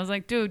mellow. I was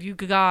like, dude, you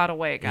gotta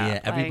wake up. yeah,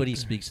 Like- everybody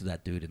speaks to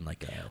that dude in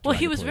like a well,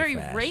 he was derogatory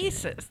very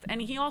fashion. racist,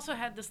 and he also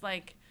had this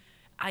like,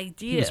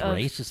 idea He was of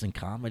racist in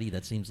comedy.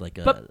 That seems like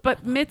a.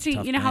 but Mitzi,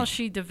 tough you know how thing.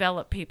 she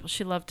developed people.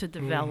 She loved to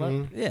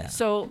develop. Yeah.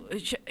 So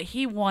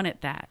he wanted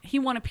that. He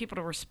wanted people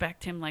to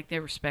respect him like they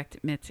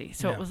respected Mitzi.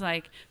 So Yeah. it was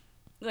like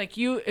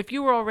you, if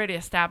you were already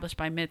established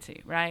by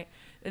Mitzi, right?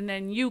 And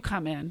then you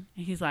come in,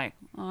 and he's like,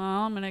 "Oh,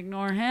 I'm gonna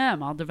ignore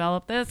him. I'll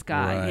develop this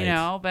guy," Right. you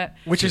know. But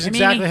Which is I mean,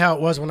 exactly how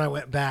it was when I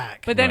went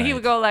back. But then he Right.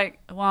 would go like,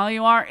 "Well,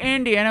 you are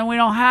Indian, and we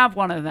don't have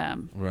one of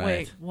them." Right.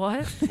 Wait,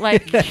 what?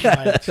 Like,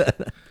 Right.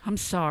 I'm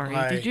sorry.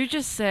 Right. Did you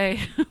just say?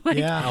 like,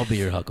 Yeah. I'll be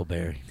your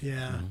Huckleberry.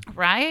 Yeah.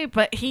 Right,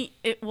 but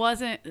it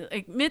wasn't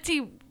like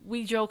Mitzi.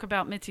 We joke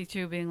about Mitzi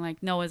too being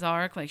like Noah's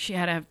Ark, like she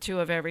had to have two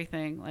of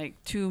everything, like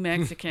two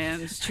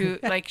Mexicans, two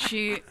like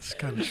she. It's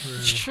kind of true.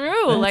 It's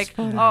true, like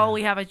oh,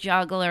 we have a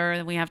juggler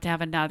and we have to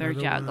have another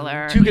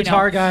juggler. Two you know,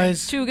 guitar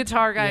guys. two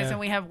guitar guys, Yeah. and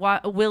we have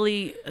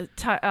Willie,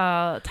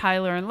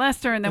 Tyler, and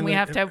Lester, and then And we then-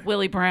 have to have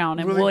Willie Brown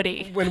and Really-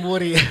 Woody. When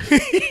Woody.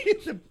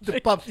 the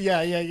pup.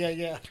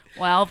 Yeah.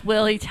 Well, if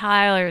Willie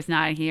Tyler's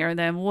not here,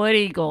 then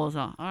Woody goes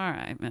on. All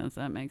right, man,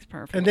 that makes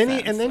perfect. And then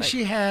sense. Like,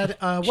 she had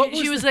what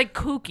she was was the- like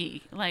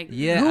kooky, like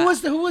Yeah. who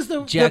was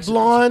the Jackson-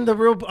 blonde, the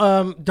real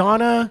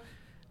Donna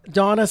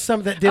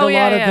some that did Oh, a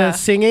yeah, lot of yeah. the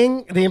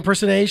singing, the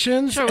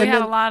impersonations. Sure, and we had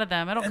then a lot of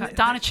them.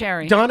 Donna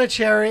Cherry. Donna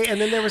Cherry, and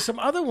then there were some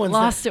other ones.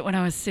 Lost it when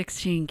I was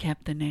 16,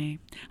 kept the name.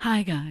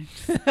 Hi, guys.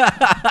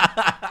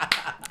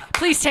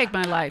 Please take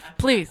my life.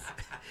 Please.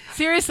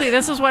 Seriously,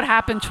 this is what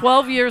happened.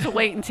 12 years of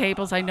waiting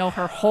tables. I know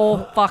her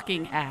whole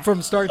fucking act.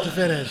 from start to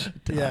finish.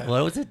 Yeah.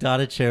 What was it?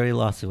 Donna Cherry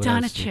lost it when I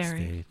Donna was 16.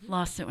 Cherry.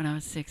 Lost it when I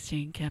was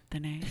 16, kept the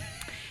name.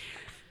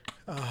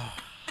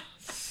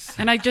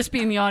 And I'd just be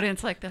in the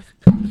audience like this,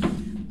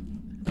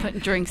 putting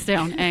drinks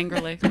down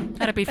angrily.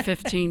 That'd be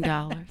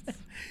 $15.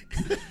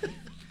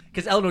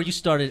 Because Eleanor, you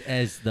started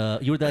as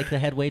you were like the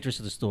head waitress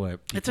of the store.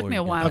 It took before me a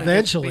you got while there. to be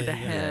Eventually, the yeah,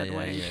 head yeah.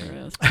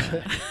 waitress.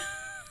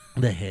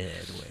 The head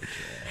waitress.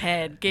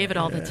 Head, gave it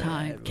all the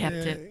time, kept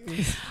it.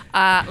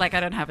 Like I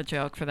don't have a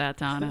joke for that,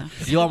 Donna.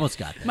 You almost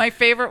got there. My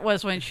favorite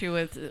was when she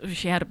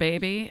had a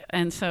baby,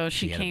 and so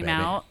she had a came baby.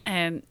 out,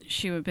 and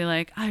she would be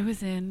like, "I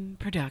was in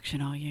production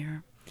all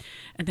year,"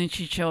 and then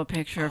she'd show a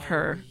picture of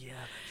her,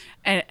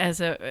 and as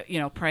a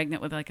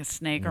pregnant with like a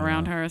snake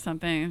around her or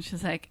something, and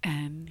she's like,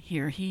 "And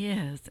here he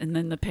is," and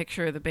then the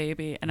picture of the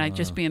baby, and I'd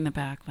just be in the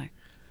back like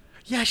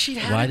Yeah, she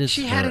Why had does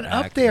she had her it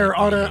up act there make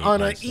on me a hate on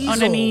an myself? easel.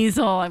 on an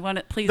easel. I want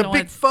it, please. The I want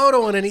big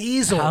photo on an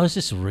easel. How is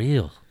this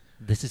real?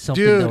 This is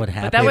something Dude. that would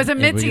happen. but that was a in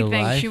Mitzi real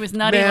thing. life? She was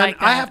nutty Man, like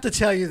that. I have to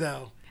tell you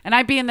though, and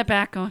I'd be in the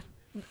back going,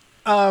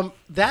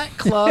 that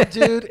club,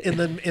 dude, in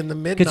the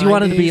mid. Because you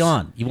wanted to be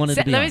on. You wanted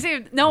to be "Let on. me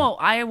see." No,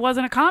 I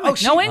wasn't a comic. Oh,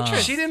 she, no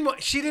interest. She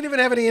didn't even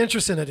have any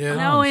interest in it, dude.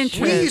 No Oh,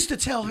 interest. We used to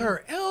tell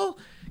her, Elle,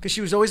 because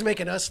she was always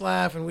making us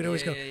laugh, and we'd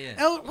always go,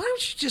 Elle, why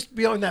don't you just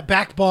be on that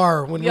back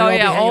bar when we Oh, all be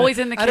yeah, hanging always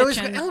out?" in the I'd always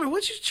go, kitchen. Eleanor, why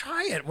don't you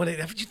try it?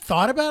 Have you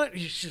thought about it?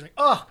 She's like,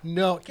 oh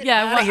no, get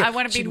Yeah, outta here. I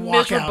want to be She'd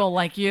walk miserable out.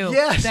 like you.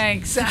 Yes,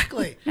 Thanks.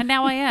 exactly. And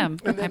now I am.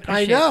 I I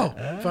appreciate know,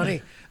 it.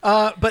 funny.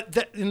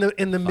 But in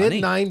the mid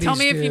 '90s, Tell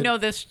me if you dude, know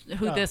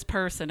who this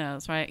person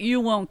is, right? You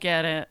won't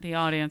get it. The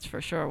audience for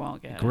sure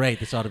won't get it. Great.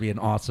 This ought to be an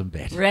awesome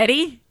bit.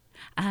 Ready?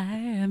 I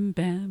am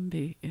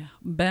Bambi,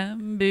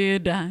 Bambi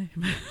Diamond.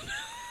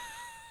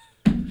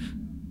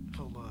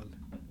 Hold on.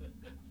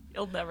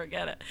 You'll never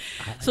get it.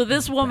 So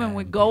this woman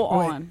would go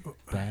on.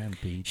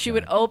 Bambi, She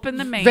would open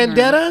the main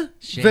Vendetta,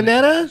 Shannon.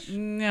 Vendetta.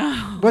 room.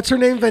 No. What's her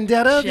name?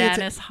 Vendetta.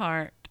 Janice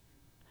Hart.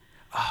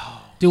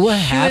 Dude, what She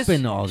was-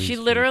 happened to all these She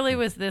literally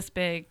people? was this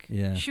big.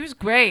 Yeah. She was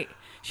great.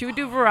 She would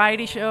do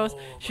variety shows.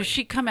 So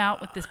she'd come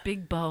out with this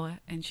big boa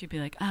and she'd be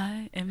like,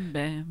 I am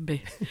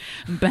Bambi.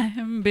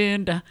 Bambi.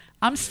 And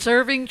I'm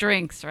serving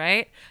drinks,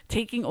 right?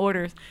 Taking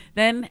orders.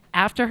 Then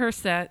after her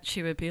set,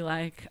 she would be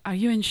like, are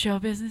you in show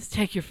business?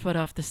 Take your foot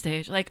off the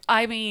stage. Like,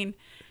 I mean,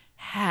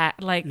 yeah.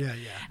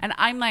 And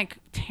I'm like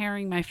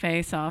tearing my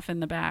face off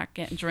in the back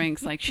getting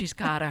drinks, like she's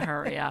gotta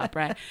hurry up,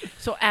 right?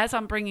 So as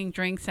I'm bringing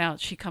drinks out,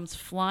 she comes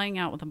flying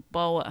out with a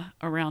boa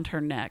around her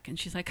neck, and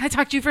she's like, "Can I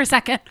talk to you for a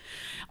second?"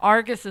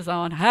 Argus is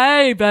on.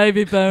 Hey,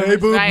 baby boomers,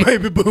 Hey, right?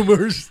 baby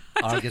boomers.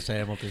 Argus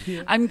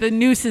Hamilton. The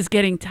noose is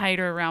getting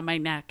tighter around my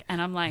neck,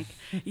 and I'm like,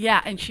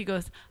 "Yeah." And she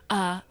goes,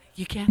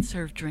 "You can't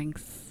serve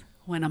drinks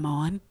when I'm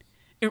on.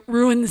 It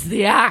ruins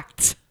the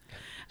act."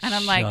 And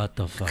I'm like, Shut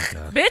the fuck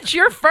up. bitch,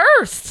 you're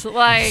first.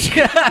 Like,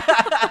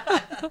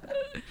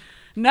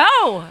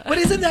 no. But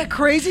isn't that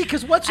crazy?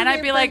 Because what's her And I'd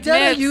name? be like,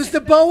 Vendetta Mitz. used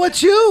the boa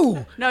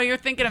too. No, you're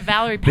thinking of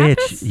Valerie Bitch,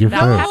 Pappas? you're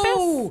Val first.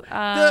 No,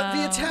 Pappas?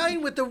 the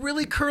Italian with the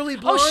really curly Oh,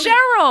 blonde.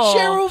 Cheryl.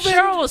 Cheryl.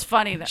 Cheryl was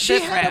funny. She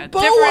had a Different.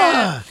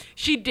 boa.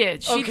 She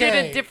did. She did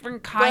Okay. a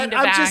different kind But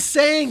of I'm act. just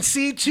saying,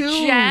 see too.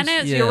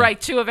 Janice, Yeah. you're right,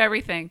 two of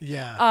everything.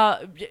 Yeah.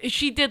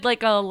 She did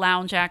like a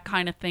lounge act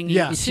kind of thing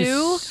Yeah. too. It's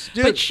just-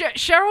 But dude.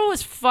 Cheryl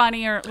was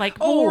funnier, like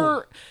Oh.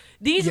 more.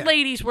 These Yeah.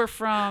 ladies were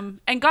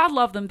from, and God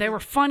love them. They were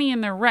funny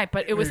in their right,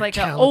 but it was Very like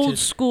an talented. old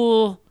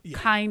school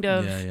kind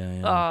of.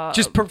 Yeah.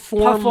 Just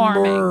performing.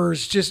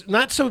 performers, just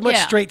not so much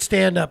Yeah. straight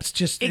stand-ups.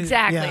 Just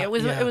Exactly. yeah, it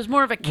was yeah. it was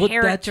more of a Well,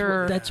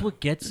 character. that's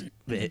what gets and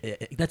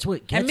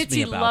me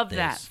Mitzi about loved this.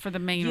 that for the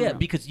main Yeah, room.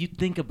 because you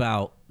think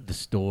about the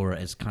store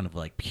as kind of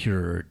like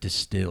pure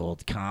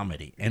distilled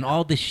comedy, and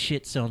all this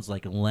shit sounds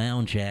like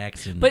lounge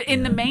acts. And But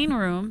in the main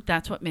room,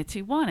 that's what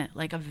Mitzi wanted,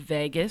 like a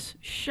Vegas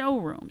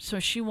showroom. So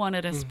she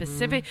wanted a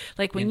specific,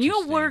 like when you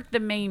Interesting. worked the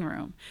main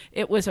room,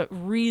 it was a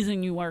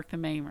reason you worked the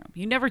main room.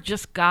 You never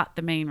just got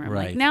the main room.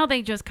 Right. Like now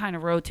they just kind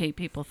of rotate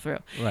people through.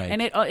 Right.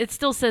 And it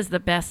still says the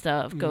best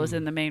of goes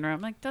in the main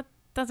room. Like that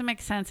doesn't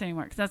make sense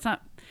anymore because that's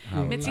not.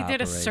 How it Mitzi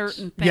did a operates.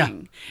 certain Yeah,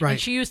 thing. right. And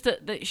she used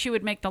to, she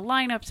would make the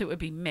lineups. It would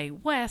be Mae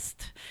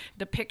West,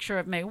 the picture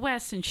of Mae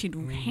West, and she'd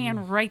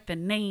handwrite the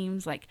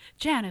names like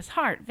Janice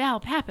Hart, Val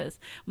Pappas,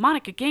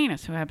 Monica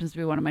Gaines, who happens to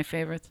be one of my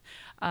favorites.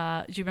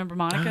 Do you remember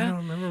Monica? I don't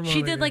remember She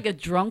Monica. did like a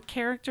drunk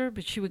character,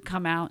 but she would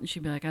come out and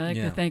she'd be like, "I'd like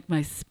Yeah. to thank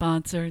my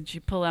sponsor," and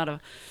she'd pull out a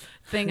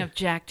thing of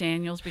Jack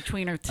Daniels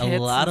between her tits.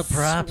 lot and of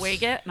props.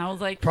 Swig it, and I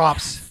was like,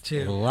 Props A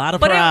too. lot of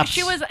but props.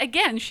 she was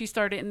again. She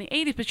started in the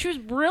 '80s, but she was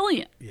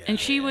brilliant, and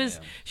she was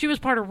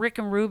part of Rick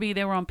and Ruby.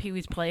 They were on Pee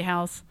Wee's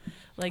Playhouse,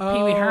 like Pee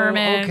Wee Oh,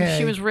 Herman. okay.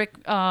 She was Rick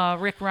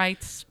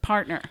Wright's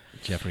partner.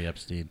 Jeffrey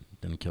Epstein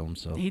didn't kill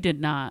himself. He did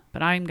not,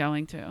 but I'm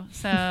going to.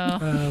 So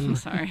I'm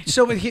sorry.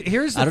 So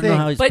here's the I don't thing. know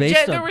how he's But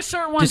based there on- were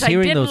certain ones just I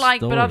hearing didn't those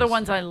like, but other stories.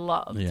 ones I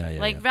loved. Yeah,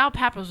 like yeah. Val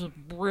Pappas was a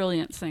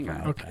brilliant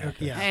singer, Okay,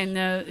 yeah.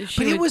 and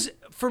she But it would- was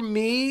for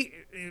me,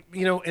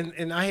 you know,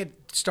 and I had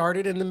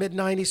started in the mid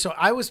 '90s, so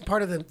I was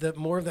part of the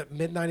more of the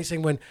mid '90s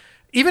thing when,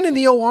 even in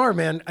the OR,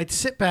 man, I'd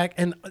sit back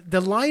and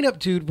the lineup,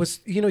 dude, was,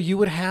 you know, you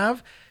would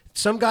have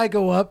some guy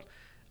go up.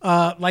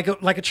 Like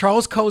a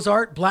Charles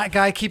Cozart, black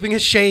guy keeping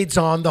his shades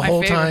on the my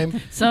whole favorite.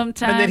 time.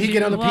 Sometimes And then he'd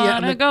get on the piano-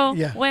 wanna go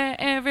yeah. where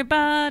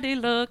everybody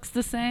looks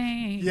the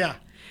same. Yeah.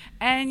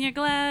 And you're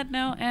glad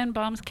no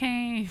N-bombs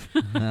came.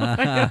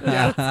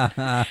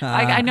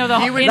 I know the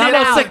whole in That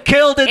and was out.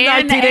 killed in In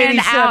and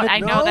 1987. out. I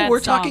know No, that we're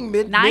song. talking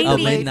mid- 90s. Oh,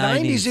 late late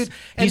 90s. 90s, dude.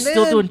 And He's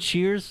still then- doing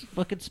Cheers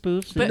fucking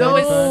spoofs. But and it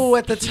was- No,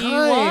 at the he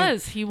time.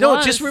 He No,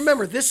 was. just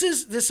remember, this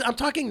is I'm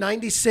talking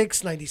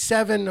 96,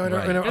 97. Or,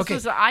 Right. This okay.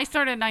 was, I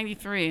started in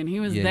 93, and he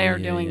was Yeah, there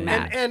yeah, doing yeah,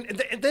 that.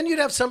 And then you'd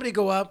have somebody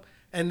go up,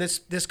 and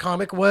this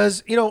comic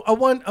was, you know,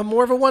 a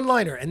more of a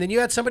one-liner, and then you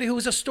had somebody who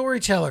was a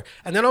storyteller,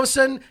 and then all of a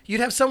sudden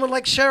you'd have someone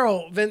like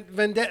Cheryl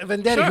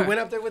Vendetti Sure. who went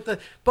up there with the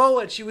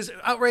boa, and she was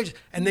outrageous,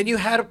 and then you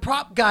had a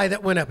prop guy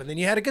that went up, and then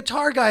you had a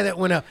guitar guy that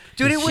went up,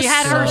 dude. It was She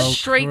had her so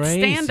straight crazy,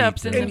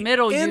 stand-ups in dude. the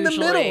middle in usually.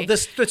 the middle.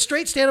 The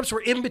straight stand-ups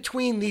were in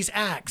between these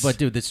acts. But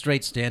dude, the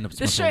straight stand-ups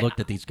must straight- have looked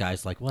at these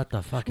guys like, what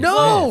the fuck is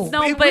no, this?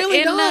 No, it but really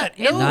in the- not.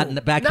 in- No,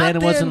 Not back then,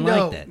 it wasn't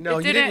no, like that. No,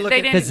 It you didn't didn't- look they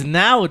at didn't- Because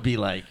now it'd be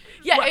like,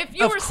 Yeah, Well, if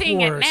you were of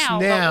seeing it course, now,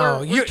 but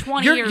we're you're,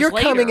 20 you're, years you're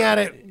later. coming at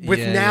it with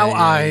Yeah, now yeah, yeah,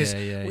 eyes.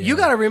 yeah, You yeah.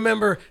 got to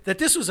remember that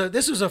this was a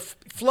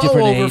flow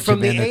Different over age from of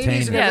the 80s and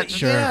entertainment. everything.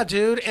 Sure, Yeah,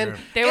 dude. sure. And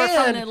They were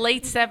from and- the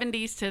late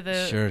 70s to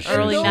the Sure, sure,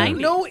 early sure.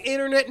 90s. no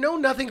internet, no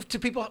nothing to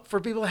people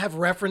for people to have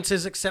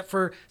references except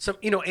for some,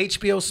 you know,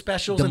 HBO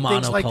specials The and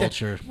things like that.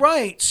 monoculture.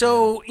 Right.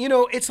 So, you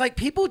know, it's like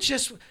people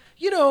just,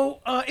 you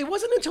know, it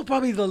wasn't until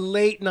probably the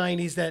late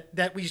 90s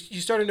that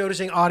you started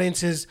noticing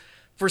audiences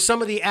for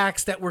some of the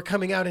acts that were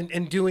coming out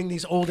and doing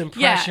these old Yeah,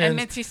 impressions. and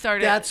Mitzi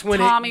started. That's when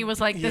Tommy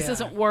was like, "This yeah.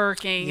 isn't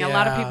working." A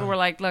lot of Yeah. people were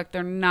like, "Look,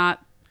 they're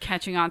not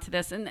catching on to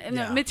this." And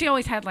Yeah. Mitzi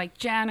always had like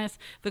Janice.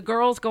 The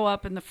girls go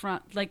up in the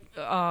front, like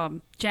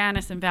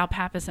Janice and Val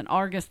Pappas and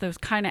Argus, those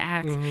kind of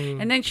acts.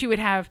 Mm-hmm. And then she would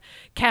have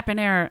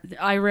Caponera,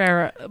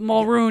 Irera,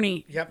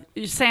 Mulrooney, Yep.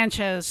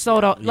 Sanchez,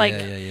 Soto. Like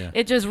yeah, yeah.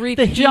 it just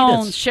Rita The heat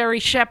Jones, is- Sherry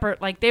Shepard.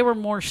 Like they were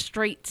more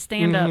straight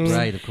stand-ups.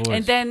 Right, of course.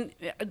 And then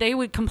they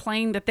would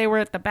complain that they were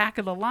at the back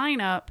of the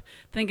lineup,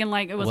 thinking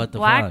like it was What a the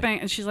black fuck?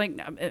 band. And she's like,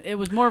 "No, it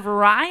was more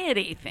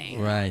variety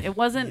thing. Right. It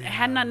wasn't it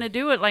had nothing to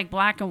do with like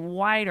black and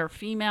white or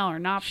female or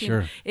not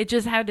female. Sure. It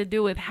just had to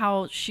do with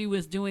how she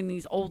was doing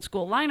these old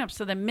school lineups.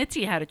 So then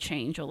Mitzi had to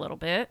change a little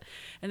bit,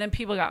 and then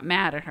people got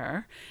mad at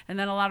her, and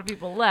then a lot of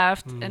people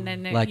left, and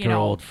then they, like you her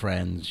know, old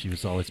friends. She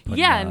was always putting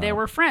yeah, and they up.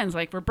 were friends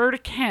like Roberta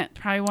Kent,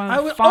 probably one I of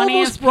the would funniest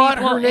almost brought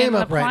people her name in the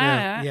up right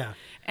now. planet. Yeah.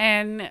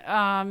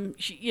 And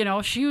she, you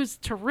know, she was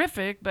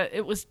terrific, but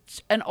it was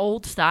an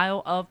old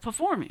style of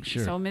performing.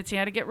 Sure. So Mitzi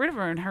had to get rid of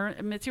her, and her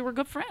and Mitzi were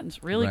good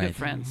friends, really Right. good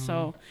friends.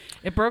 So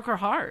it broke her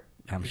heart.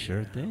 I'm sure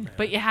it did.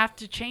 But you have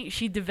to change.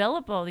 She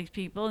developed all these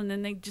people, and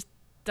then they just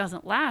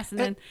doesn't last. And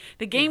then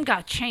the game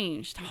got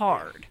changed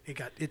hard.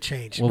 It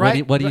changed. Well,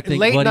 right? what do you think?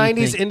 Late what do you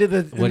 90s think- into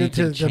what do you the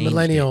think changed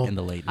millennial. it in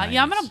the late 90s?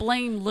 Yeah, I'm gonna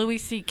blame Louis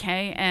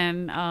C.K.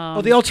 and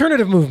the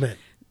alternative movement.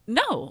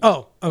 no.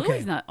 Oh, okay.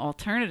 Louis not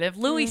alternative.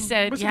 Louis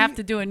said was you he- have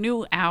to do a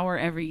new hour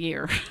every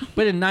year.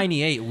 But in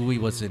 '98, Louis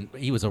wasn't.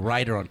 He was a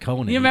writer on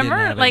Conan. You He didn't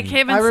remember, have like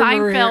any- him and I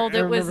remember- Seinfeld? I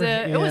It was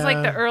remember, it was like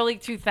the yeah. early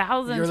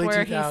 2000s The early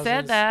where he 2000s,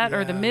 said that,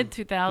 or the yeah. mid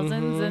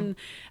 2000s, and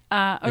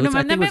It was,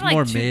 I think it was like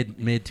more two-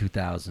 mid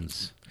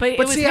 2000s. But it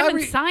But was see, him I and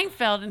re-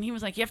 Seinfeld, and he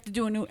was like, you have to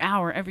do a new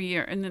hour every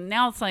year, and then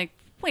now it's like,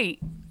 wait,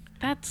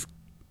 that's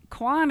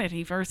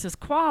quantity versus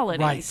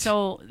quality. Right.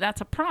 So that's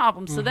a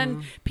problem. So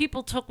then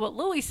people took what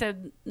Louis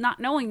said,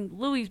 not knowing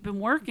Louis's been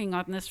working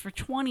on this for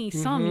 20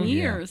 some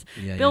years.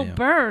 Yeah, Bill yeah.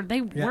 Burr,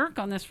 they work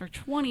on this for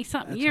 20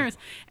 something years.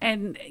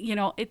 And you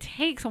know, it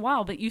takes a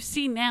while, but you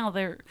see now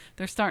they're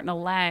starting to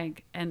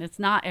lag, and it's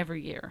not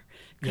every year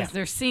because Yeah.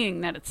 they're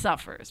seeing that it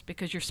suffers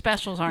because your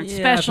specials aren't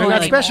Yeah, special They're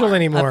not anymore. special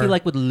anymore. I feel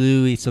like with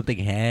Louis, something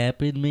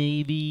happened.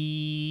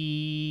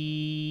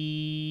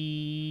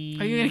 Maybe.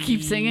 Are you gonna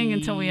keep singing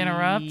until we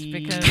interrupt?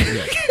 Because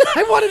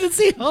I wanted to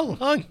see how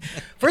long.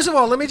 First of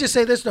all, let me just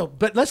say this though,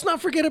 but let's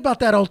not forget about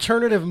that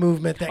alternative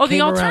movement that the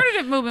came around.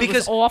 alternative movement was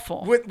Because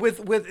awful. With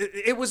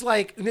it was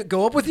like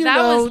go up with your that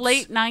notes. was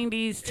late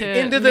 90s to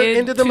Into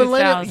the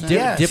millennium.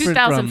 Yes. Different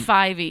from-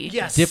 2005-y.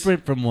 Yes.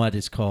 Different from what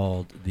is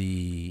called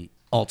the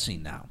alt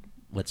scene now.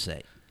 Let's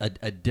say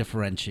a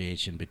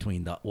differentiation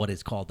between what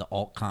is called the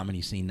alt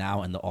comedy scene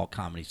now and the alt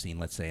comedy scene.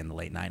 Let's say in the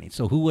late '90s.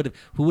 So who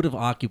would have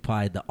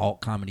occupied the alt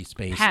comedy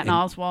space? Patton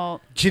Oswalt.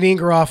 Janine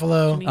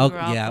Garofalo. Janine Oh,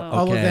 Garofalo. yeah,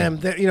 All of okay. them.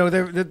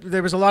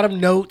 There was a lot of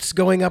notes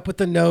going up with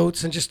the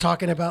notes and just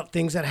talking about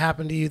things that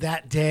happened to you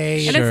that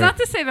day. And Sure. it's not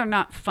to say they're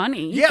not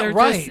funny. Yeah, They're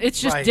right. Just,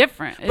 it's just right.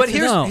 different. But It's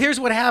just- here's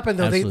what happened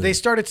though. Absolutely. They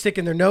started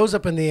sticking their nose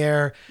up in the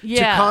air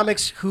Yeah. to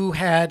comics who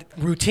had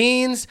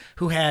routines,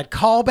 who had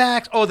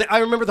callbacks. Oh, I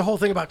remember the whole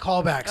thing about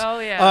callbacks. Oh,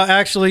 yeah.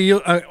 Actually,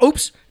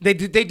 oops, they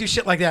do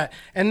shit like that.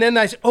 And then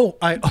I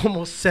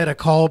almost said a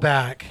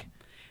callback.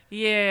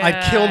 yeah,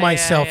 I'd kill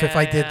myself if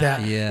I did yeah.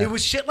 that. Yeah. It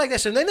was shit like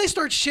this. And then they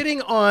start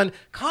shitting on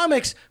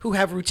comics who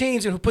have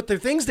routines and who put their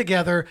things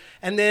together.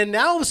 And then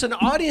now all of a sudden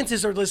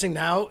audiences are listening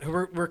now.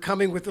 We're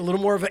coming with a little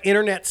more of an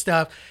internet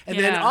stuff. And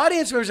then Yeah.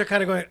 audience members are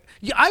kind of going,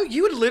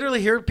 you would literally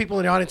hear people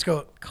in the audience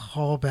go,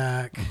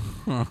 callback.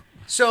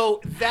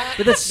 So that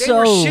But that's they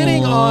were so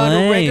shitting on a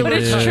lame, regular But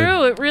it's dude.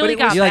 true. It really it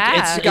was- got You're like,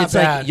 bad. It got it's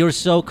like bad. you're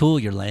so cool,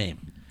 you're lame.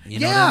 You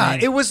know what Yeah, I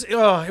mean? it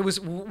was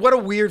what a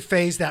weird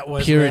phase that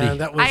was. Purity. Man.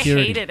 That was I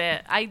purity. hated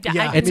it. I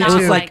Yeah, did me not too. it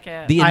was like like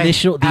it. the I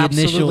initial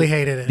absolutely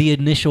hated it. the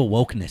initial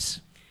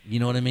wokeness. You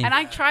know what I mean? And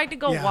I tried to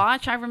go Yeah.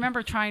 watch. I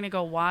remember trying to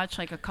go watch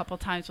like a couple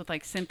times with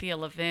like Cynthia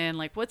Levin.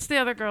 Like, what's the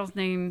other girl's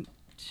name?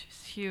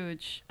 She's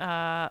huge.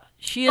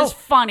 She is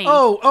funny.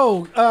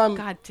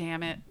 God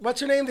damn it.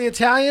 What's her name? The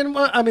Italian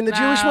one? I mean, the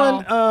Jewish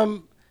No.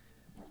 one?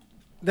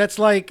 That's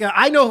like,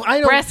 I know.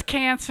 Breast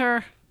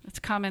cancer. It's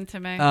coming to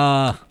me.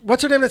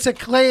 What's her name that said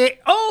Clay?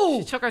 Oh!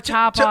 She took her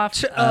top off.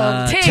 Tig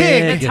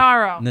Tig.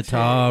 Notaro.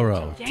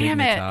 Notaro. Tig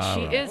Damn it.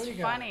 Notaro. She is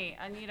funny.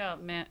 I need a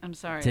mint. I'm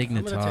sorry. Tig I'm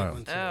gonna take Notaro.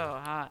 one, too. Oh,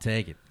 hot.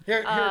 Take it.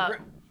 Here,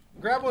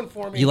 grab one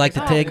for me. You like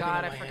the Oh, Tig?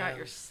 God. I forgot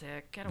you're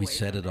sick. Get away We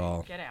said from it me.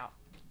 all. Get out.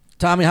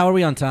 Tommy, how are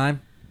we on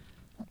time?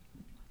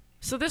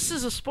 So this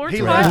is a sports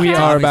He podcast? laughed. We are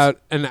Tommy's-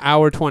 about an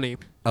hour 20.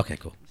 Okay,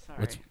 cool.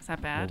 Sorry. Is that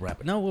We'll bad?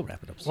 wrap it. No, we'll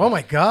wrap it up. Oh,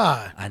 my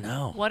God. I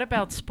know. What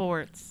about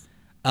sports?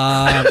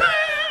 Well,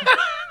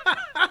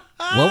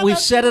 we've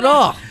said it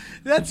all.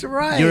 That's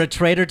right. You're a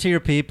traitor to your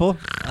people.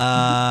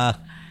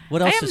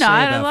 What else am to say not.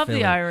 I about love the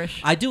Philly?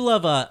 Irish. I do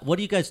love. What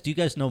do you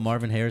guys know?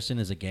 Marvin Harrison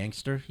is a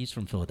gangster. He's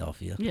from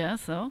Philadelphia. Yeah,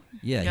 so?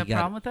 Yeah, You got a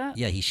problem with that?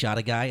 Yeah, he shot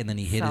a guy and then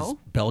he hit his So?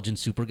 Belgian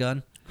super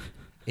gun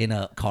in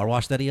a car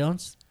wash that he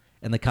owns.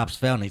 And the cops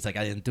found it. He's like,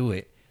 I didn't do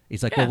it.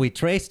 He's like, Yeah. well, we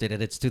traced it,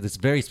 and it's to this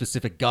very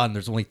specific gun.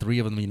 There's only 3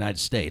 of them in the United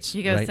States.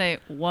 You gotta right? say,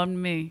 one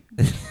me.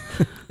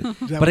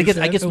 But I guess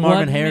It Marvin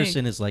wasn't me.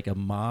 Harrison is like a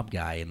mob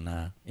guy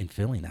in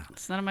Philly now.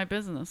 It's none of my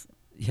business.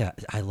 Yeah,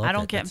 I love. I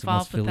don't that. get That's the most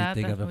involved with Philly that.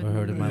 thing That I've ever would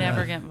heard in my never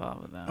life. get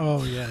involved with that.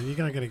 Oh, yeah. You're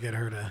not going to get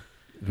her to.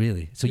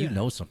 Really? So you Yeah.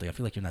 know something? I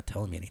feel like you're not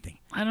telling me anything.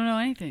 I don't know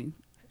anything.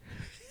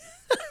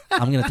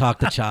 I'm gonna talk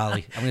to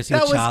Charlie. I'm gonna see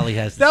That what was- Charlie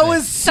has to That say.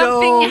 was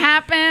so. Something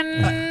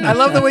happened. I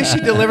love the way she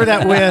delivered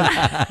that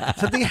with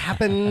something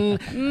happened.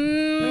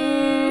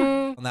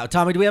 Now,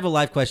 Tommy, do we have a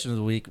live question of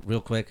the week,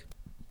 real quick?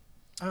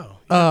 Oh.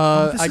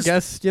 I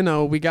guess,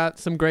 we got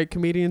some great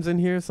comedians in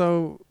here,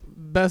 so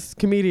best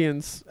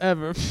comedians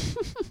ever.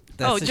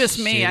 Oh, That's a just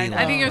me. shitty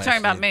I think you're live talking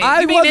about question. me. I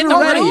You mean in the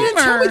wasn't Oh, ready. you didn't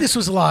tell me room? this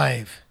was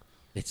live.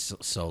 It's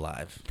so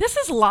live. This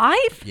is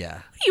live? Yeah,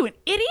 Are you an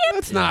idiot?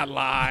 It's not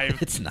live.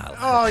 it's not.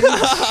 Live.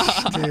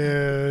 Oh,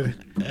 dude.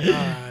 All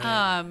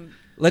right.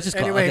 Let's just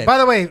call. Anyway, okay. by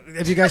the way,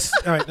 have you guys?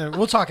 All right,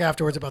 we'll talk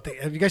afterwards about the.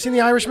 Have you guys seen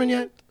The Irishman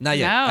yet? Not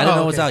yet. No. I don't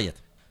know Oh, what's okay. out yet.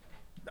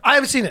 I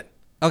haven't seen it.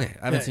 Okay,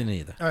 I haven't Yeah. seen it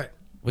either. All right,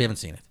 We haven't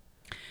seen it.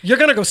 you're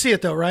gonna go see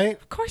it though, right?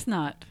 Of course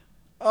not.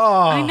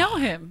 Oh, I know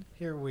him.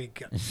 Here we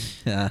go.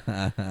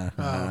 Okay.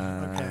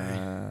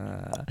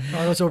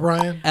 Carlos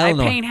O'Brien.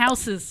 Eleanor, I paint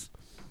houses.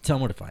 tell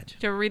them where to find you.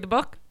 Did you ever read the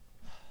book?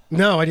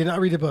 No, I did not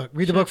read the book.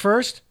 Read the book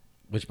first.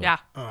 Which book? Yeah.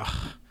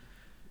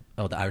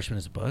 Oh, The Irishman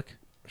is a book.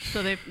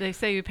 So they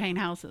say you paint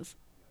houses.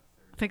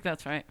 I think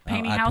that's right. Oh,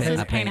 Painting I houses,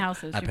 I paint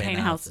houses. I You paint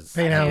houses.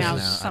 Paint I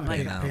houses. something I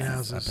like paint that.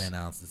 houses. houses. I paint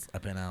houses. I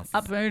paint houses.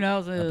 Up paint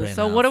houses. paint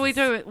So what do we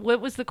houses. do? What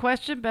was the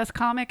question? Best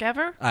comic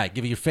ever? All right,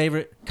 give me your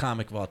favorite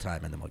comic of all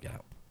time, and then we'll get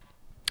out.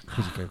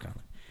 Who's your favorite comic?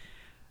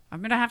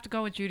 I'm gonna have to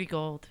go with Judy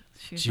Gold.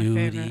 She's my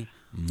favorite.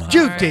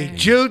 Judy. Judy,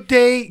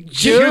 Judy,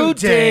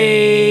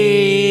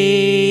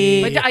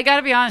 Judy. But I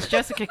gotta be honest.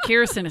 Jessica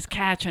Kirsten is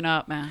catching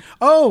up, man.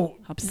 Oh,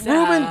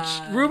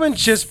 Obsessed. Ruben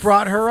just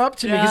brought her up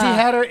to me because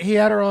Yeah. he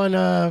had her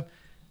on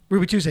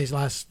Ruby Tuesdays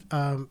last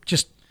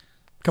just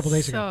a couple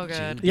days ago. So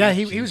good. Yeah,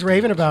 he was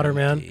raving about her,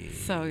 man.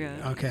 So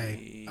good.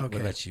 Okay. What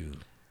about you?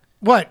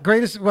 What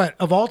greatest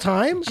of all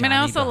time? I mean, I Johnny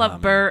also love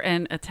Bahama. Burr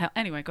and Attell.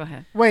 Anyway, go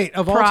ahead. Wait,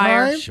 of all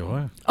Pryor. time?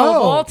 Sure. Oh, of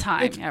Oh, all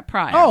time. it's- Yeah,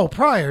 Pryor. Oh,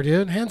 Pryor,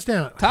 dude, hands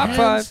down. Top Hands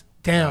five.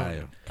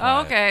 down. Oh,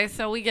 okay.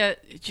 So we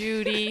get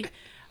Judy.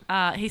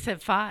 He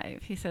said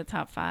 5. He said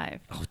top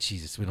 5. Oh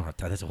Jesus, we don't have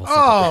time. That's a whole.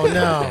 Oh separate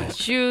thing. no.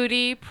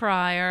 Judy,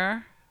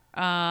 Pryor,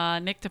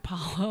 Nick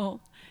DiPaolo.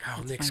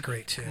 Oh, Nick's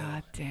great too.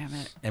 God damn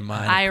it. And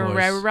mine, of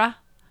course, Ira.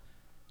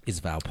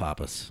 is Val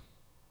Pappas.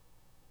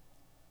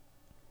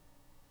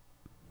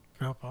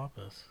 Val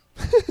Pappas.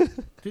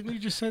 Didn't you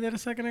just say that a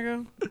second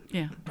ago?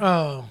 Yeah.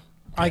 Oh,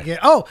 I get.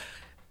 Oh,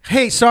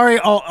 hey, sorry,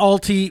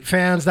 Alti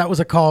fans. That was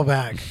a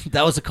callback.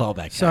 That was a callback.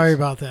 guys. Sorry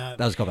about that.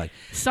 That was a callback.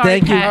 Sorry,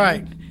 Thank you. Pat. All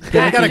right, Pat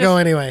I gotta just- go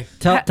anyway.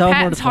 Tell them where to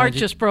Patton's heart find you.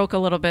 just broke a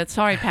little bit.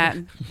 Sorry,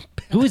 Patton.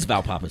 Who is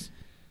Val Pappas?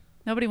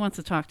 Nobody wants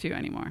to talk to you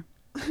anymore.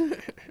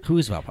 Who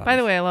is Val Pappas? By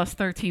the way, I lost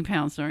 13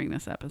 pounds during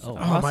this episode.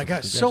 Oh my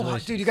God, so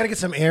hot, dude. You gotta get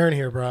some air in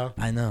here, bro.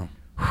 I know.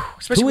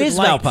 Especially Who with is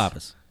Val lights.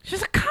 Pappas?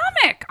 She's a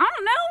comic. I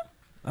don't know.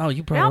 Oh,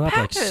 you brought Val her up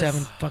like Pappas.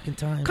 7 fucking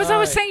times. Because I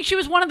was saying she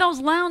was one of those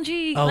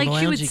loungy, Oh, like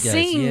she would loungy guys.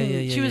 sing.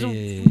 Yeah, She was a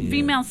yeah.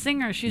 female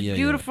singer. She's Yeah, yeah.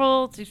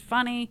 beautiful. She's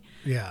funny,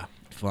 Yeah.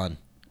 Fun.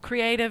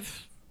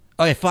 creative.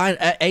 Okay, fine.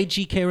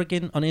 A.G.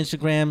 Kerrigan on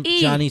Instagram.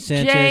 E. Johnny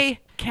Sanchez. J.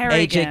 Kerrigan.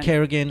 A.J.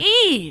 Kerrigan.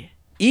 E.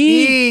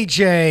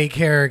 E.J.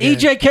 Kerrigan.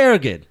 E.J.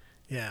 Kerrigan.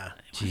 Yeah.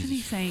 Wasn't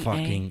he saying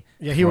fucking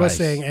Yeah, he was Christ.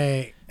 saying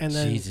A, and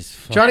then Jesus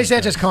fucking Johnny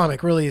Sanchez Christ.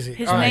 comic, real easy.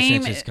 His All right.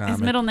 name, Sanchez his comic.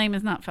 middle name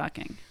is not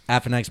fucking.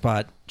 After next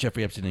spot,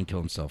 Jeffrey Epstein didn't kill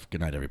himself.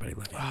 Good night, everybody.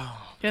 Love you.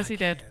 Yes, he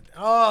did.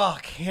 Oh, I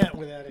can't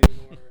with that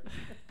anymore.